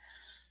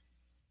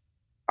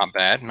 not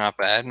bad, not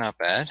bad, not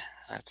bad.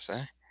 I'd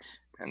say.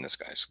 And this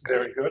guy's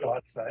good. Very good,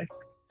 I'd say.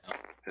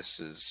 This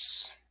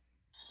is.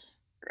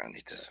 We're gonna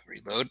need to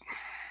reload.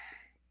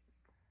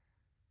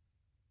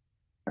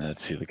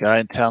 Let's see. The guy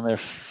in town there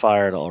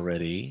fired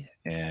already,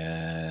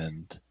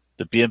 and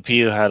the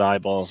BMP who had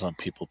eyeballs on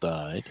people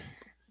died.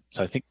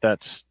 So I think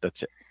that's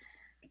it.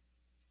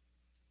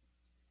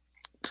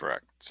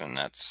 Correct, and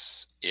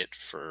that's it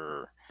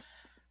for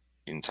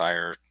the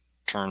entire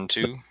turn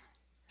 2.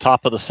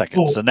 Top of the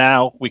second. So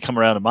now we come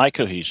around to my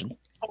cohesion.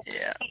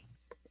 Yeah.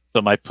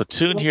 So my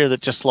platoon here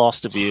that just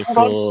lost a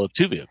vehicle,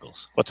 2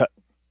 vehicles. What's that?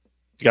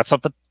 You got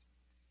something?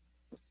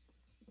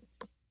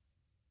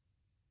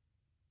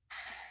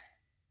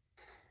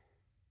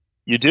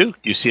 You do? Do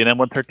you see an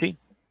M113?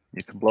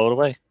 You can blow it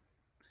away.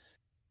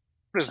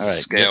 What is the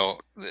scale?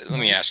 Let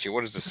me ask you,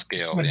 what is the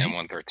scale of the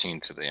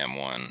M113 to the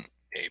M1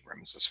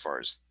 Abrams as far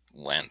as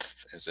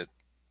length? Is it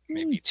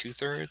maybe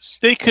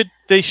 2/3?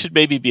 They should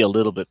maybe be a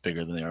little bit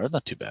bigger than they are.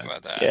 Not too bad.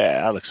 About that.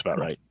 Yeah, that looks about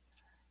right.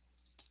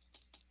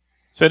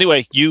 So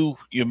anyway, you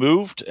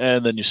moved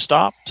and then you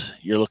stopped.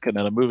 You're looking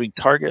at a moving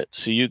target.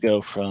 So you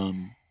go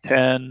from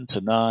 10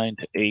 to 9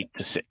 to 8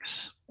 to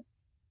 6.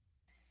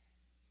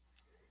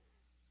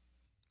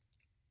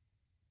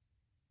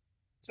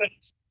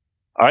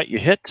 All right, you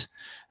hit.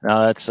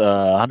 Now that's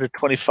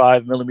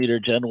 125 millimeter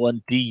Gen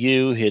 1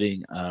 DU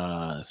hitting,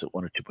 is it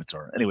 1 or 2 points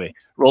over? Anyway,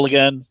 roll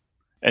again.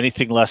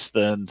 Anything less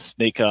than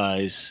snake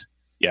eyes,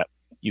 yeah,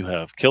 you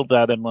have killed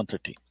that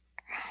M113.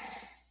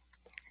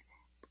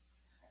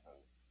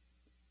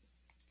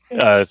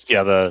 Yeah,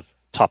 the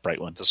top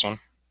right one. This one?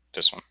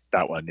 This one.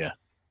 That one, yeah.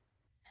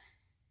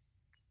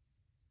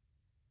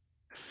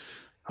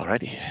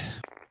 Alrighty.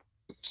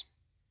 Oops.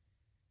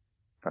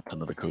 That's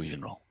another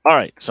cohesion roll. All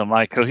right, so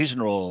my cohesion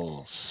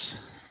rolls.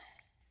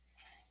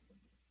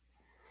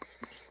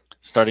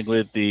 Starting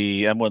with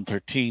the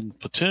M113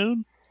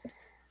 platoon.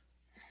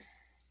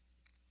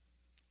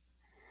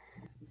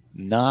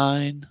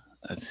 9.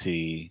 Let's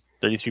see.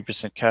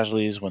 33%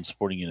 casualties, 1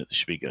 supporting unit. This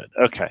should be good.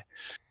 Okay.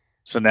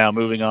 So now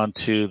moving on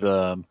to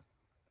the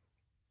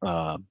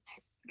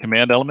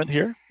command element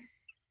here.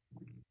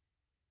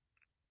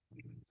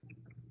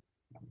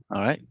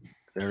 All right.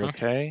 They're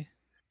okay.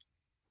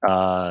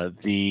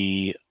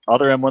 The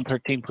other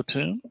M113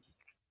 platoon.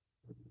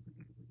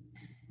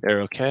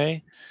 They're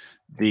okay.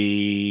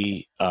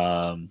 The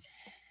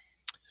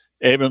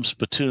Abrams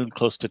platoon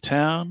close to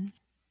town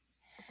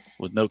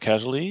with no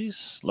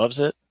casualties. Loves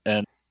it.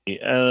 And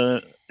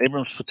the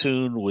Abrams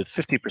platoon with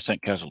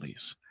 50%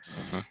 casualties.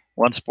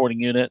 1 sporting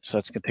unit, so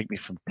that's going to take me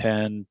from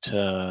 10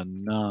 to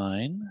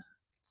 9.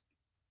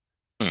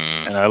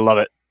 And I love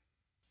it.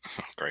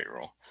 Great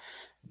roll.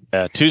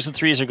 2s and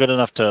 3s are good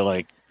enough to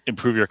like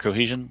improve your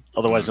cohesion.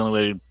 Otherwise, the only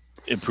way to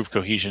improve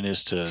cohesion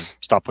is to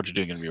stop what you're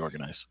doing and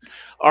reorganize.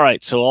 All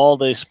right, so all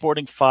the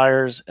sporting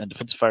fires and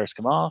defensive fires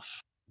come off.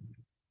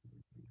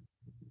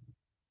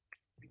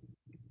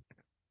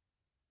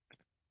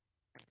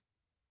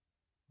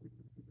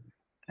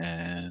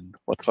 And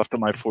what's left of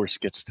my force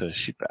gets to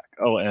shoot back.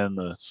 Oh, and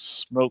the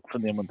smoke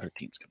from the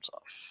M113s comes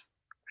off.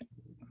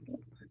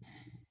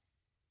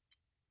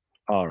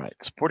 All right,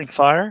 supporting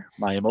fire.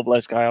 My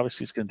immobilized guy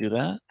obviously is going to do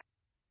that.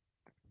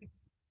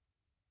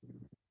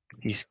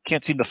 He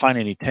can't seem to find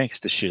any tanks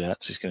to shoot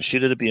at, so he's going to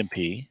shoot at a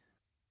BMP.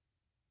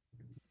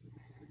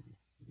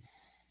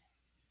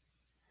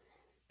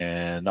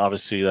 And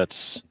obviously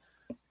that's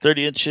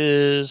 30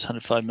 inches,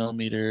 105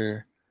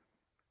 millimeter.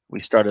 We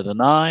start at a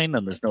 9,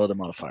 and there's no other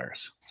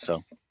modifiers.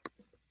 So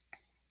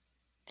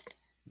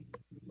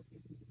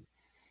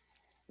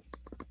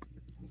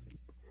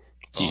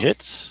he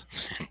hits.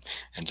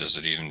 And do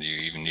you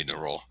even need to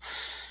roll?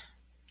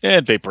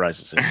 And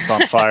vaporizes it. It's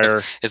on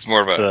fire. It's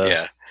more of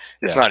a,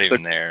 it's not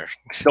even there.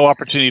 No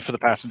opportunity for the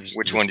passengers.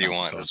 Which one do you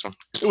want? This one?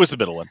 It was the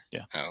middle one,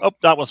 yeah. Oh,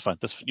 that one's fine.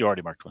 You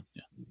already marked one,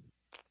 yeah.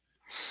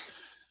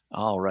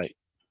 All right.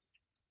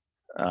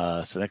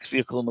 So next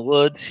vehicle in the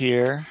woods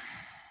here.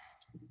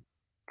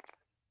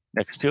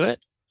 Next to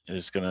it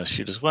is going to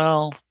shoot as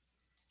well.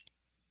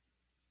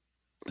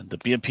 And the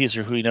BMPs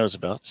are who he knows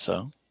about,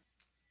 so.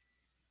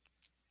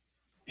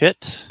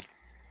 Hit.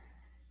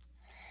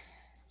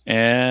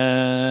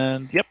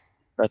 And, yep,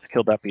 that's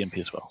killed that BMP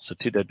as well. So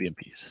 2 dead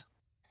BMPs.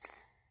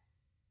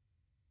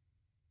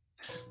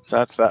 So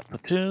that's that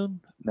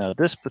platoon. Now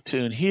this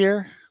platoon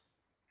here.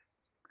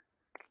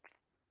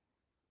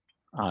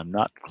 I'm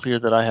not clear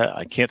that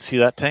I can't see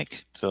that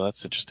tank, so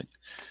that's interesting.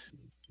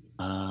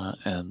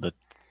 And the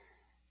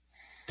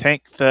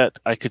tank that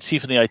I could see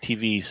from the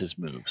ITVs has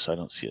moved, so I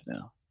don't see it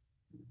now.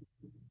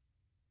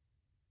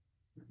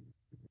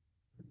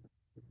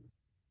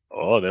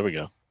 Oh, there we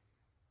go.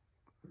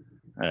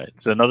 All right,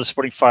 so another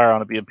supporting fire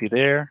on a BMP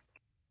there.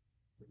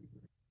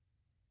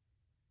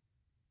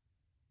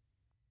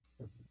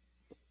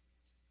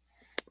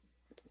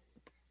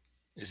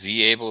 Is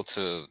he able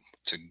to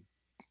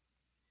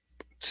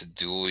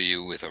duel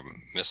you with a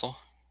missile?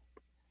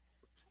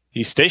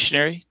 He's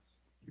stationary,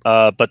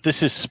 but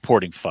this is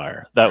supporting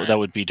fire. That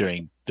would be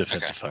during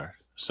defensive fire.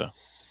 So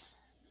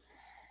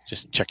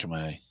just checking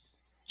my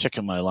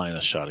line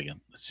of shot again.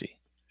 Let's see.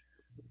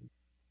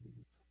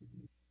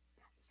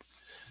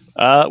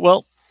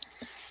 Well,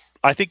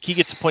 I think he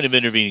gets a point of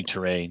intervening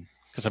terrain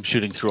because I'm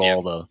shooting through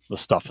all the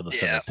stuff in the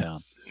center of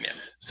town. Yeah.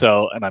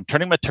 So, and I'm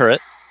turning my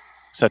turret.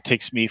 So that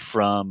takes me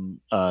from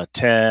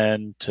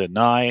 10 to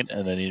 9,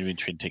 and then intervening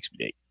terrain takes me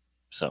to 8.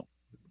 So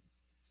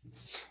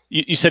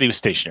you said he was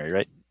stationary,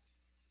 right?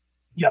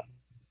 Yep.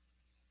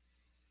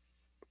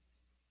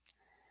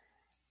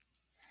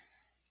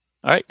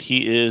 All right, he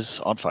is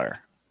on fire.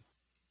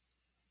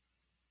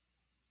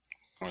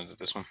 What is it?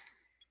 This one?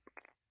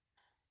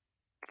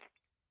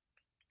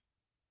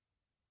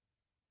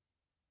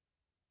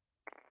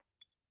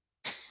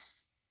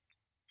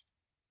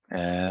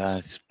 And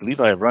I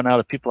believe I run out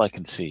of people I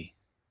can see.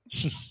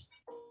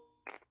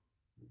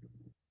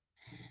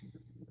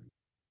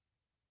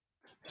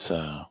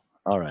 So,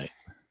 all right.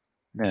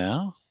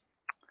 Now,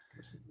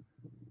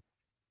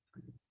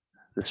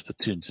 this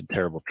platoon's in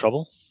terrible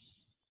trouble,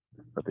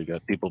 but they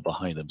got people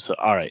behind them. So,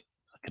 all right,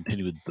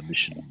 continue with the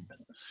mission.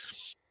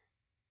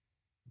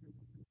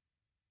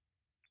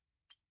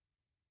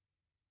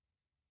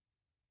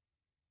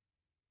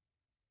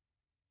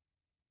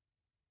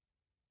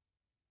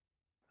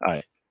 All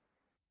right.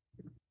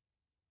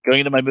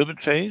 Going into my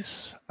movement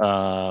phase,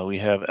 we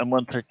have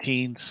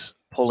M113s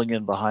pulling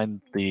in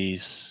behind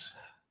these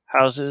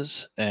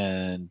houses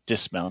and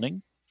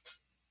dismounting.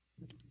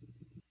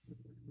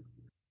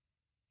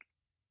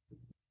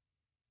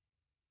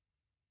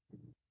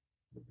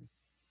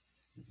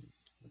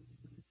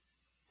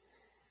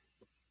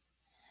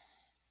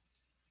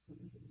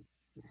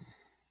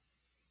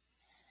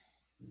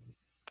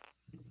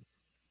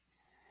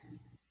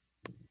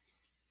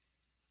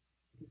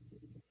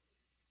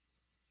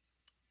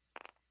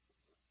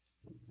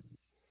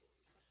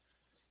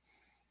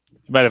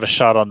 You might have a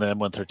shot on the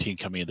M113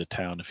 coming into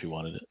town if you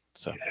wanted it.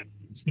 So Yeah, I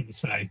was going to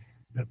say.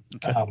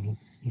 Okay. I'm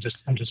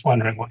just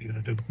wondering what you're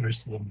going to do with the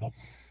rest of them. But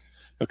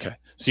okay,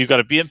 so you've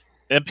got a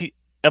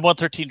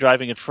M113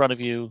 driving in front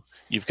of you.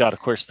 You've got, of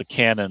course, the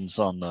cannons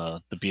on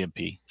the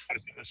BMP. I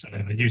was going to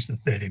say they use the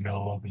 30 mil,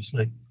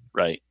 obviously.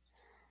 Right.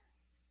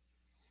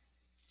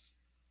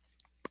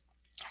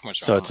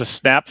 So it's a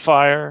snap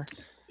fire.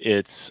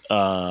 It's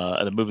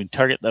at a moving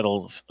target.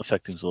 That'll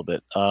affect things a little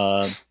bit.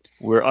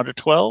 We're under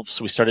 12,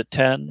 so we start at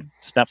 10.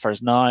 Snap fire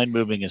is 9.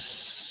 Moving is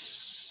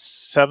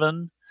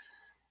 7.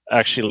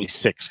 Actually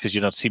 6, because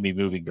you don't see me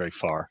moving very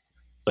far.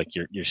 Like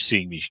you're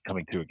seeing me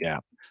coming through a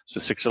gap.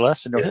 So 6 or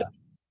less, and you'll hit.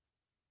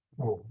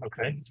 Oh,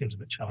 okay. It seems a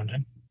bit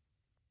challenging.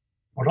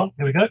 Hold on.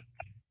 Here we go.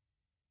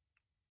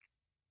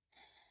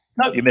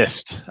 No, You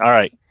missed. All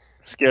right.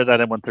 Scare that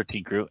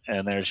M113 crew,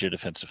 and there's your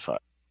defensive fire.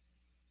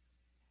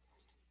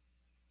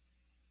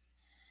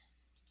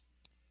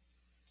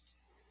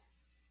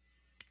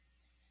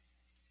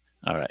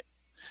 All right.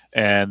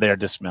 And they're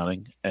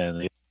dismounting,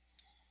 and the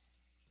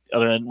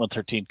other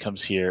M113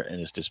 comes here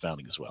and is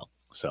dismounting as well.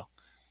 So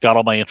got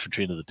all my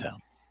infantry into the town.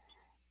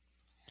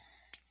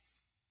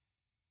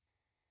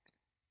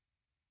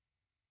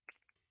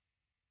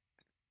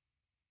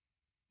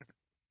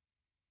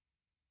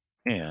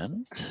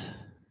 And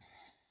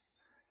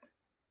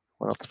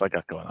what else have I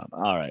got going on?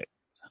 All right.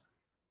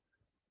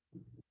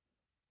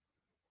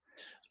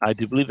 I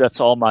do believe that's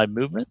all my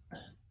movement.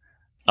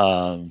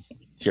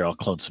 Here, I'll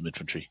clone some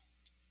infantry.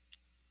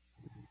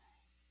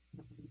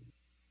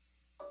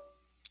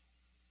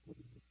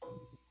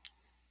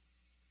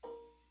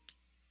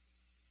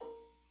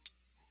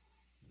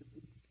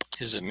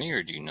 Is it me,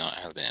 or do you not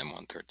have the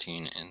M113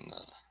 in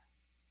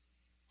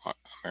the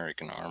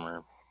American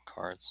armor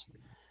cards?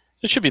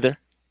 It should be there.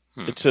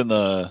 It's in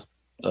the.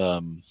 I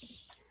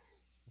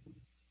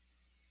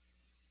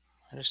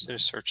just did a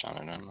search on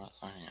it. I'm not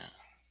finding it.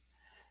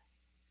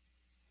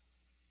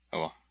 Oh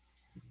well,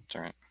 it's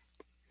all right.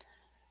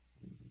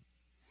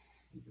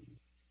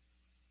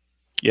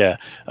 Yeah,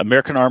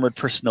 American Armored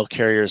Personnel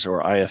Carriers,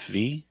 or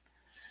IFV.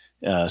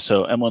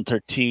 So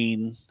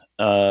M113,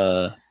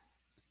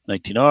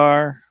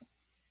 19R,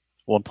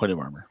 1 point of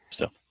armor.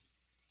 So,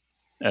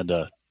 and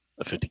a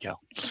 50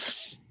 cal.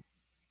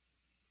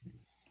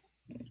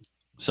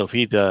 So if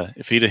he'd have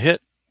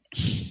hit,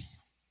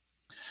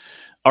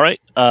 all right.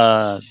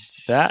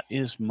 That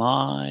is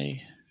my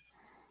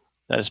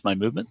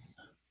movement.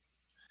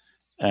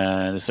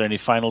 And is there any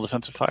final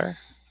defensive fire?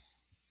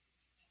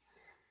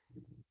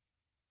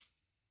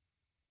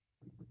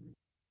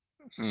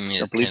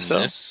 I believe so.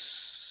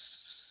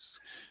 This...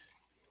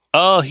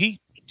 Oh,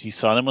 he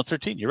saw an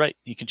M113. You're right.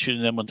 He can shoot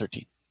an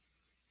M113.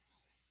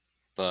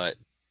 But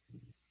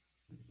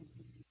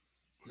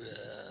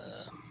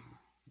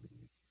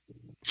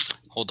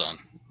hold on.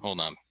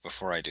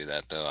 Before I do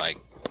that, though,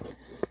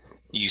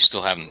 you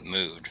still haven't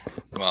moved.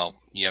 Well,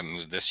 you haven't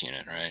moved this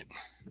unit, right?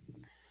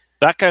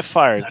 That guy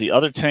fired. The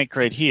other tank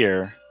right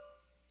here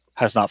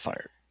has not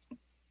fired.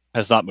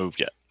 Has not moved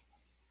yet.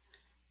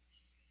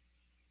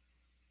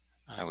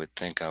 I would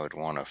think I would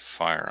want to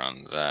fire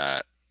on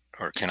that.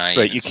 Or can I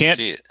you can't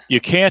see it? You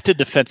can't do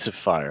defensive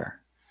fire.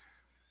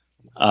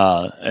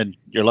 And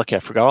you're lucky I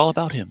forgot all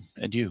about him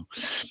and you.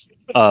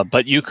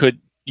 But you could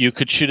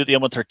shoot at the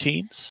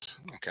M113s.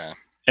 Okay.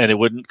 And it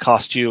wouldn't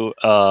cost you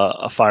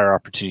a fire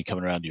opportunity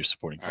coming around to your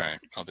supporting fire. All right,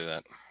 I'll do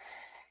that.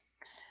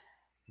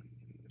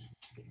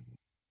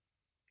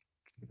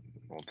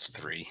 Rolled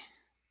 3.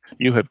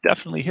 You have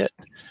definitely hit.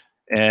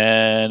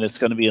 And it's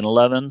going to be an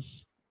 11.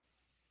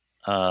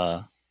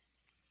 We're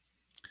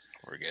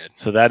good.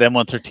 So that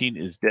M113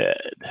 is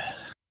dead.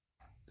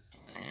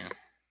 Yeah.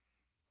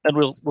 And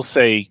we'll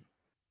say,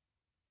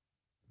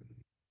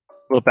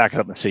 we'll back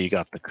up and say you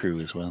got the crew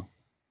as well.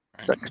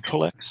 Right. Is that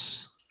Control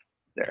X?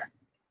 There.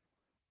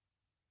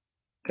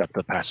 Got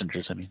the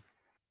passengers, I mean.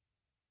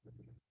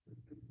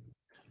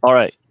 All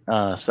right.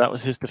 So that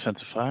was his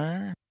defensive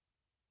fire.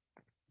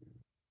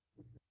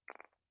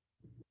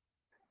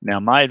 Now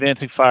my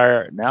advancing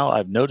fire. Now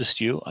I've noticed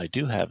you. I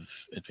do have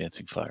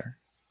advancing fire.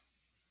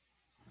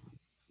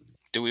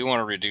 Do we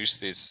want to reduce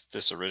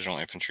this original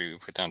infantry we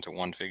put down to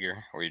one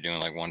figure? Or are you doing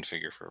like one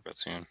figure for a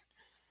platoon?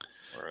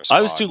 Or a squad?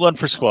 I was doing one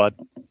per squad.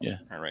 Yeah.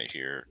 All right,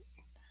 here.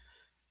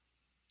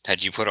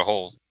 Had you put a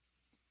whole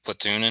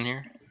platoon in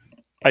here?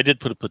 I did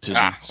put a platoon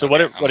in. So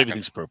okay.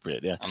 whatever's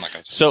appropriate, yeah. I'm not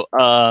gonna so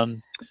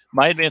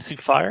my advancing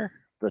fire,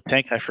 the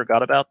tank I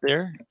forgot about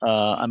there,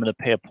 I'm going to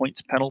pay a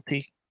points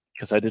penalty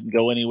because I didn't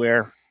go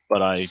anywhere,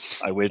 but I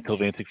waited till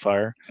advancing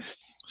fire.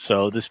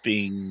 So this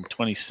being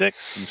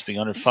 26, and this being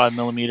under 5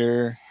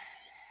 millimeter,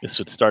 this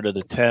would start at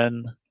a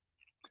 10,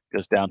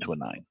 goes down to a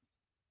 9.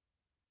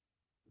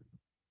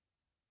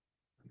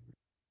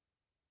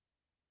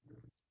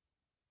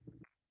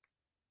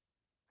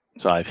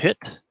 So I've hit,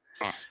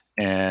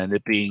 and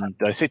it being,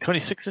 did I say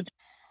 26 inch?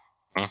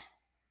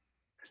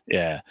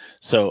 Yeah.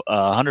 So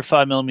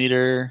 105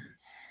 millimeter,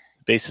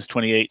 base is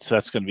 28, so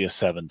that's going to be a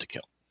 7 to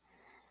kill.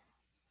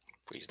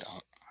 Please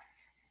don't.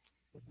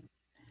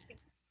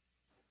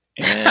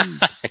 And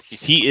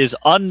he is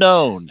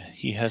unknown.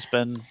 He has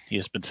been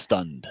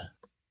stunned.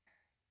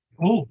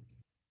 Oh.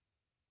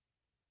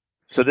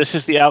 So this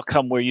is the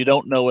outcome where you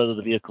don't know whether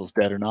the vehicle's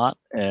dead or not,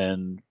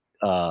 and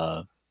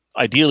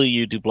ideally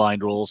you do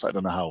blind rolls. I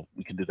don't know how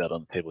we can do that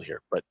on the table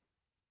here, but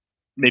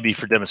maybe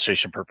for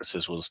demonstration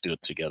purposes we'll just do it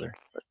together.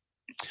 But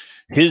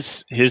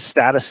his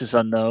status is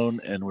unknown,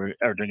 and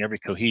during every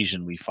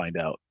cohesion we find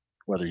out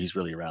whether he's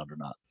really around or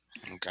not.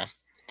 Okay.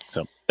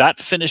 So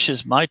that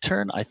finishes my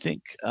turn, I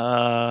think.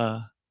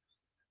 Yeah.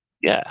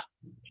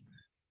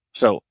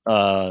 So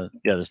yeah,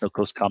 there's no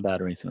close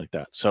combat or anything like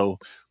that. So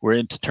we're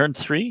into turn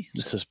 3.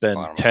 This has been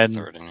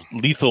 10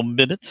 lethal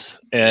minutes,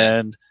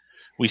 and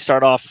we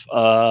start off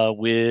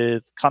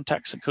with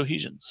contacts and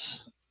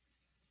cohesions.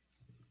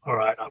 All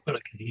right, I've got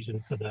a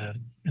cohesion for the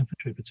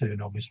infantry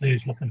platoon, obviously.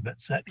 He's looking a bit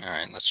sick. All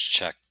right, let's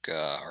check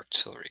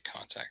artillery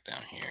contact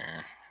down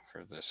here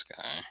for this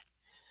guy.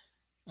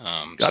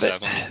 Got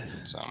 7.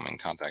 it. So I'm in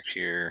contact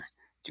here.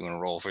 Do you want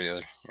to roll for the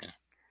other? Yeah.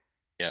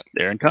 Yep.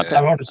 They're in contact.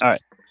 All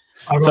right.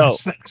 I rolled a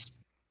 6.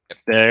 Yep.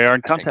 They are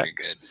in contact.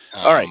 You're good.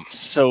 All right.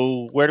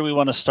 So where do we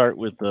want to start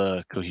with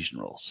the cohesion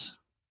rolls?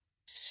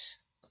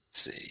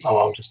 Let's see. Oh,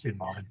 I'll just do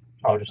mine.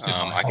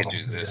 I can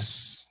do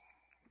this.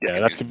 Yeah,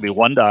 that can be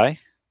 1 die.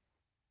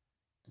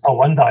 Oh,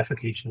 1 die for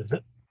cohesion, is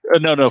it?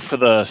 No, for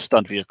the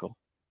stunt vehicle.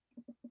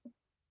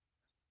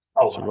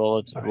 Oh, so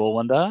roll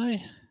 1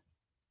 die.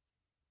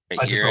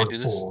 Right here, I do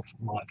this. 4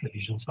 for my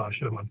cohesion, so I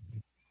should.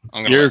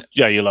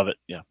 Yeah, you love it.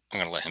 Yeah.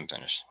 I'm gonna let him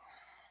finish.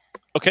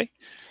 Okay.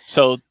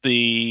 So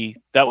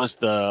that was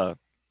the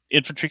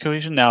infantry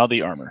cohesion. Now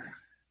the armor.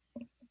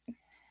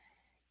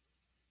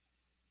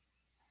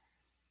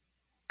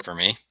 For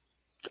me?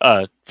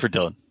 For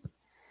Dylan.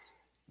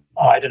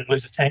 Oh, I didn't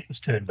lose a tank this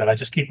turn, but I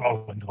just keep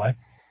rolling, do I?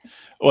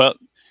 Well,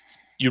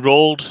 you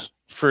rolled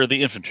for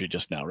the infantry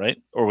just now,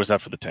 right? Or was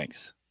that for the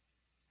tanks?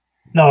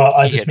 No,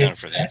 I just mean,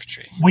 for the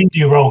infantry. When do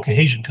you roll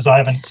cohesion? Because I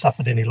haven't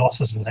suffered any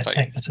losses in that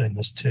tank platoon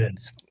this turn.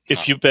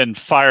 If you've been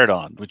fired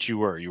on, which you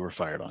were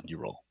fired on, you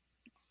roll.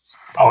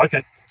 Oh,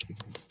 okay.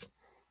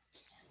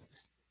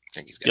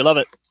 You love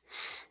it.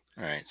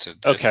 All right, so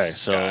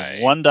so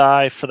 1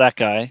 die for that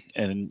guy,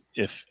 and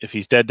if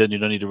he's dead, then you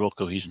don't need to roll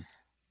cohesion.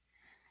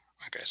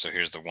 Okay, so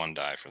here's the 1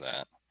 die for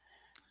that.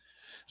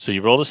 So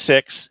you rolled a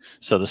 6.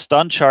 So the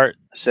stun chart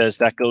says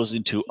that goes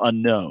into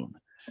unknown.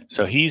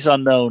 So he's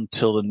unknown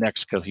till the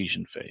next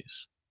cohesion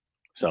phase.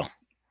 So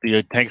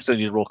the tanks don't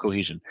need to roll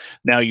cohesion.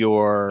 Now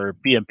your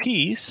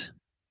BMPs,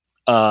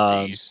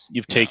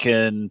 you've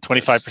taken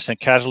 25%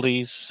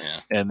 casualties,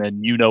 and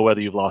then you know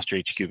whether you've lost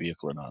your HQ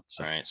vehicle or not.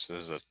 So. All right, so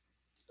there's a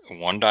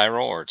 1 die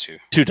roll or 2?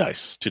 2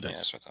 dice. 2 dice. Yeah,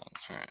 that's what I thought.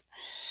 All right.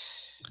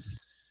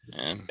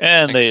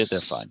 And they're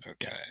fine.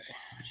 Okay.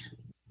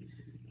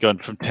 Going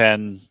from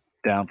 10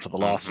 down for the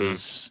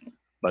losses,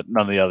 but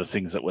none of the other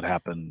things that would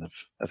happen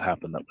have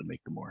happened that would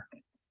make them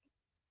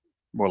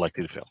more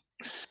likely to fail.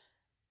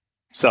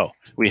 So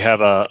we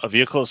have a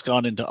vehicle that's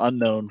gone into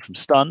unknown from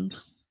stunned.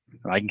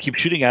 I can keep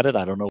shooting at it.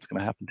 I don't know what's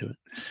going to happen to it.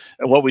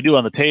 And what we do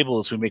on the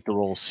table is we make the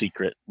rolls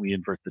secret. We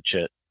invert the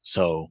chit.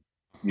 So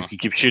you can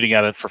keep shooting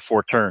at it for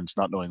 4 turns,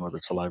 not knowing whether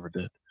it's alive or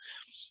dead.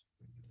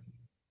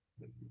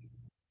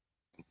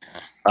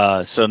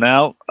 So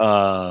now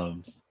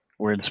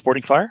we're in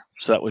sporting fire.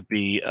 So that would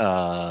be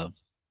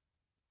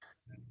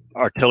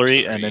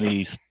artillery and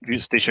any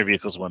stationary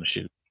vehicles want to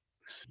shoot.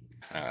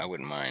 I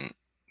wouldn't mind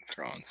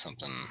throwing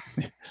something.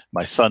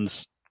 My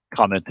son's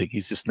commenting.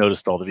 He's just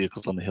noticed all the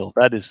vehicles on the hill.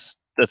 That's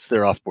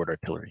their offboard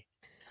artillery.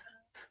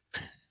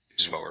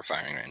 This is what we're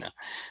firing right now.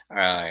 All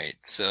right.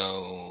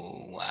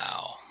 So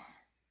wow.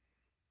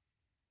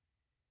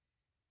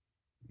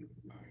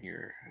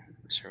 Your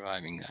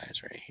surviving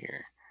guys right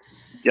here.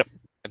 Yep.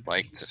 I'd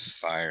like to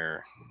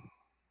fire.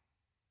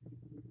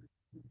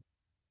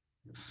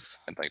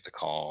 I'd like to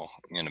call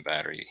in a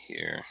battery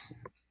here.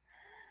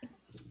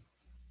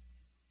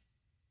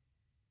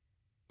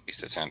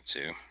 least attempt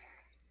to.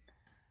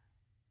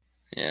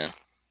 Yeah.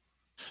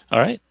 All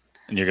right.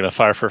 And you're going to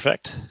fire for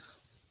effect?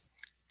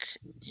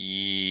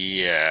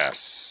 Yes.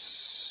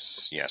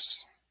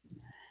 Yes.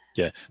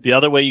 Yeah. The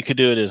other way you could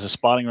do it is a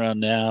spotting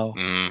round now.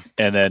 Mm,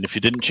 And then if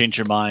you didn't change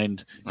your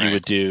mind, you Right.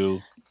 would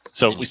do...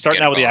 So And we you start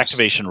get a now with the bonus.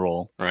 activation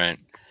roll. right.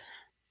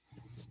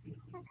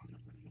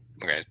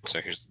 Okay, so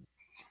here's...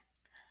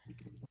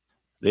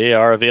 They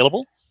are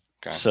available.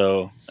 Okay.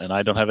 So, and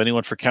I don't have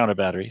anyone for counter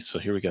battery. So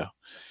here we go.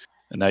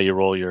 And now you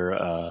roll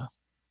your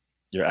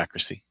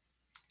accuracy.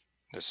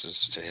 This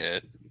is to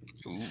hit.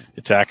 Ooh.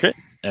 It's accurate.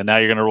 And now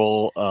you're going to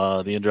roll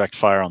the indirect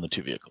fire on the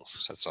 2 vehicles.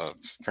 So that's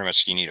pretty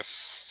much you need a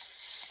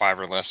 5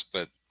 or less,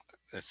 but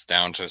it's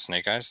down to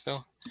snake eyes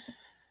still?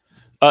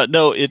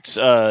 No, it's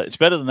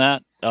better than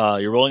that.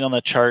 You're rolling on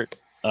that chart,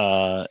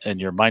 and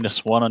you're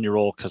 -1 on your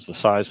roll because of the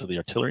size of the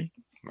artillery.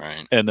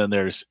 Right. And then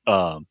there's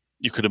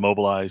you could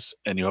immobilize,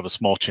 and you have a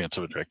small chance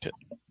of a direct hit.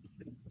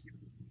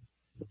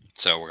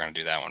 So we're going to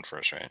do that one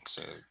first, right?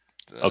 So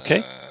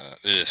Okay.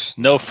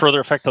 No further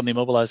effect on the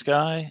immobilized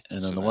guy,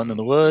 and then the one in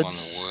the woods. One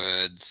in the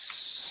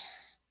woods.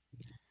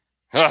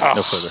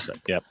 No further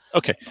effect. Yep.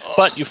 Okay.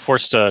 But you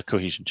forced a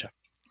cohesion check.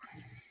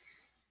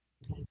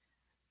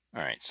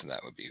 All right, so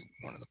that would be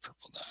one of the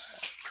purple die.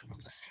 Purple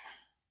thing.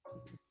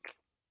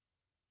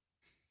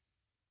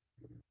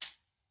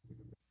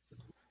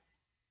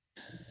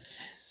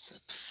 So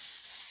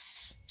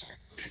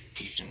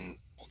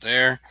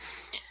there,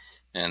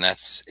 and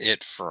that's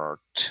it for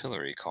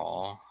artillery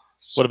call.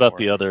 What about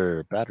the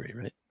other battery,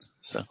 right?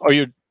 So, oh,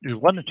 you're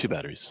 1 or 2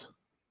 batteries?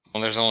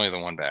 Well, there's only the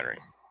 1 battery.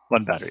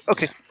 1 battery.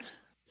 Okay.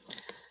 Yeah.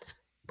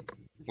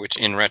 Which,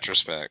 in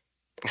retrospect,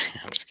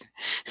 I'm just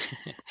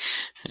kidding.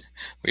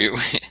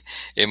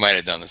 It might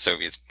have done the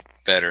Soviets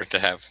better to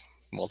have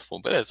multiple,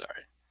 but it's all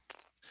right.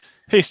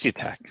 Hasty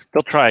attack.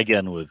 They'll try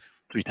again with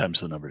 3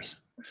 times the numbers.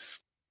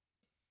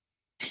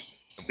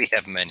 We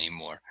have many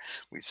more.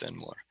 We send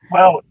more.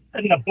 Well,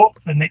 in the book,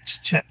 the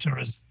next chapter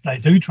is they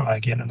do try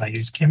again and they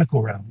use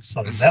chemical rounds.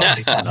 So that would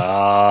be fun.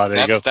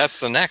 There you go. That's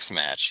the next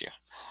match. Yeah.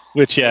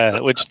 Which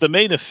the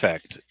main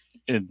effect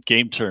in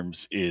game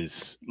terms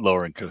is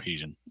lowering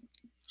cohesion.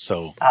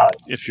 So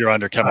if you're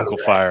under chemical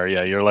fire,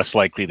 yeah, you're less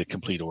likely to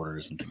complete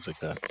orders and things like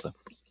that. So.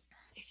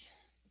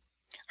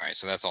 All right,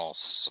 so that's all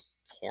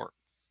support.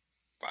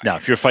 Now,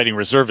 if you're fighting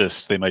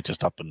reservists, they might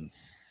just up and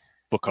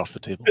book off the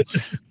table.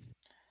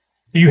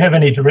 Do you have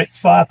any direct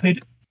fire,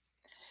 Peter?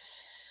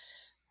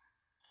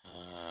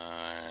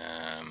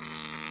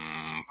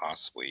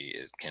 Possibly.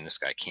 This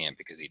guy can't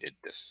because he did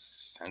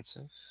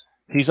defensive.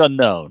 He's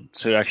unknown,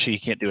 so actually he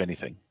can't do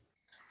anything.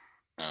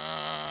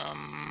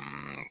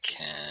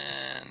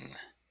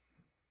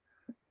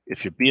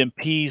 If your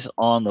BMPs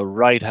on the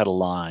right had a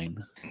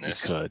line, you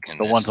could.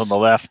 The ones on the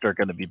left are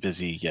going to be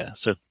busy. Yeah,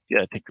 so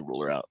yeah, take the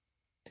ruler out.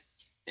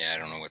 Yeah, I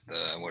don't know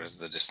what is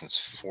the distance,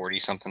 40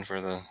 something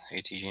for the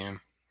ATGM.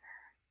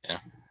 Yeah,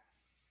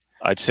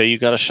 I'd say you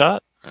got a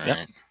shot. All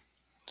right.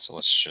 So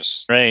let's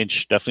just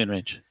range, definitely in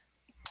range.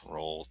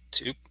 Roll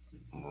to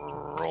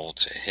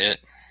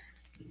hit.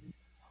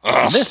 You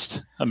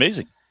missed.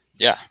 Amazing.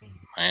 Yeah,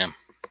 I am.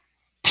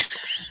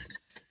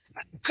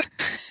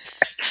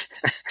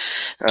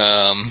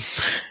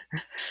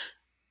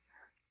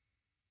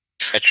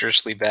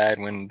 Treacherously bad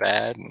when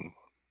bad, and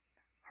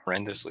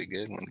horrendously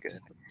good when good.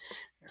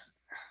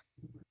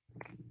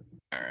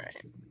 All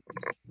right.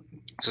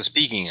 So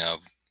speaking of,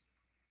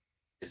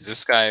 is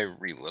this guy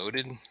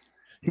reloaded?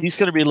 He's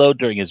going to reload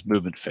during his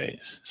movement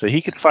phase, so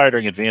he could fire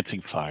during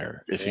advancing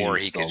fire if or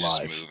he could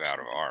alive. Just move out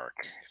of arc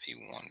if he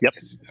wanted. Yep.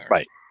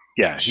 Right.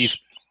 Yeah. He's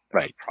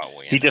right.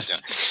 Probably. He just.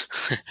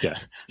 Yeah.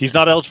 He's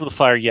not eligible to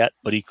fire yet,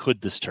 but he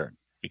could this turn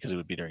because it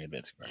would be during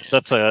advancing fire.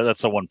 So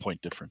that's a 1 point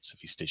difference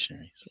if he's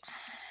stationary. So.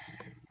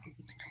 I think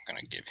I'm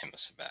going to give him a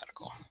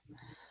sabbatical.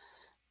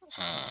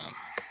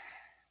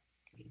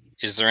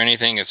 Is there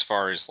anything as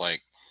far as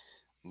like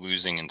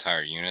losing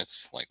entire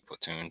units, like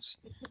platoons?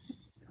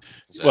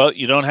 Well,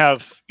 you don't have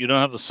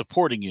the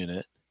supporting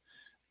unit,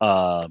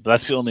 but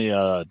that's the only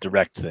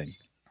direct thing.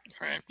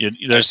 Right.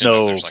 There's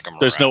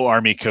no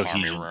army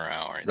cohesion. Army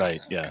morale,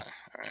 right? Yeah. Okay.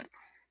 All right.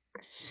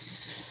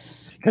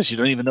 Because you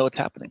don't even know what's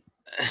happening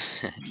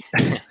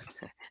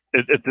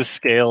at this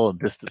scale and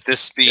distance. At this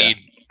speed,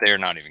 they're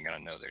not even going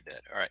to know they're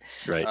dead. All right.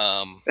 Right.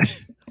 All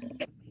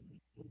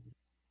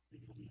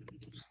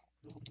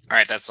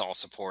right. That's all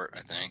support,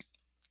 I think.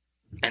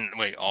 And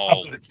wait,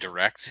 all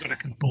direct? Do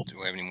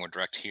we have any more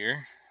direct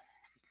here?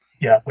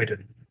 Yeah, we do.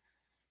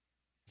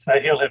 So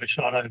he'll have a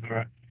shot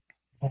over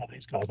one of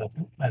these guys, I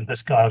think, and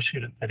this guy will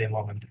shoot at him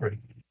on and 3.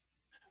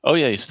 Oh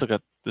yeah, you still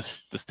got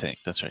this tank.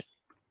 That's right.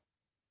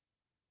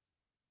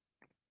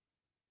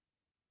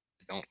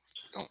 Don't.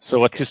 So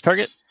what's his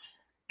target?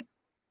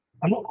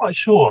 I'm not quite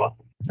sure.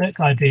 Is that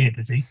guy dead?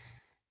 Is he?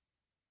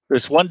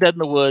 There's one dead in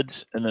the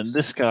woods, and then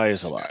this guy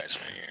is alive.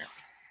 Right here.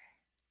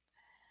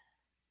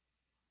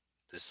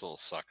 This little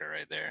sucker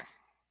right there.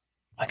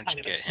 I can't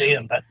even see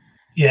him, but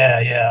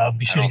yeah, I'll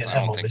be shooting at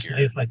him.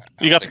 Obviously,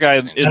 you got the guy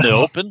in the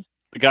open.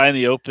 The guy in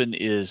the open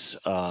is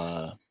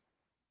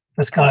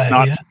this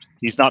guy.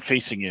 He's not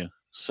facing you,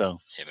 so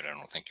Yeah, but I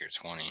don't think you're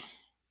 20.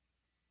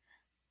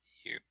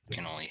 You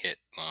can only hit.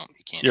 Well,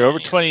 you can't. You're hit over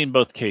any of 20 those. in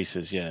both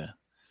cases, yeah.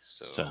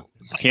 So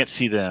I can't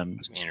see them.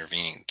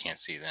 Intervening, can't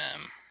see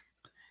them.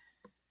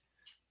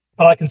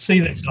 But I can see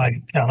that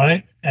guy, can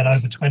I? At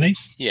over 20.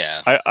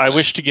 Yeah. I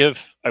wish to give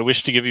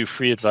you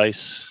free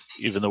advice,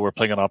 even though we're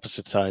playing on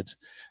opposite sides.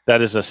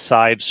 That is a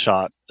side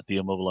shot at the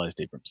immobilized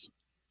Abrams.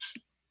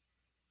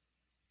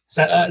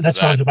 That's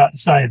what I was about to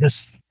say.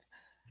 This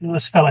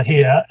fella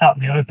here out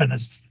in the open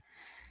is.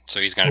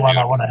 So he's going the one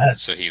I to want to hit.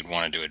 So he'd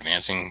want to do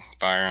advancing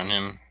fire on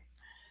him.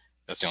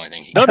 That's the only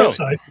thing he No, can no. do.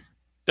 So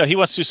No, he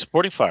wants to do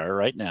supporting fire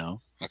right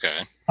now. Okay.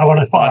 I want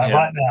to fire him.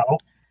 right now.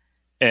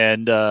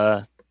 And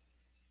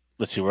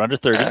let's see, we're under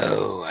 30.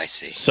 Oh, I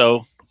see.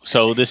 So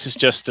this is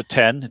just a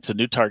 10. It's a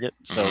new target.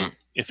 So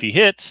if he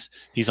hits,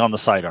 he's on the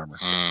side armor.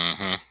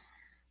 Mm-hmm.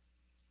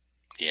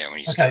 Yeah, when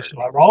you Okay, start.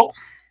 shall I roll?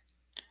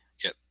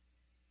 Yep.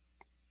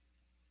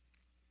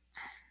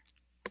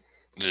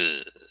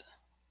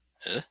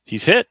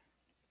 He's hit.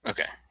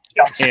 Okay.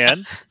 Yes.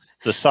 And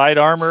the side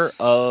armor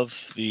of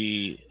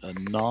the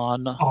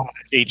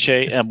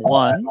non-HA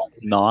M1,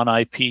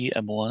 non-IP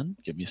M1.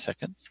 Give me a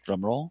second.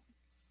 Drum roll.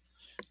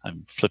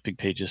 I'm flipping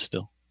pages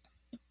still.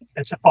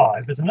 It's a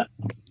 5, isn't it?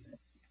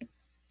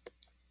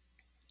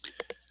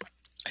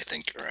 I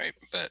think you're right,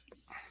 but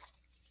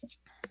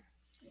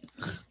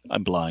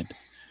I'm blind.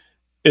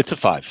 It's a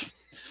 5.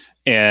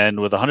 And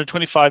with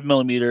 125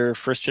 millimeter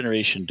first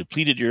generation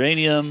depleted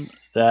uranium,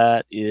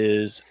 that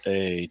is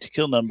a to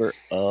kill number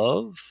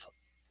of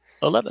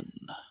 11.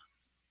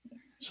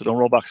 So don't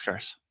roll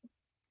boxcars.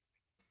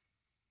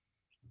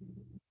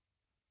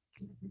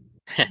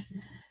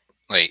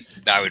 wait,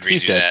 I would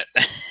redo dead.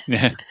 that.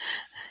 Yeah.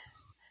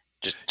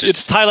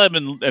 It's Tylab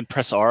and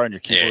press R on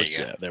your keyboard. There you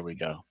go. Yeah, there we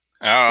go.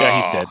 Oh,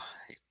 Yeah, he's dead.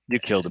 You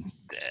killed him.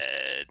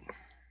 Dead.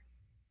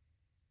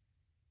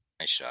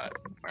 Nice shot.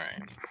 All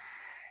right.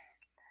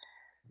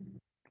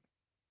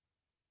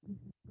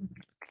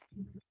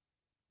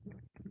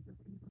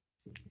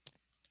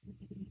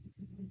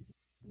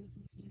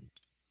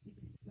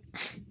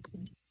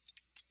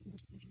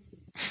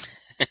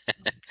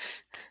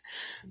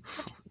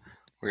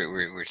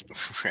 we're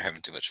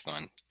having too much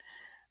fun.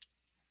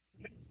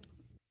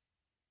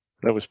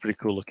 That was pretty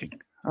cool looking.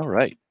 All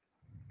right.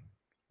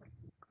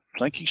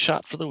 Flanking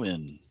shot for the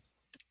win.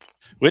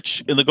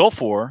 Which in the Gulf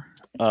War,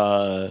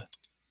 the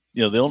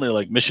only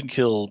like mission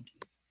killed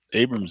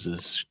Abrams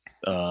is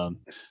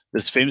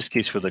this famous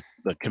case where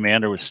the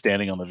commander was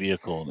standing on the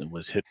vehicle and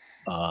was hit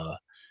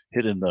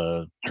in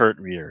the turret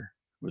rear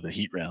with a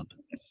heat round.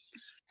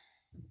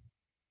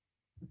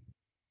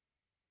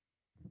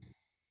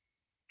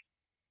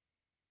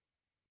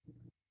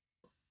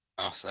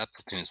 Oh, so that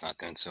platoon's not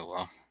doing so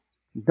well.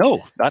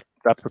 No, that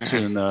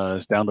platoon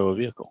is down to a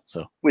vehicle.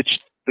 So,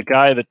 which the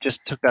guy that just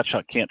took that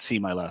shot can't see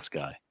my last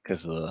guy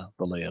because of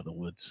the lay of the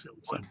woods.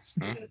 So.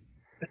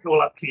 It's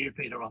all up to you,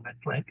 Peter, on that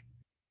flank.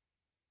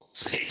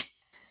 See,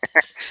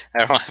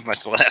 I don't have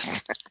much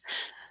left.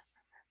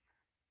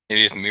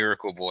 Maybe if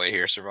Miracle Boy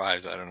here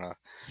survives, I don't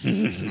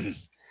know.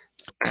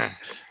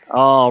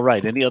 All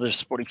right. Any other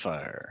sporting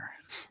fire?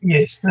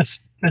 Yes,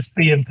 this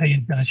BMP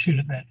is going to shoot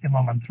at that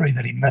M113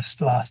 that he missed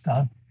last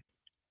time.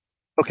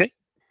 Okay,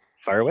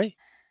 fire away.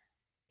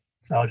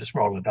 So I'll just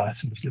roll the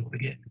dice and see what we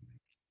get.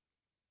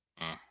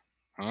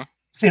 Huh?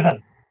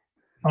 7.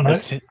 Oh no,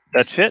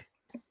 That's it.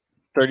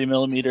 30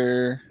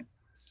 millimeter.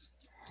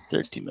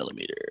 30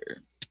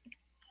 millimeter.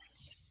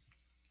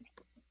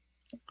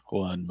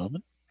 One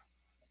moment.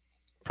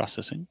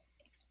 Processing.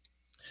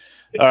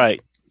 All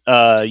right.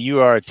 You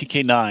are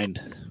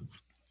TK9.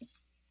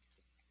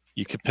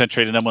 You can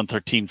penetrate an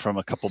M113 from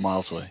a couple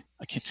miles away.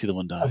 I can't see the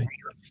one die.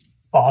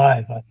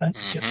 5, I think.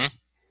 Mm-hmm.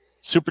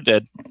 Super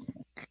dead.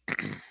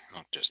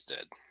 Not just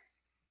dead.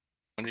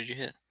 When did you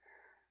hit?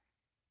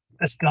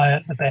 This guy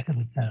at the back of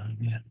the town,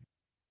 yeah.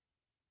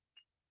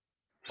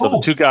 So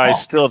the two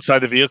guys still inside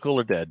the vehicle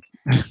are dead.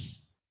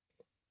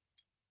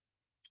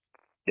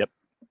 Yep.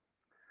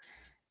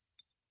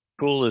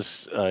 Cool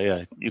is,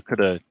 yeah, you could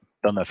have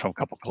done that from a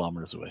couple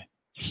kilometers away.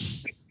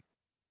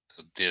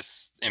 So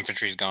this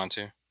infantry's gone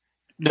too?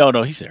 No,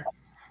 he's there.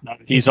 No,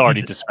 He's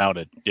already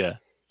dismounted. Yeah.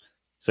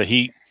 So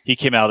he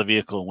came out of the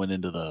vehicle and went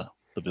into the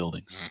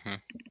buildings. Mm-hmm.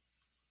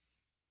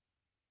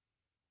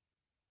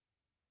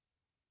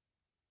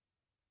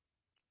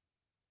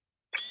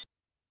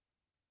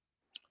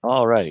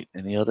 All right.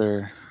 Any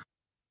other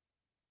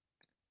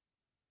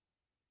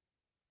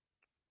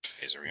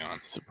phase are we on?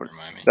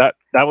 Remind me.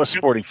 That was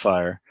sporting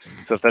fire.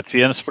 So if that's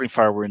the end of sporting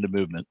fire, we're into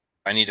movement.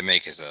 I need to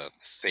make as a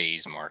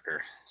phase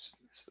marker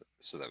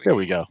so that There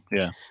we go.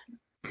 Yeah.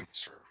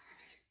 For...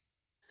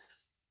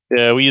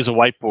 Yeah, we use a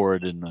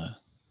whiteboard in the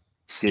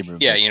game room.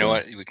 Yeah, you know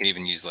what? We can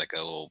even use like a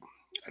little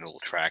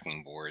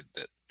tracking board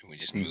that we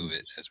just move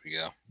it as we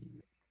go.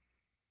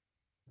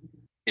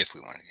 If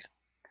we want to get.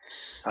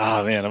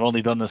 Oh man, I've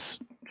only done this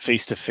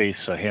face to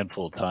face a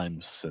handful of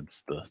times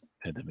since the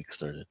pandemic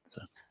started.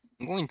 So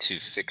I'm going to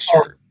fix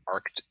your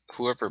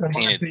whoever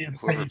painted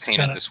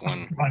this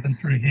one. Driving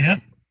through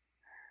here.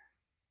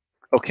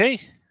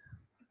 Okay.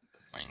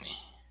 Mind me.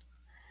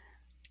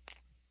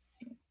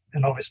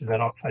 And obviously they're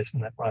not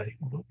facing that way.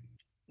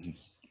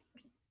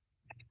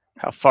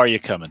 How far are you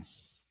coming?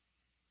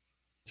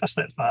 Just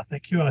that far,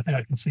 thank you. I think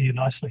I can see you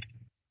nicely.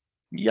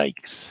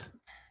 Yikes.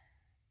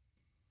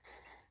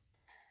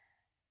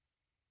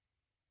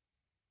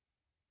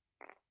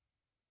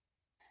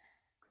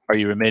 Are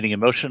you remaining in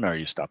motion or are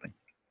you stopping?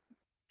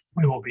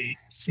 We will be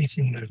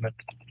ceasing movement.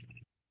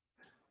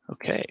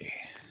 Okay.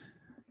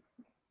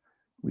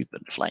 We've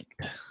been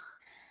flanked.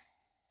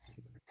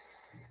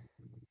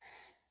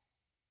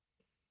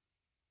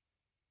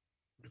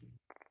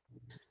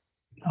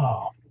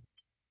 Oh,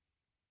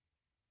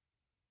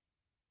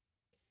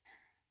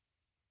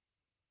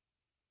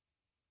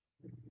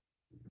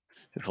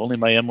 If only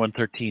my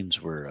M113s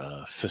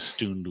were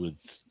festooned with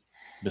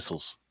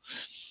missiles.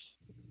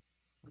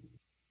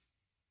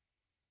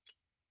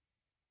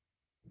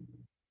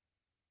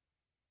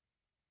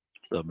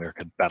 The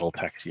American battle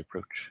taxi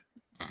approach.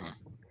 Mhm.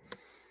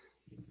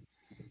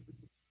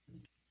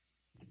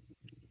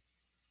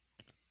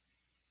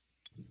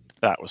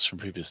 That was from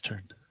previous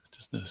turn.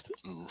 Just noticed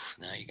it. Oof,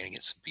 now you're going to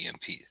get some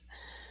BMP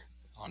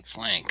on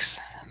flanks.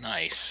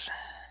 Nice.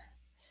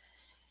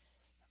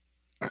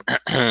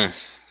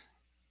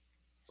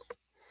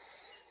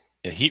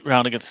 Yeah, heat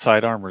round against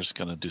side armor is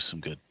going to do some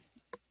good.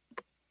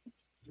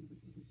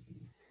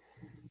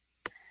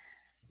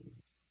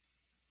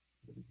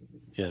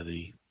 Yeah,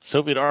 the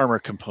Soviet armor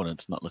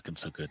component's not looking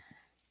so good.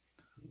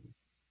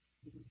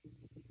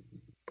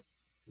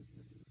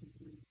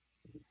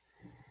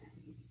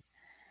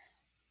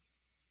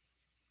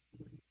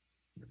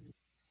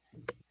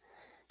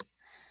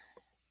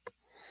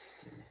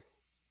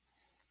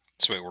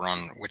 So wait, we're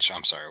on which?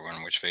 I'm sorry, we're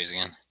on which phase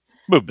again?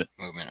 Movement.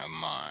 Movement of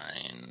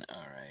mine.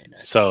 All right.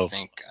 I So,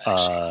 think I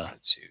actually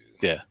wanted to.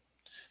 Yeah.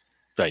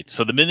 Right.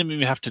 So the minimum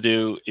you have to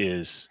do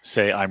is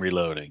say I'm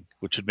reloading,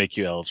 which would make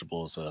you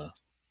eligible as a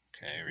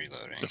Okay,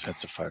 reloading.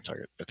 defensive fire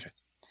target. Okay.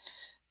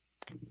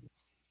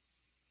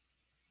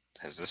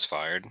 Has this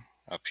fired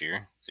up here?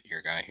 Is it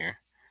your guy here?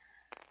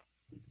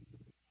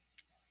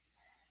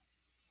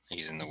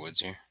 He's in the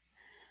woods here.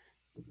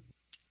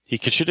 He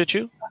could shoot at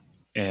you,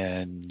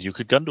 and you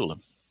could gun duel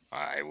him.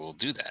 I will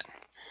do that.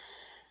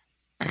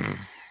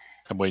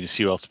 I'm waiting to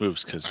see who else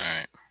moves, because... All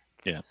right.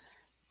 Yeah.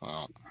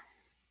 Well,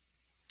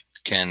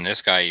 can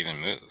this guy even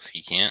move?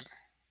 He can't,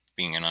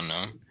 being an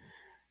unknown.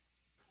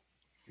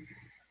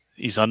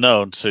 He's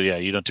unknown, so yeah,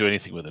 you don't do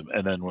anything with him.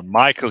 And then when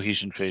my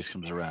cohesion phase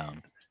comes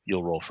around,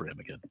 you'll roll for him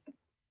again.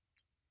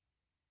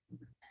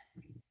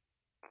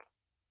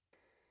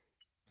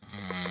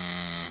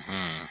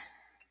 Mm-hmm.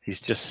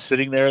 He's just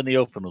sitting there in the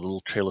open with a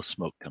little trail of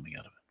smoke coming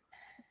out of it.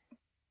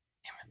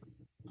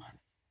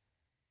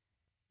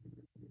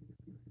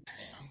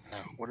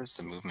 Okay, what is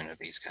the movement of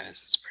these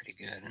guys? It's pretty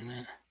good, isn't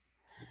it?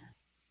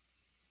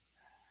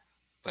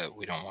 But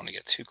we don't want to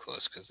get too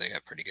close because they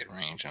got pretty good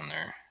range on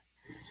their...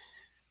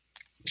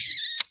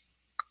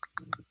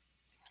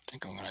 I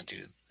think I'm going to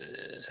do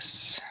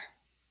this.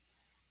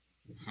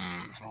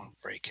 I don't want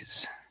to break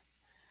his...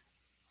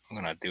 I'm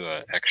going to do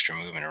an extra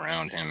movement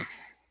around him.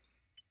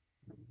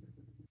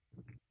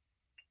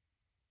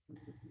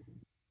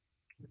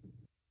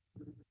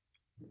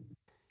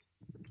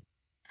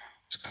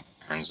 There's a couple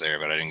turns there,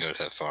 but I didn't go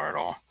that far at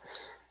all.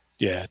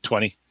 Yeah,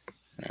 20.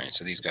 All right,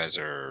 so these guys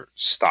are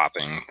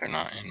stopping. They're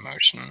not in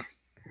motion.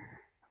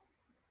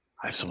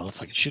 I have someone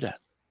else I can shoot at.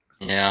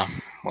 Yeah,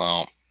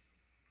 well,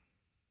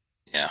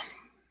 yeah.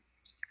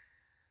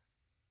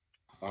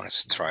 I want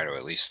to try to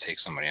at least take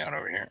somebody out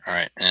over here. All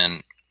right,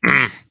 and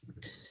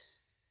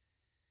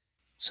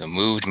so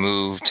moved.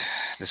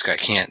 This guy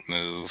can't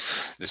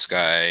move. This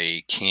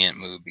guy can't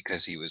move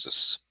because he was a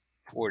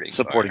supporting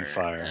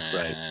fire,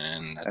 right.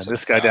 And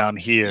this guy down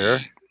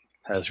here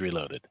has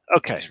reloaded.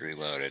 Okay. He's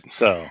reloaded.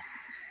 So,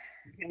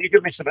 can you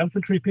give me some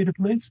infantry, Peter,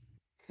 please?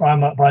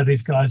 By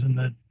these guys in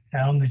the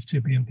town, these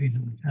two BMPs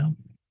in the town.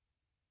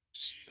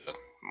 Just a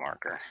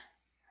marker.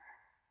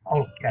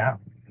 Oh, cow.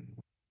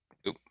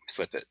 Oop,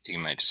 flip it. You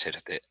might just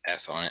hit the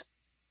F on it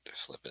to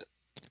flip it.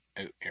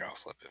 Oh, here, I'll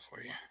flip it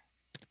for you.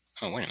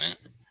 Oh, wait a minute.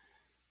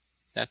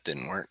 That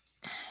didn't work.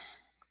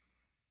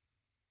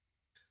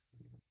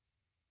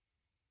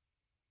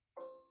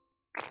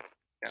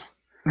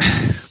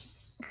 Yeah.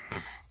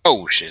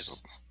 Oh,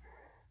 shizzles.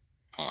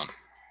 Hold on.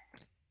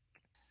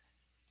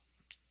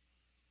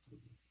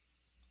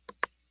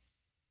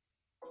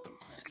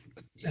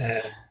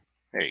 Yeah.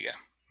 There you go.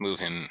 Move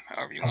him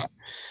however you want.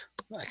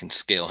 I can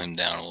scale him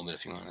down a little bit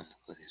if you want to.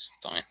 He's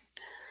fine.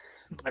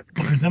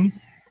 Move them,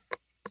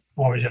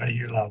 or are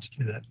you allowed to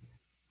do that?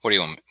 What do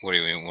you want? What do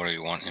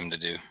you want him to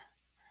do?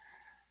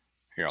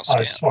 Here, I'll I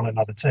scale. just want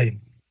another team.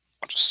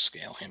 I'll just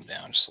scale him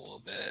down just a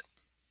little bit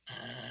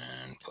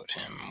and put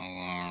him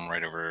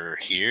right over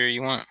here.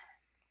 You want?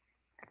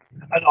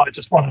 And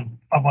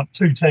I want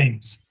two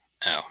teams.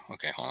 Oh,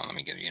 okay. Hold on. Let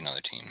me give you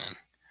another team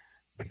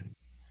then.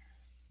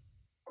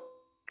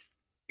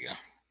 Here you go.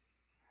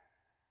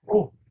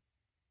 Oh,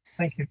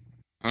 thank you.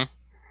 all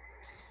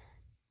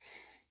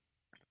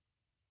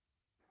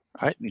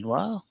right,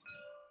 meanwhile,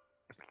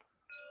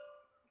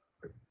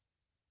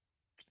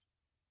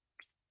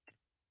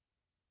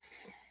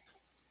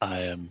 I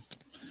am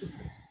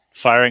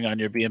firing on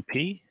your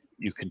BMP.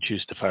 You can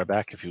choose to fire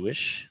back if you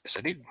wish. Yes,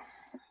 I do.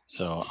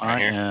 So Right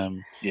here?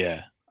 am,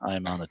 yeah,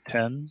 I'm on a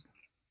 10.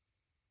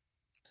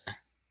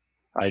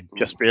 I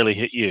just barely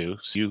hit you,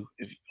 so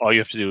all you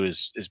have to do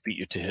is beat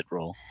your to hit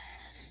roll,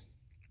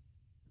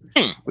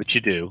 which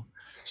you do.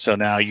 So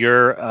now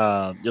you're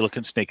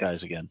looking snake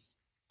eyes again.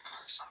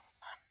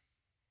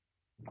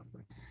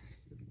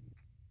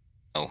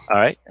 Oh. All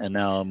right, and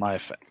now my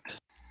effect.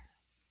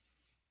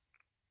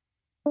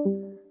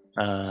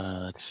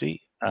 Let's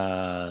see.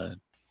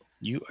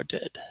 You are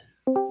dead.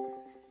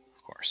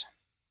 Of course.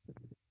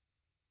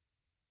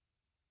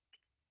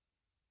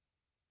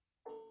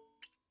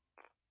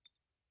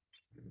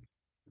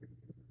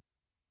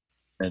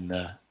 And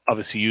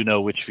obviously, you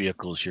know which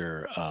vehicle's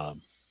your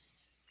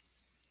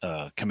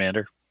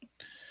commander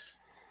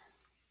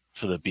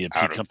for the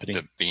BMP company.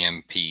 The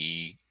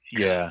BMP.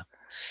 Yeah.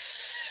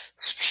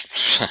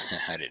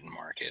 I didn't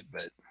mark it,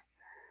 but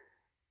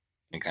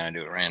you can kind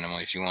of do it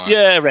randomly if you want.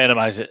 Yeah,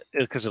 randomize it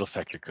because it'll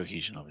affect your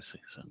cohesion,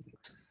 obviously. So.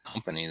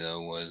 Company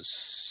though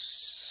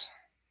was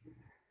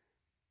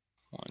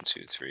 1,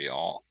 2, 3.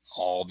 All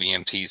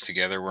BMTs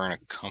together were in a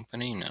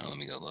company. No, let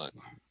me go look.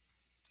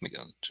 Let me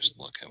go just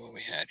look at what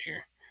we had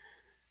here.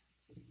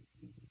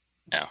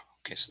 No,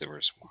 okay, so there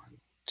was 1,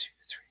 2,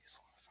 3,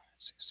 4, 5,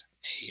 6,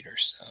 7, 8 or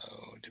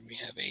so. Did we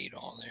have 8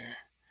 all there?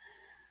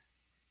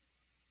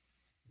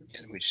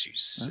 Yeah, we just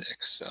used 6,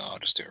 so I'll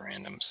just do a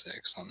random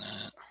 6 on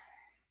that.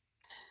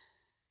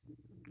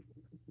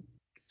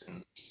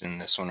 In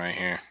this one right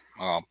here.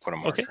 Oh, I'll put a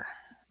marker. Okay.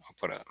 I'll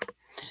put a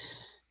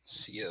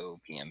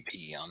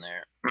COPMP on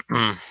there.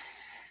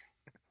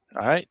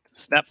 All right,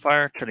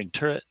 snapfire, turning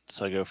turret.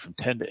 So I go from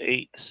 10 to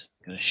 8.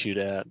 Going to shoot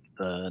at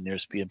the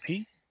nearest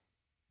BMP.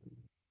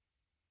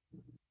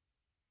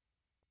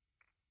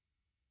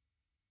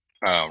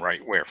 Oh,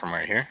 right where? From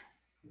right here?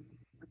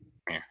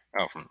 Here.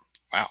 Oh, from,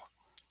 wow.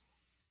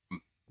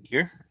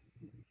 Here?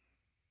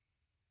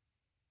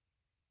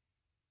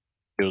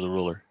 Go to the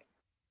ruler.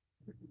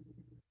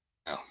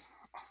 Oh.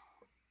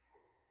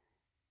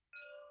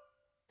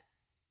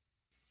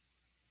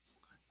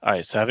 All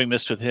right, so having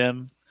missed with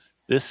him,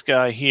 this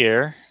guy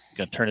here is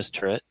going to turn his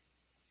turret.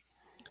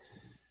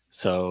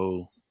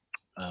 So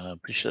I'm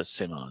pretty sure that's the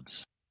same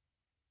odds.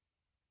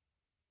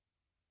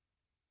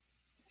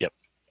 Yep.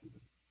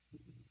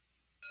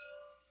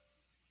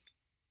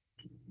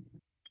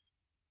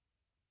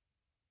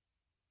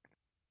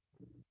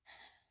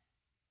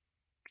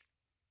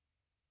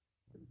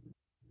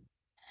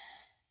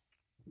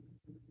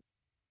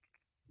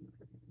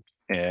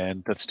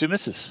 And that's 2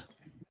 misses.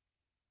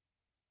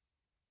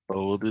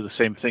 So we'll do the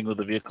same thing with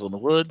the vehicle in the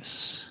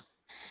woods.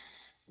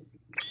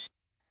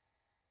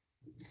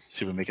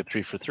 See if we make it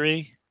 3 for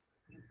 3.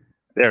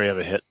 There we have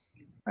a hit.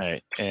 All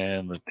right,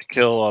 and the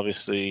kill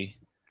obviously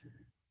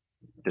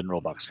didn't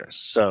roll boxcars.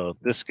 So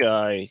this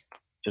guy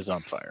is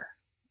on fire.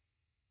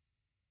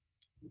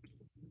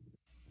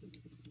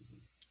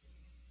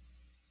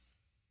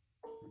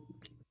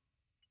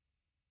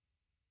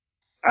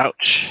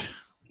 Ouch.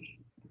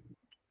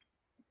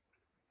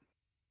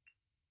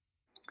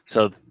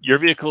 So your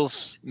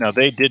vehicles, now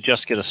they did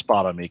just get a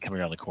spot on me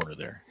coming around the corner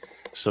there.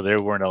 So they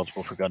weren't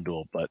eligible for gun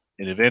duel, but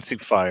in advancing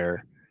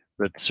fire,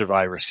 the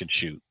survivors can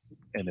shoot.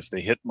 And if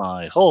they hit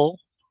my hull,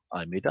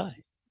 I may die.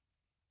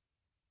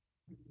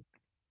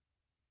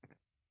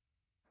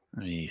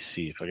 Let me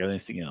see if I got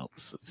anything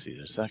else. Let's see.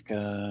 There's that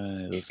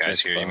guy. Those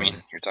guys here, you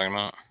mean? You're talking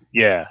about?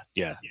 Yeah,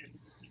 yeah.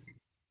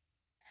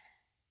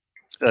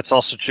 That's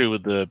also true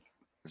with the...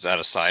 Is that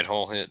a side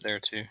hull hit there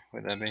too?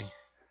 Would that be?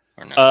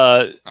 Or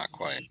no? Not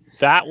quite.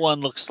 That one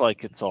looks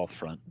like it's all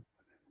front.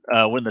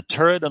 When the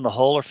turret and the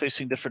hull are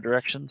facing different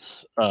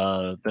directions,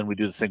 then we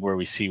do the thing where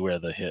we see where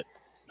the hit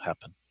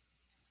happened.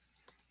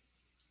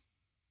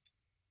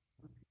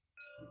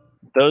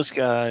 Those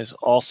guys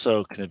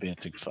also can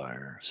advancing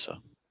fire, so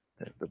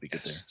they'll be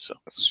good there. So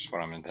that's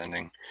what I'm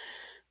intending.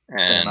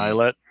 And I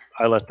let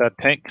that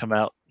tank come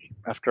out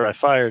after I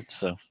fired,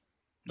 so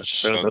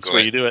that's the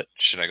way you do it.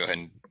 Should I go ahead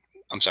and?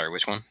 I'm sorry,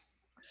 which one?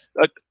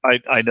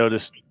 I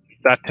noticed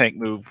that tank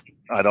move.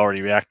 I'd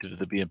already reacted to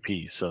the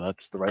BMP, so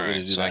that's the right way to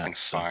do that. So I can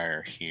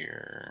fire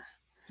here.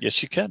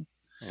 Yes, you can.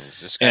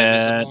 Is this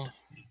guy visible?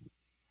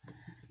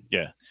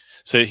 Yeah.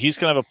 So he's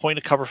going to have a point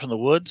of cover from the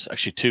woods.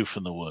 Actually, 2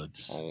 from the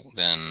woods. Oh,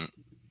 then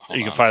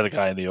you can fire the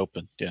guy in the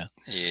open. Yeah.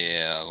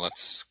 Yeah.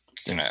 Let's.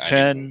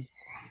 10.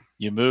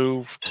 You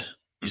moved.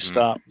 You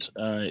stopped.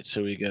 All right.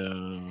 So we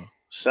go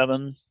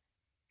 7.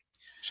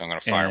 So I'm going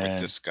to fire with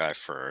this guy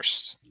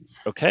first.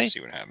 Okay. See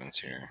what happens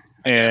here.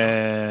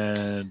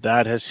 And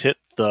that has hit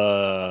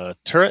the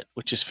turret,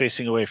 which is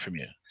facing away from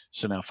you.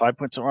 So now 5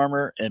 points of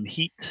armor and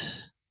heat.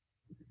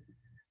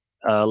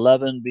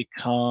 11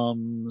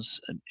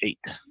 becomes an 8.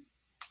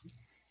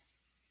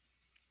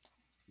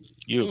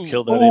 You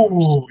killed that.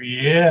 Oh,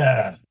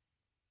 yeah.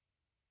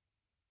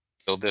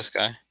 Killed this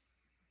guy?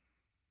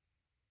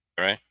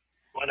 Right?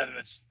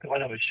 The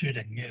one I was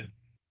shooting, yeah.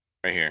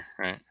 Right here,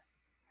 right?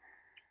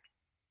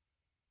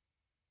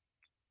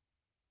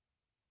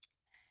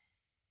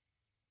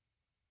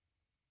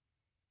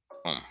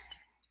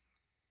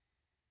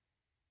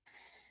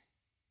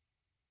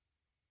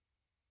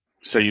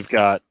 So you've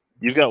got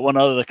one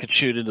other that could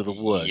shoot into the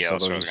woods. Yeah,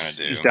 that's what I was gonna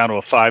do. He's down to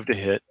a 5 to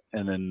hit,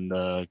 and then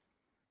the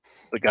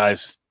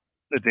guys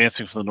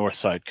advancing from the north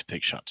side could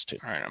take shots too.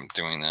 All right, I'm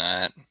doing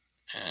that,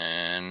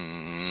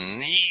 and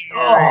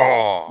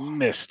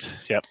missed.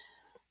 Yep.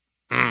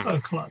 So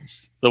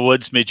close. The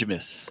woods made you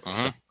miss.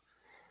 Mhm.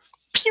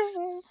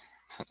 So.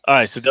 All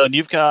right, so Dylan,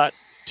 you've got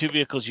 2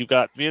 vehicles. You've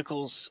got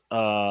vehicles.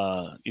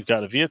 You've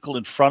got a vehicle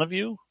in front of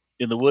you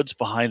in the woods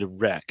behind a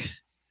wreck,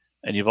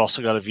 and you've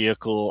also got a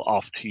vehicle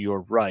off to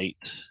your right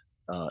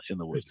in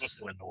the woods. There's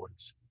in the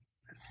woods.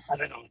 I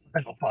think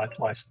I'll fire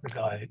twice the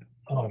guy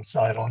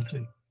alongside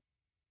onto.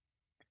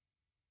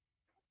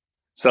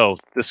 So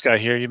this guy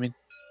here, you mean?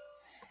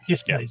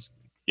 Yes, please.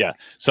 Yeah.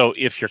 So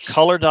if your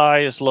color die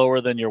is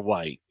lower than your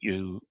white,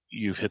 you've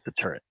hit the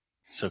turret.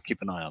 So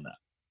keep an eye on that.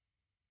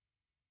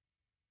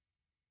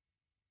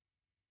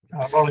 So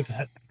I'm rolling to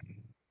hit.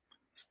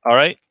 All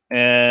right,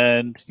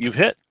 and you've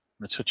hit.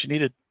 That's what you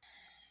needed.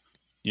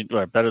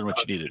 Or better than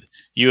what you needed.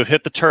 You have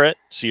hit the turret,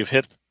 so you've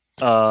hit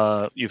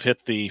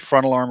the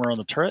frontal armor on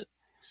the turret.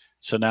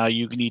 So now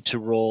you need to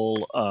roll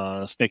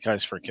Snake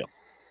Eyes for a kill.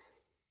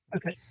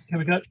 Okay, here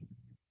we go.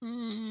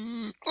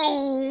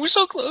 Oh,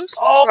 so close.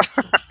 Oh,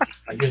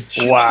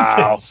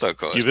 wow, so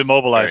close. You've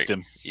immobilized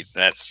him.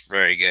 That's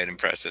very good,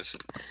 impressive.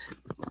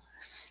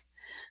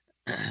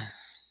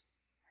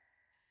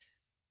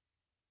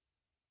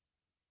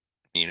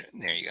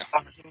 There you go.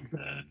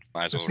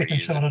 Might as well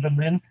second shot at him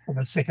then for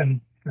the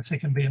second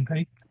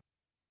BMP.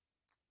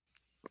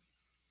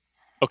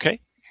 Okay,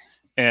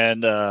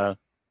 and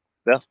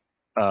let's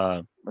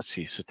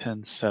see. So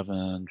 10,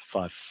 7,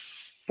 5,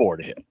 4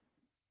 to hit.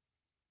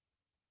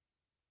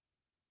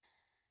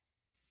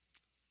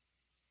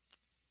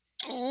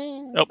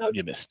 Oh,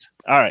 you missed.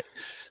 All right.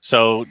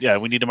 So yeah,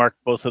 we need to mark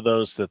both of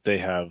those that they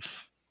have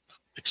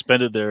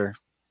expended their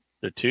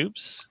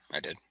tubes. I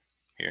did.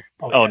 Here.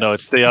 Oh, no,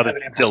 it's the other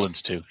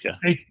Dylan's too. Yeah.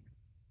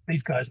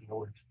 These guys in the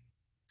woods.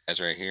 Guys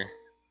right here.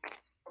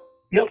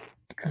 Yep.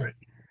 Okay. Right.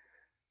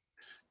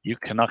 You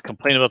cannot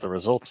complain about the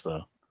results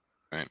though.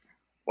 Right.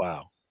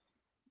 Wow.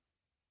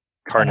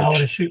 Carnage. And I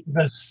want to shoot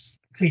this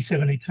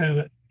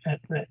T-72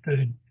 at that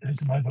dude who's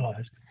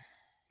immobilized.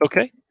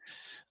 Okay.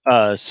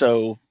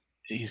 So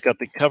he's got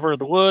the cover of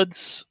the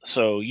woods.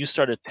 So you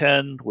start at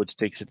 10, woods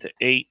takes it to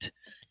 8,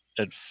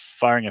 and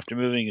firing after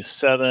moving is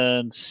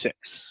 7,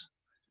 6.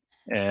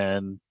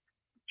 And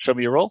show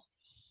me your roll.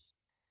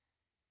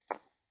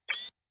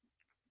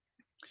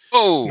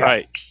 Oh, all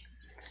right.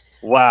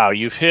 Wow,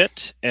 you've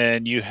hit,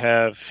 and you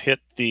have hit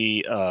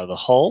the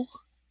hull,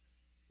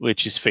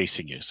 which is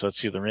facing you. So let's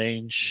see the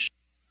range.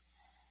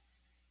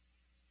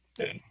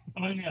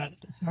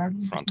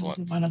 Front what?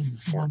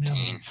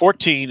 14.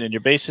 14, and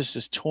your basis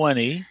is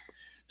 20.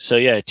 So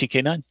yeah,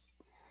 TK9.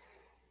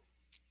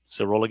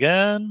 So roll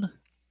again.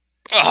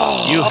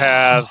 Oh. You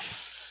have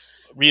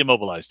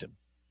re-immobilized him.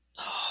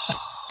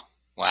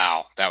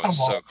 Wow, that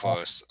was so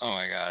close. Oh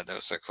my god, that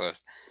was so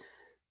close.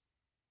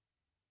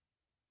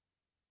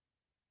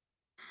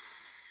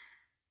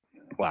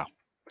 Wow.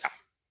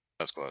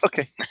 That's close.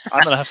 Okay.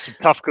 I'm going to have some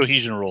tough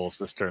cohesion rolls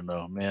this turn,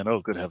 though. Man, oh,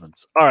 good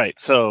heavens. All right,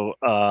 so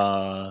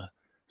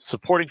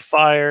supporting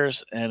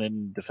fires and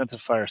then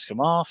defensive fires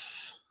come off.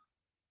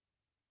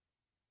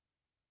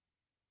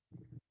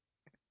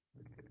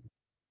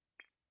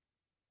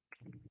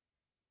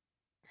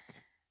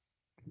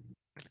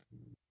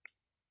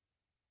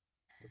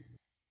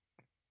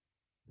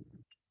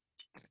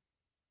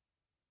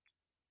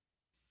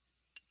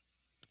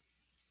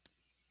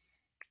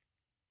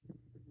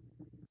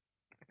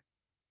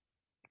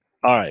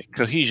 All right,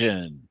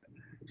 cohesion.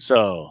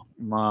 So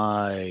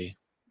my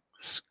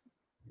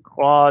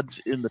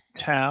squads in the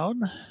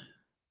town.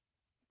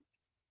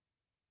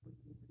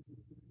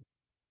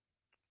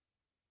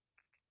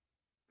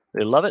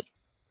 They love it.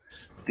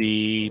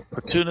 The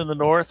platoon in the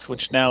north,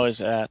 which now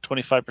is at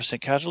 25%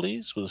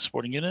 casualties with a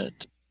supporting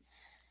unit.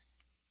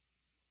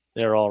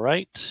 They're all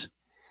right.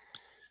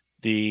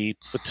 The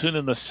platoon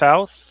in the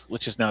south,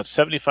 which is now at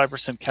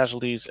 75%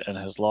 casualties and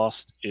has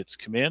lost its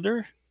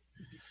commander.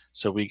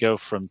 So we go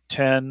from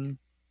 10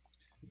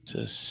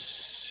 to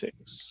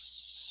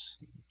 6.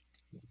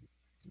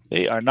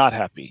 They are not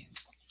happy.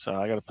 So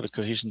I got to put a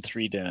cohesion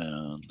 3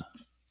 down.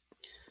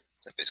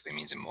 That basically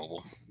means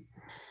immobile.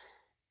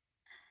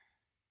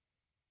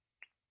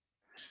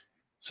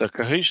 So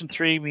cohesion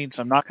 3 means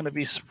I'm not going to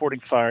be supporting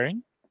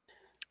firing.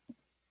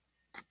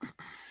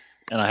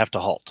 And I have to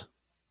halt.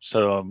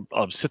 So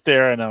I'll sit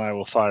there and then I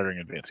will fire during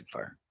advancing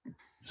fire.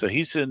 So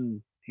he's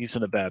in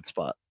a bad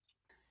spot.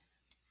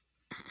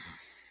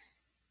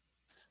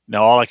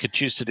 Now all I could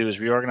choose to do is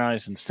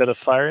reorganize instead of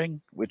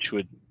firing, which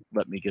would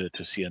let me get it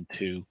to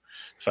CN2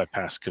 if I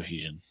pass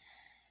cohesion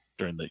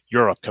during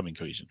your upcoming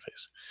cohesion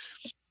phase.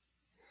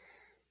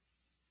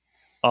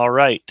 All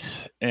right,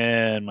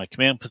 and my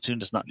command platoon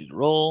does not need to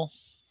roll.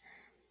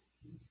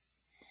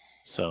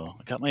 So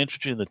I got my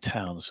infantry in the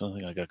town. That's the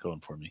only thing I got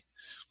going for me.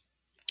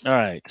 All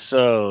right,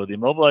 so the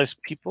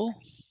immobilized people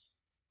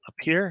up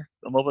here.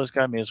 The mobilized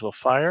guy may as well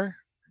fire.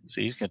 So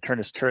he's going to turn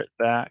his turret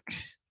back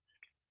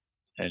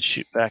and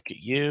shoot back at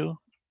you.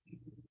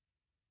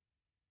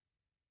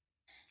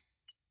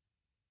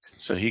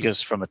 So he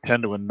goes from a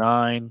 10 to a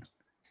 9,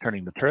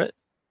 turning the turret.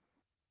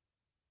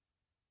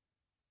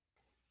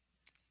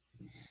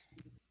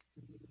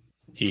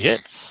 He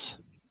hits.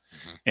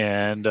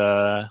 And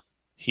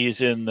he's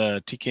in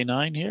the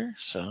TK9 here,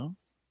 so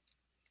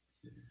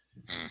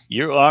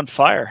you're on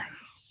fire.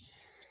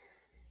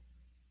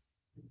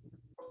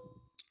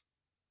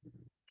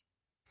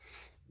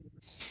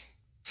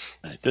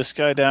 Right, this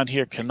guy down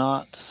here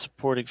cannot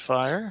supporting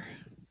fire.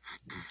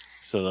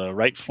 So the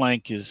right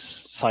flank is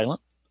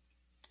silent.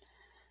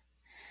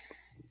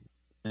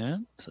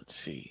 And let's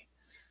see.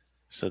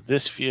 So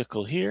this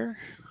vehicle here,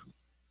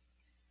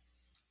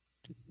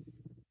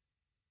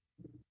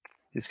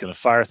 he's going to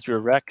fire through a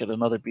wreck at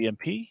another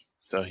BMP.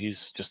 So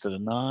he's just at a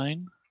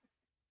 9.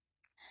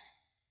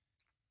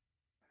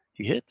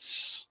 He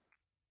hits.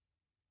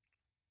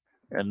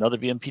 And another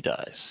BMP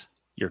dies.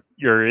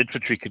 Your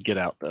infantry could get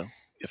out, though,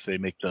 if they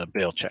make the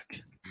bail check.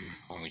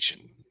 Well,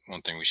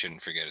 one thing we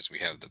shouldn't forget is we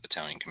have the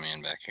battalion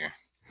command back here.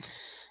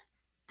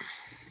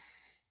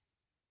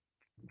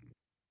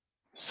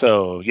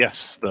 So,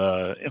 yes,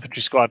 the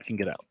infantry squad can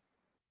get out.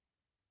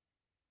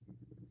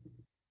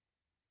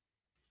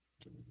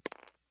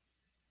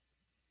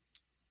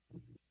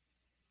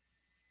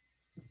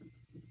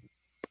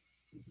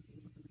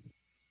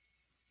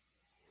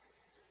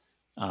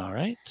 All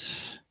right.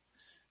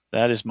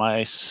 That is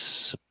my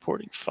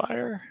supporting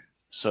fire.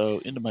 So,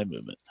 into my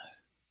movement.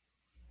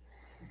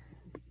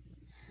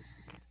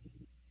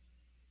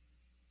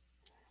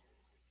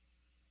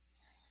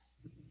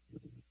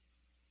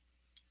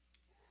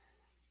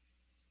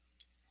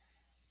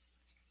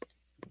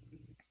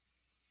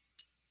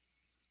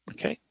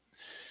 Okay.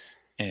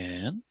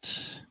 And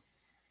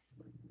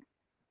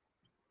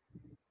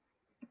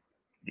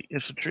the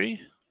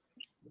infantry.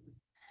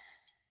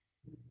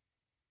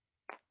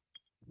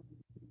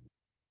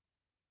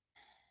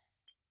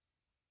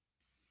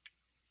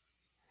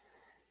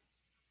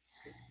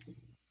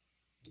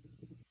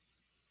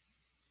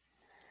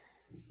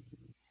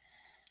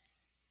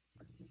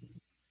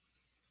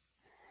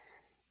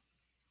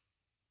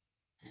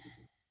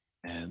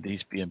 And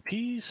these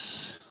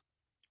BMPs,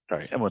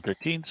 sorry,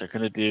 M113s are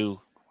going to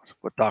do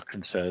what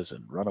doctrine says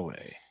and run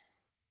away.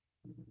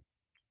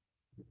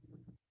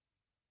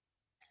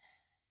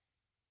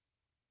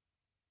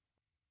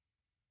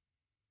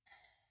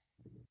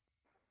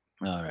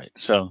 All right,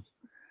 so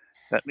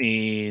that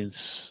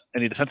means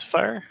any defensive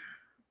fire?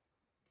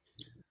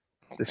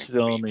 This is the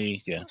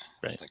only, yeah,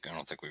 right. I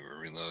don't think we were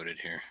reloaded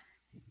here.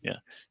 Yeah,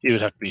 you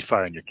would have to be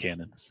firing your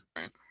cannons.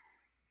 Right.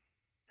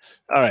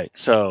 All right,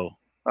 so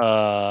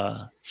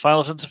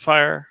final defensive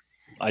fire.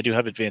 I do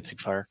have advancing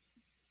fire.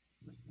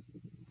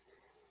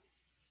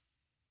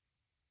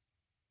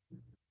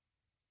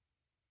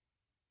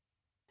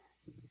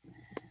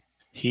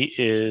 He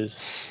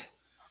is,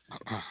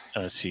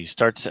 let's see,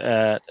 starts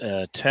at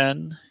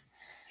 10.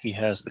 He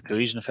has the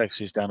cohesion effect,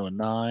 so he's down to a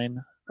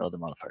 9. No other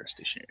modifier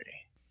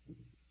stationary.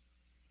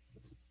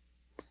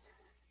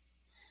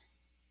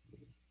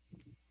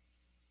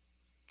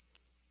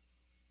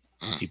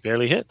 He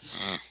barely hits.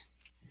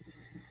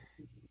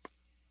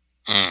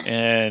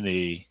 And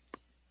he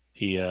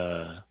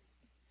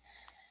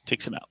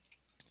takes him out.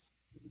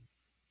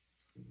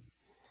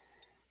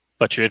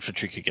 But your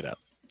infantry could get out.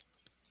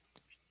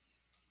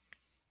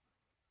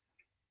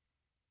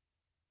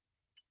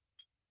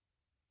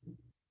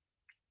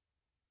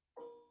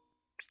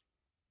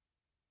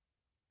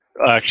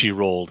 I actually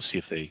roll to see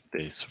if they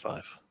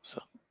survive. So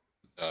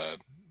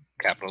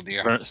capital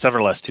DR.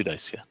 Several less 2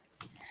 dice, yeah.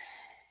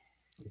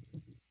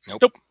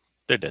 Nope.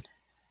 They're dead.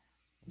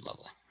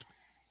 Lovely.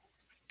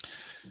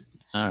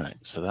 All right,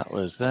 so that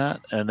was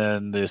that. And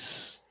then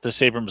this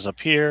Abrams up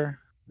here.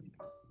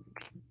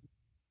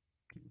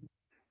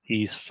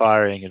 He's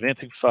firing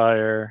advancing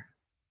fire.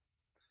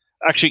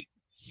 Actually,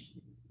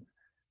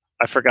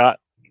 I forgot.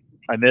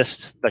 I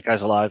missed. That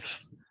guy's alive.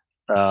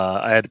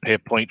 I had to pay a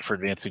point for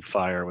advancing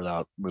fire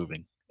without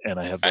moving. And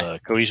I have the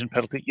cohesion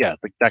penalty. Yeah,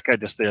 that guy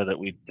just there that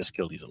we just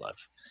killed, he's alive.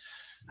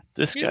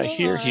 This guy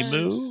here, he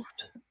moved.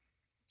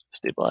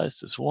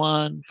 Stabilized is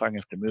 1. Firing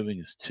after moving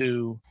is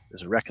 2.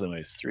 There's a wreck in the way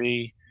is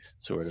 3.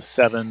 So we're at a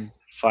 7.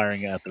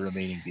 Firing at the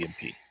remaining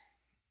BMP.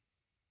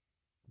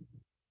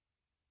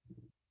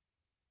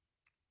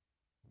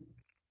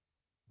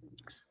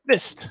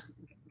 Missed.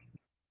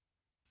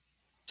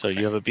 So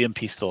you have a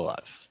BMP still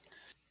alive.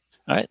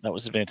 All right, that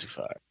was advancing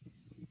fire.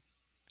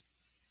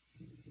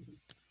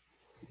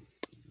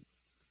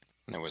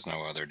 There was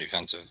no other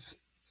defensive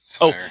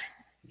fire.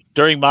 Oh,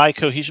 during my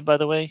cohesion, by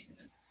the way,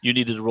 you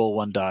needed to roll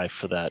 1 die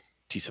for that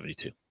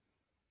T-72.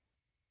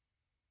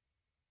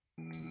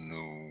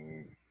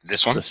 No,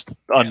 this one? This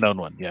unknown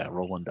one, yeah,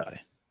 roll 1 die.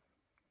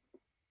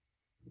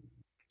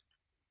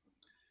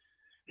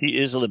 He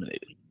is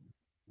eliminated.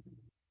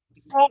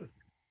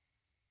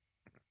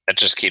 That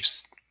just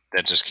keeps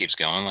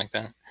going like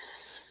that?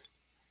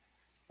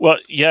 Well,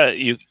 yeah,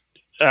 you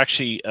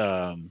actually,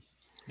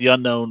 the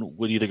unknown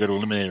would either go to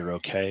eliminate or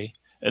okay,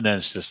 and then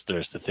it's just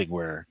there's the thing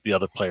where the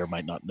other player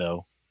might not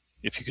know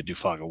if you could do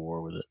fog of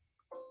war with it.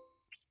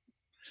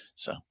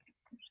 So.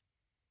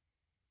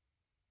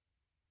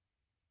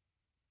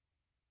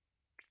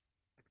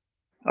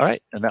 All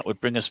right, and that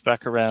would bring us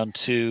back around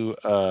to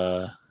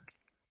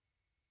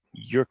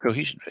your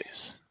cohesion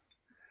phase.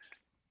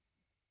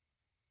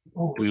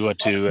 Oh, Do we want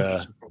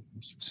to?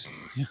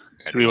 Yeah.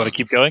 Do we want to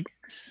keep going?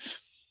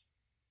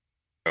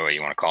 Oh,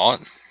 you want to call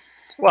it?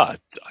 Well,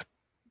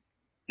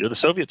 you're the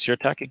Soviets. You're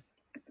attacking.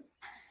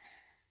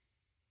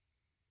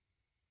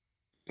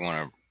 You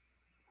want to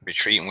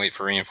retreat and wait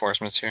for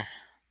reinforcements here?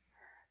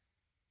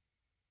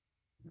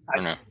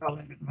 Or no?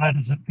 Right,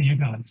 is it for you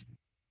guys?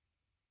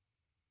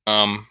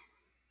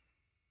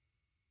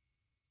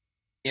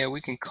 Yeah,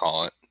 we can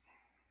call it.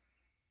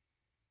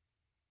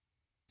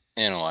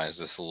 Analyze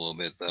this a little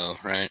bit, though,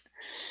 right?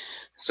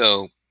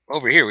 So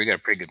over here, we got a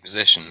pretty good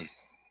position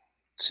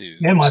to.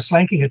 Yeah, my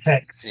flanking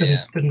attacks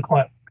didn't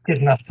quite get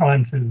enough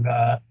time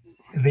to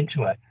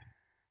eventuate.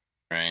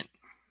 Right.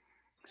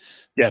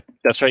 Yeah,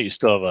 that's right. You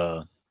still have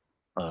a.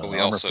 But we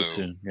also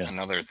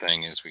another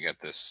thing is we got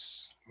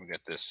this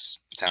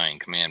battalion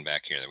command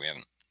back here that we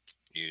haven't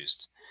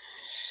used.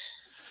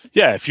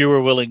 Yeah, if you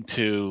were willing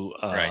to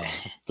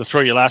right. to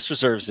throw your last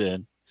reserves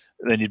in,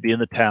 then you'd be in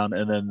the town,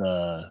 and then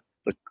the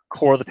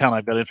core of the town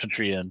I've got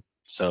infantry in.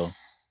 So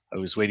I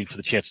was waiting for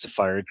the chance to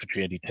fire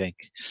infantry anti-tank.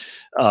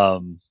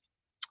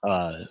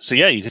 So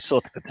yeah, you can still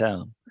attack the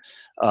town,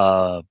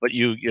 but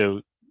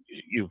you've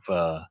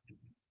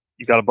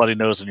got a bloody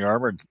nose in your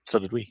armor, and so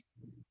did we.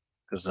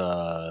 Because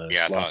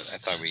yeah, I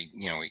thought we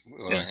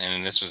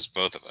and this was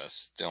both of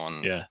us.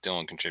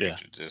 Dylan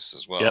contributed to this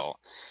as well.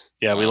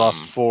 Yeah, we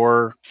lost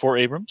four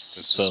Abrams.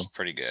 This is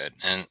pretty good,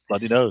 and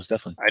bloody nose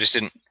definitely. I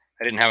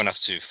didn't have enough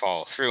to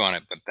follow through on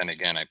it, but then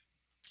again,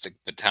 the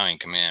battalion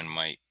command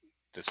might.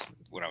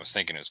 What I was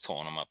thinking is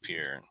pulling them up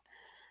here,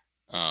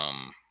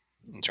 and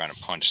trying to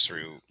punch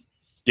through.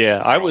 Yeah,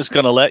 I was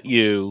going to let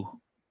you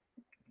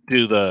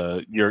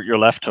do your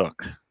left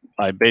hook.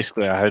 I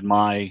had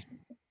my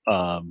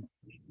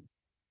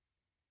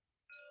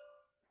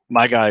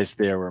my guys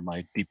there were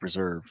my deep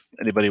reserve.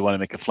 Anybody want to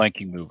make a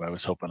flanking move? I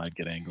was hoping I'd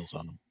get angles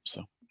on them.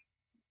 So,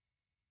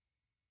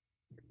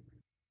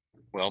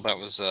 well, that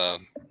was a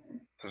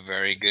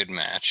very good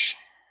match.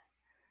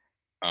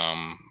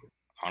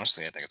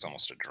 Honestly, I think it's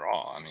almost a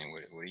draw. I mean,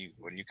 what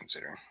do you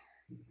consider?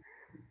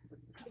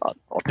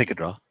 I'll take a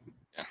draw.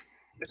 Yeah,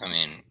 I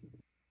mean,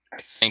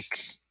 I think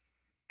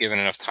given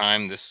enough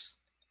time,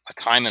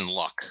 time and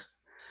luck, is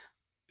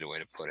the way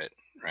to put it,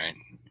 right?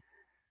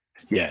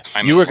 Yeah,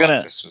 you were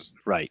gonna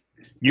right.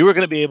 You were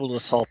gonna be able to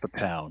assault the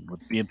town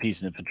with BMPs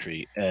and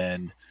infantry,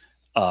 and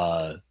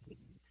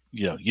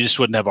you just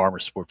wouldn't have armor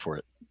support for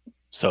it.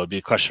 So it'd be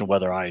a question of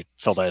whether I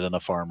felt I had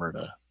enough armor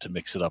to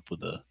mix it up with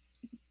the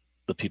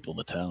people in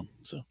the town.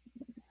 So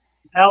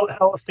how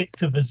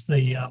effective is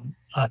the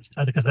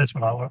because that's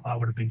what I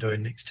would have been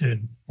doing next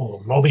turn, or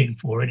lobbying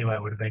for anyway,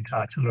 would have been to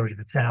artillery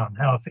the town.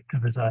 How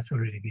effective is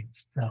artillery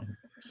against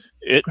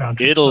ground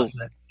troops?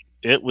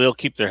 It will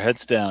keep their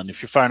heads down.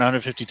 If you're firing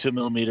 152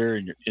 millimeter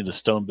and you're in the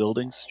stone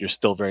buildings, you're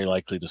still very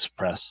likely to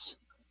suppress.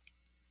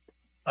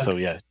 Okay. So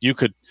yeah, you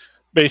could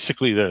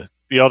basically the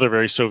other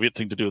very Soviet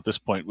thing to do at this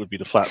point would be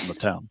to flatten the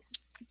town.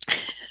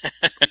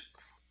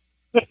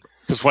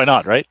 Because why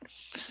not, right?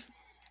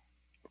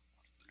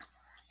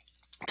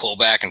 Pull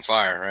back and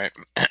fire, right?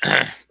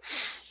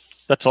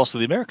 That's also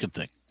the American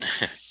thing.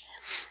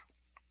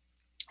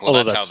 Well,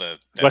 that's how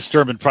West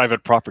German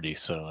private property.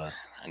 So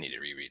I need to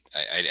reread.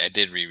 I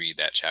did reread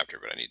that chapter,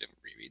 but I need to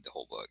reread the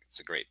whole book.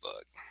 It's a great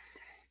book.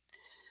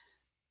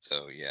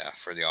 So yeah,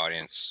 for the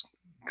audience,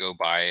 go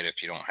buy it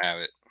if you don't have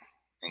it,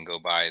 and go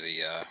buy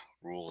the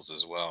rules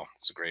as well.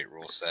 It's a great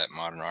rule set,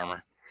 Modern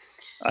Armor.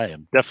 I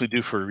am definitely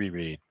due for a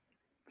reread.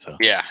 So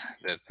yeah,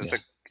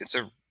 it's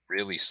a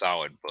really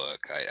solid book.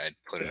 I'd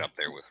put it up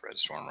there with Red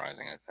Storm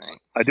Rising, I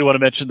think. I do want to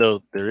mention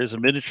though, there is a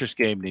miniatures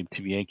game named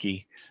Team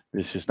Yankee.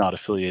 This is not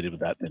affiliated with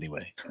that in any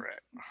way.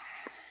 Correct.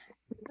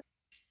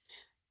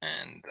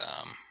 And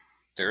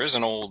there is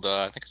an old,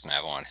 I think it's an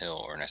Avalon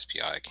Hill or an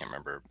SPI, I can't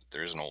remember.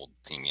 There is an old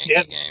Team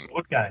Yankee game.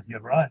 Old game,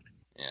 you're right.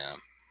 Yeah,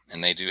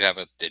 and they do have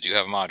a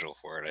module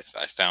for it.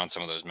 I found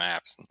some of those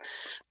maps. And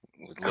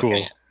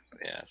cool.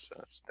 So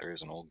there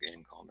is an old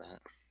game called that.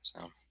 So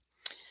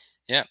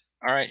yeah,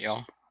 all right,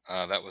 y'all.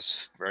 That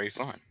was very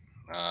fun.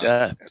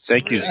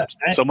 Thank you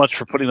so much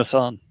for putting this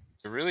on.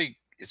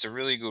 It's a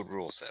really good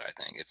rule set. I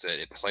think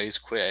it plays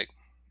quick.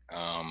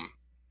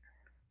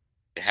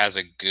 It has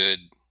a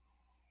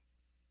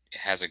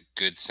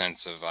good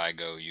sense of I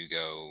go, you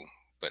go,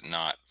 but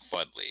not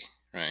fuddly,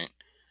 right?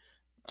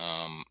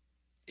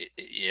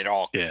 It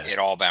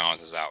all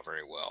balances out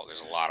very well.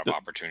 There's a lot of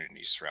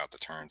opportunities throughout the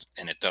turns,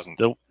 and it doesn't.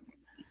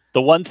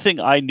 The one thing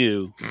I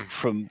knew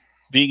from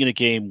being in a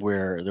game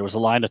where there was a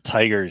line of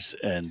tigers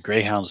and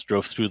greyhounds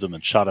drove through them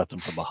and shot at them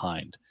from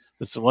behind.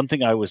 That's the one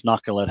thing I was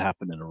not going to let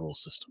happen in a rule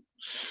system.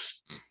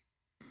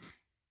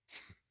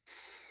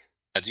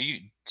 Do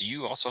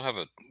you also have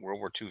a World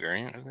War II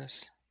variant of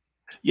this?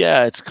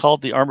 Yeah, it's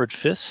called the Armored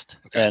Fist,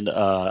 Okay. and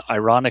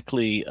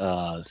ironically,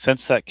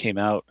 since that came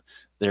out,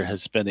 there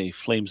has been a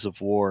Flames of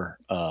War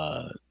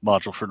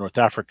module for North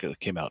Africa that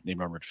came out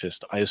named Armored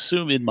Fist. I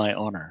assume in my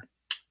honor.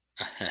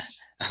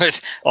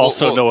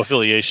 Also, no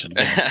affiliation.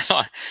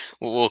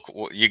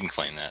 You can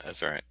claim that.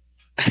 That's all right.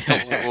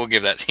 We'll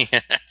give that to you.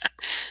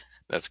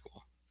 That's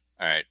cool.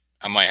 All right.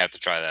 I might have to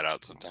try that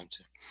out sometime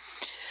too.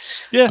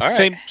 Yeah,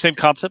 same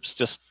concepts,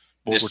 just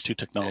World War II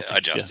technology.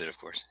 Adjusted, of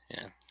course.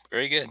 Yeah.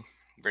 Very good.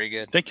 Very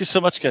good. Thank you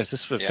so much, guys.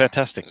 This was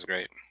fantastic. It was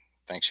great.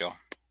 Thanks, y'all.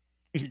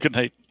 Good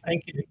night.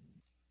 Thank you.